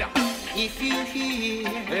am. Yes, I am. If you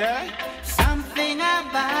hear something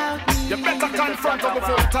about me, you better confront her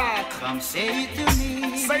before you talk. Come say it to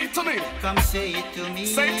me. Say it to me. Come say it to me.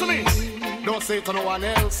 Say it to me. Don't say it to no one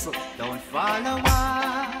else. Don't follow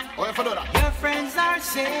what if I do that? Your friends are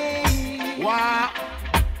saying. What?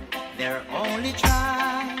 They're only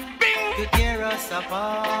trying to tear us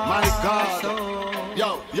apart. My God. So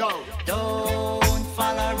yo. Don't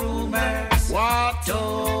follow rumors. What?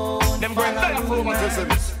 Don't Them going dead for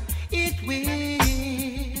rheumatisms. It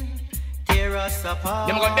will tear us apart.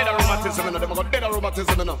 Them going dead of rheumatism, you know. Them going dead of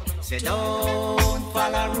rheumatism, you know. Say don't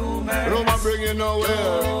follow rumors. Rumor bring you nowhere.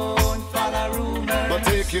 Don't follow rumors. But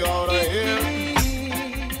take you out of here.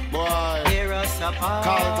 Boy. Tear us apart.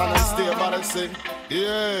 Carlton and stay by the sing.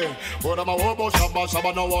 Yeah, what am I worry about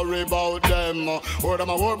Shabba, no worry about them. What am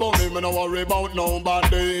I worry about me no worry about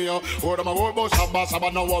nobody. What am I worry about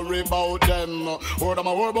Shabba, no worry about them. What am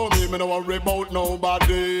I worry about me no worry about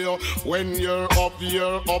nobody. When you're up,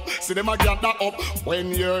 see them a gather up.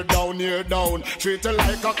 When you're down, treat you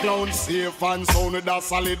like a clown, safe and sound with a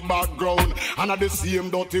solid background. And at the same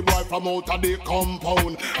dirty boy from out of the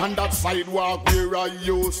compound. And that sidewalk where I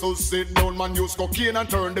used to sit down, man use cocaine and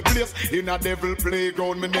turn the place in a devil playground.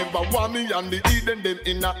 Me never want me and the Eden them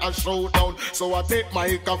in a showdown. So I take my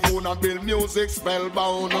microphone and build music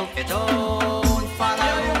spellbound. Don't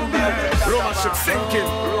follow rumors. Roma ship sinking.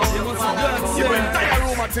 You entire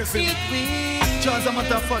rheumatism. Chance a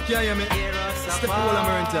matter of fact, you hear me? Step all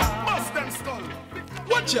America. Bust them skull.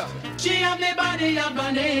 Watch ya. She have the body of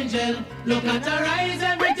an angel. Look at her eyes,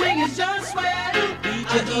 everything is just well.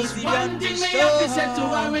 I just one thing me have to say to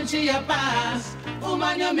her when she a pass.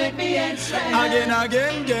 Woman, you make me head swell.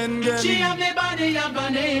 Again. She have the body of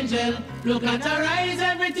an angel. Look at her eyes,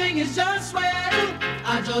 everything is just well.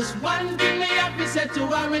 I just one thing me have to say to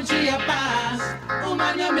her when she a pass.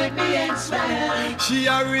 Woman, you make me head swell. She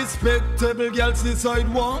a respectable girl, she side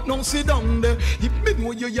walk, no sit down there. If me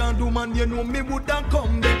know you young do man, you know me woulda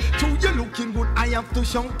come there. So you looking good, I have to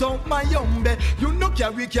shout out my yumbe. You no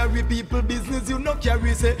carry people business, you no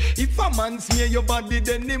carry say. If a man smear your body,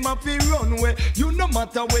 then him a fi run away. You no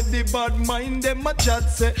matter where the bad mind them a chat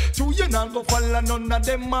say. So you not go follow none of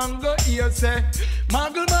them man go here say.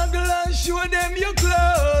 Muggle and show them your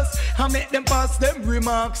clothes. I make them pass them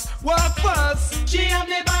remarks. Walk fast. She have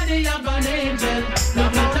the body of an angel.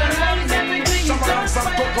 Look at her eyes, everything is just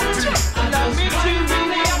fine. I love me too.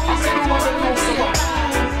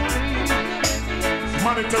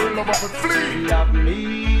 Monetary love of a flea. Love me.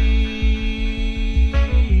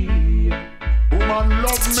 Woman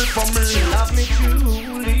love me for me. Love me truly.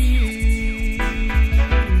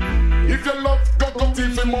 If you love God,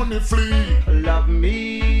 if the money flee. Love me.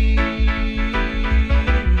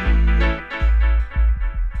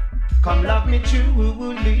 Come love me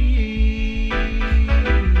truly.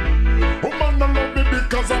 Woman don't love me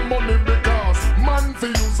because of money, because man for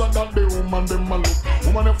use and that the woman them a look.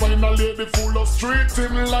 Woman you find a lady full of street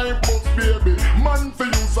in life, but baby, man for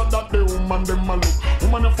use and that the woman them a look.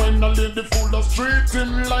 Woman you find a lady full of street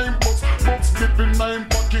in life, box dipping 9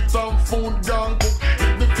 pockets and food gone cook.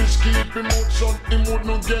 If the fish keep him out shut, him would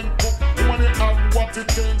not get cooked. Woman you have what it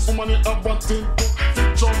takes, woman you have what it took.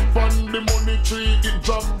 It jump on the money tree, it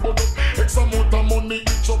jump but X amount of money,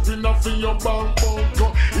 it up in a for your bank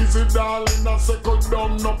account. Easy darling, I second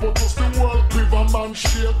down, no but just the world give a man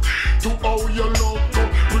shape to how you look.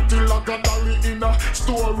 Pretty like a dolly in a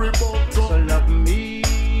storybook. So love me.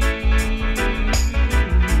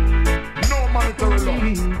 No monetary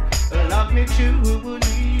love. Love me truly.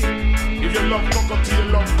 If you love cockatoo,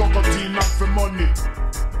 not for money.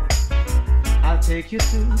 I'll take you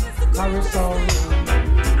to Carousel,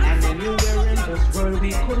 and anywhere in this world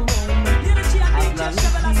we could roam. As long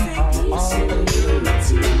as we are all alone, I want to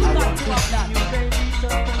see you, baby.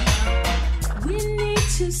 We need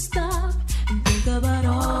to stop and think about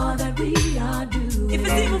all that we are doing. If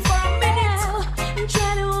it's even for a minute, and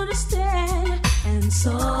try to understand and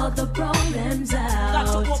solve the problems out. Got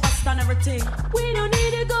to overstand everything. We don't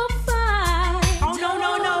need to go fight. Oh no.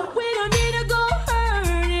 We don't need to go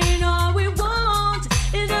hurting. All we want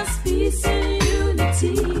is just peace and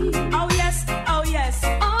unity. Oh yes.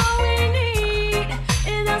 All we need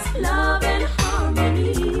is just love and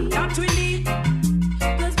harmony. That we need.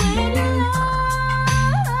 'Cause when you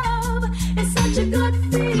love, it's such a good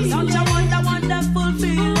feeling. Such a wonderful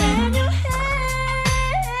feeling. When you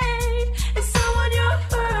hate, it's someone you're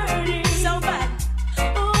hurting. So bad.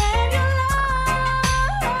 When you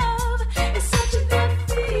love, it's such a good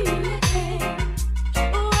feeling.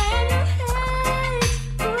 When you hate,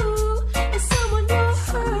 ooh, it's someone you're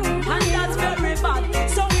hurting. And that's very bad.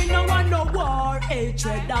 So we no want no war,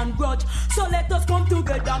 hatred and grudge. So let us come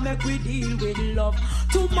together, make we deal with love.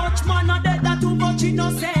 Too much man are dead and too much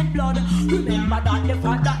innocent blood. Remember that the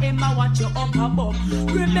Father him I want you up above.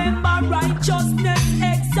 Remember righteousness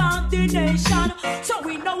exalt the nation. So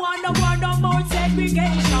we no want no war, no more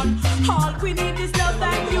segregation. All we need is love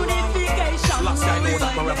and unification. Last I know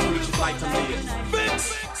that my refuge is light and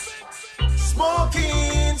day.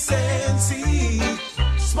 Smoking sensi,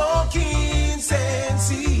 smoking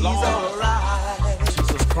sensi, alright.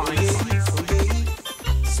 Jesus Christ.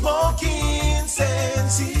 Smoking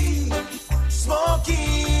sensi,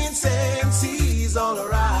 smoking sensi is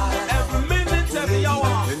alright. Every minute, every hour.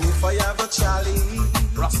 And if I have a Charlie,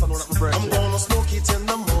 I'm gonna smoke it in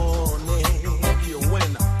the morning. You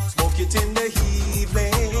win. Smoke it in the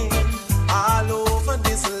evening, all over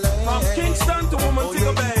this land. From Kingston to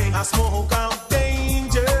Montego Bay. I smoke out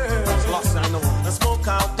danger. I smoke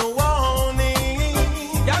out the warning.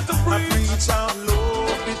 I preach out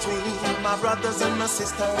love between my brothers and my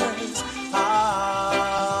sisters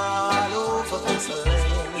all over this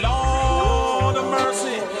land. Lord of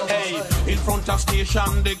mercy. Hey, in front of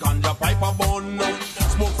station, the ganja pipe a bun.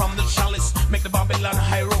 Smoke from the chalice, make the Babylon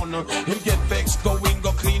high run. Him get vexed, go clean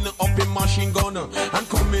up him machine gun. And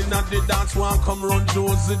come in at the dance one, come run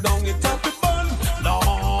Josie down, it up the bun.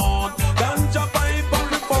 Lord, ganja pipe on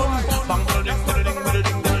the bun. Bang, ding, ding,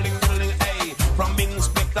 ding, ding, hey. From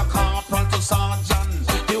Inspector Corporal to Sergeant,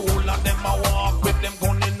 the whole of them a walk with them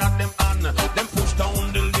gun in at them hand. Them push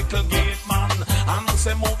down the little gate man, and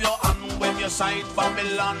say move your hand when you sight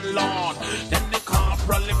Babylon, Lord. Then the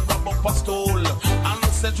corporal him grab up a stool and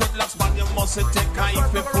say dreadlocks man you must take a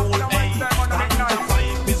if you fool. Hey, ganja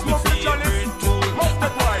pipe is my favorite tool.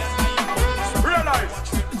 Realize.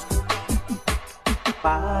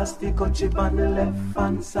 Pass the chip on the left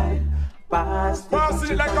hand side. Pass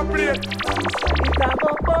it like a plate. It a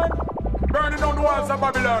go burn. Burning down the walls of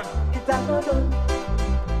Babylon. It a go done.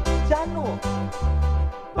 Jano.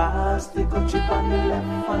 Pass the chip on the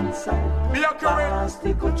left hand side. Be accurate. Pass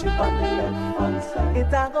the chip on the left hand side.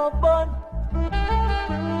 It a go burn.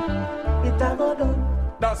 It a go done.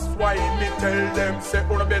 That's why me tell them, say,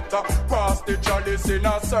 you better pass the chalice in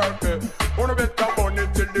a circle. You better burn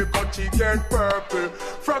it till the country get purple.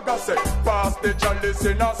 Spragga say, pass the chalice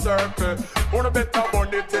in a circle. You better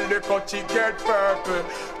burn it till the country get purple.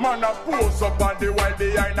 Man a pose up on the wall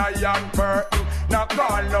behind a young curtain. Now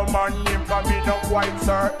call no man name for me no quite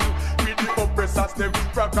certain. With the oppressors, them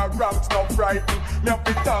Spragga ranks no frightened. Me have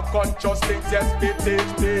to talk on just things, yes, they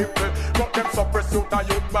teach people. But them suppress you and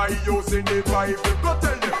you by using the Bible. Go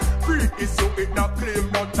tell them, free is you, it not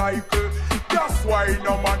claim no title. That's why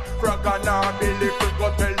no man Spragga nah be little.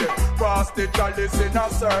 Go tell them, pass the chalice in a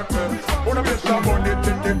circle. Wanna make some money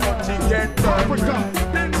till the country get turned.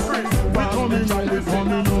 Then free, we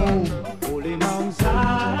coming home. Holy Mount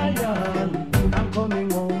Zion, I'm coming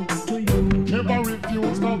home to you. Never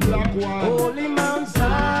refuse no black one. Holy Mount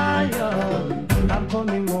Zion, I'm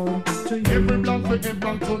coming home to you. Every black we get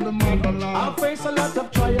back to the motherland. I face a lot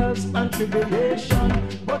of trials and tribulation,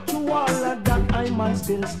 but through all of that I must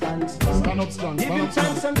still stand strong. Stand up strong. Giving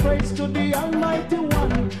thanks and praise to the Almighty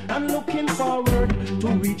One, and looking forward to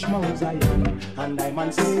reach Mount Zion. And I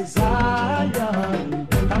man say, Zion,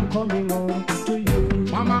 I'm coming home to you.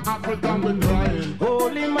 Mama Africa been crying.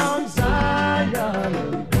 Holy Mount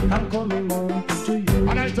Zion, I'm coming home to you.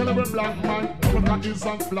 And I tell every black man, Africa is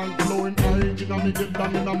on flank blowing high. Inna me get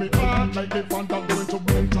down inna me heart like the Fanta going to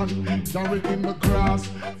Banton. Carry in the grass,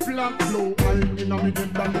 flank blow high. Inna me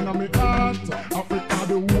get down inna me heart. Africa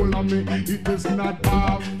the whole of me, it is not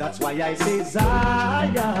half. That's why I say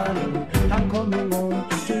Zion, I'm coming home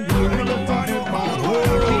to you.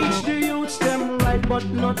 Teach the youths them right, but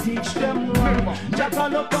not teach them wrong.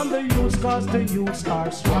 Jackal up on the youths, cause the youths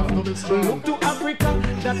are strong. Look to Africa,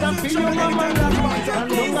 that can be your mama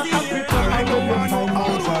and look to Africa, I know you find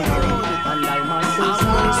out Zion. And I must say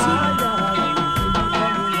Zion,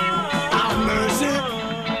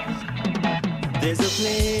 There's a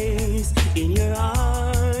place in your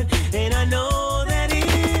heart, and I know that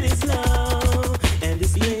it is love. And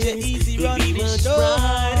this place will be much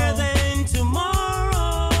brighter than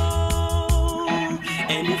tomorrow.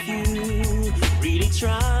 And if you really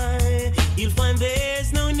try, you'll find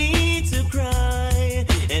there's no need to cry.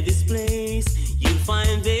 And this place, you'll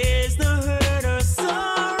find there's no hurt or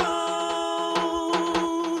sorrow.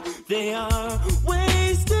 There are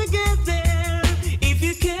ways to get there if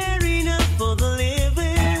you care enough for the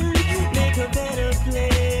living. Make a better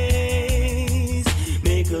place,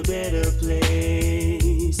 make a better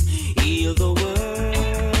place. Heal the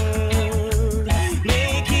world,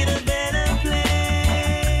 make it a better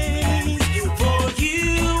place for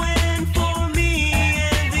you and for me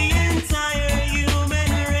and the entire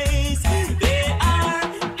human race. There are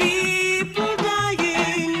people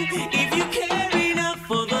dying if you care enough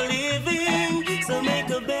for the living. So make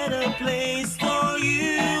a better place for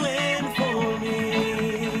you and for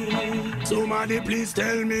me. Somebody please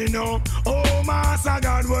tell me no. Oh, Master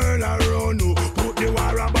God, world around you. Put the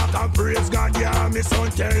war about a praise God, yeah, me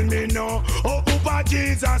son tell me no. Oh, Papa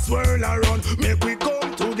Jesus swirl around, make we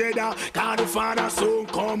come together. God the Father soon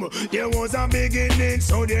come. There was a beginning,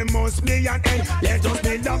 so there must be an end. Let us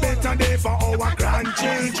build a better day for our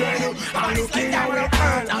grandchildren. I'm looking at our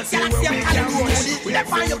hand and see where we can go. We're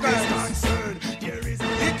concerned.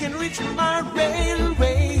 You can reach me by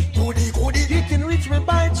railway. You can reach me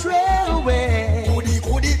by trailway.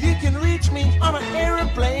 You can reach me on an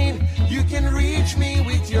airplane. You can reach me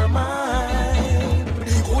with your mind.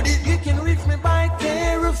 You can reach me by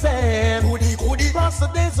caravan. Cross the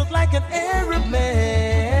desert like an Arab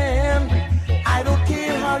man. I don't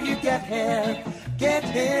care how you get here. Get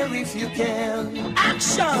here if you can.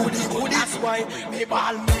 Action! That's why me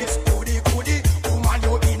ball miss woman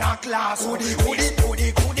you in a class.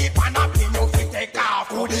 Pan up in your feet take off.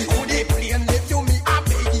 Plane lift you me a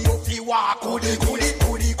beg you fi walk. Woman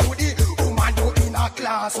you in a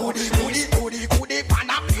class. Pan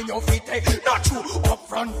up in your feet take. Not true. Up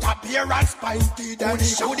front appearance pinted and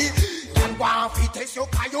shooty. Can want fi test you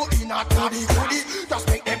 'cause you in a goody. Just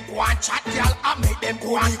make them go and chat, girl, and make them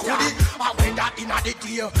go and chat. I wear that in a the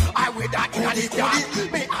tail, I wear that in a the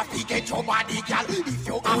yard. May I fi get your body, girl, if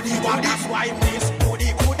you goody. That's why miss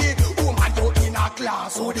goody. Woman you in a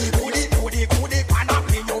class. Goody. Pan up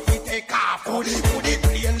in your feet take off. Goody.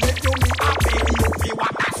 Plane let you me a baby you fi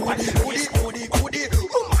what. That's why miss goody.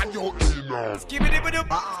 Woman you in a. Skip it.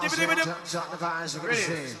 Shut the fires,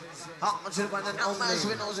 ready. Up until one and only.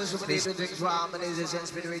 We know this will be the things wrong, and this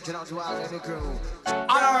has been reaching out to all of the crew.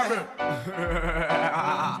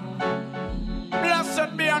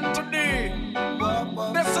 Blessed be unto thee.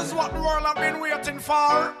 This is what the world have been waiting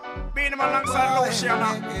for. Being him alongside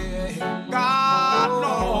Luciana. God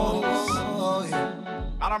knows.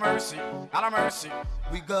 Out of mercy.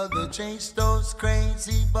 We gotta chase those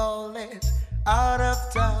crazy bullets out of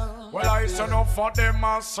town. Well, I said no for them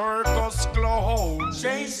a circus clothes.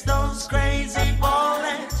 Chase those crazy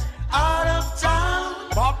bullets out of town.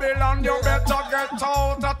 Babylon, you better get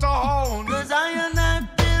out of town. 'Cause I and I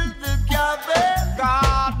build the cabin.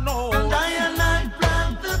 God knows. And I and I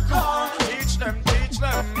plant the corn. Teach them.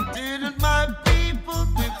 Didn't my people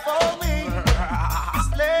before me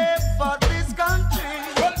slave for this country?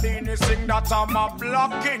 Well, Beanie sing that I'm a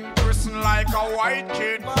black king, christened like a white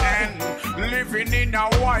kid, and living in a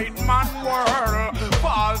white man world.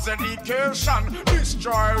 False education,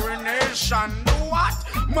 destroying nation. Do what?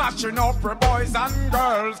 Matching up for boys and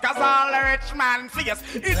girls. 'Cause all the rich man face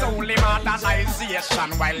is only modernization,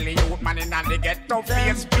 while the youth man in the ghetto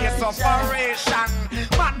face operation.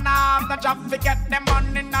 Man have the job to get them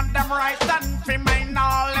money and them right and fi mind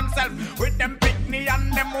all themselves with them picnic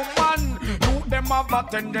and them woman. You them have a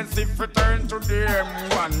tendency to turn to them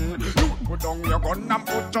one. You put down your gun and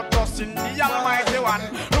put your trust in the Almighty One.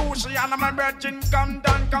 Luciana, my virgin, come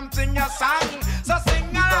down, come sing your song. So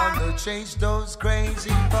sing along. Gonna chase those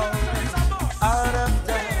crazy boys out of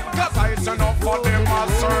town. 'Cause I turn up for them a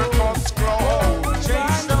circus clothes.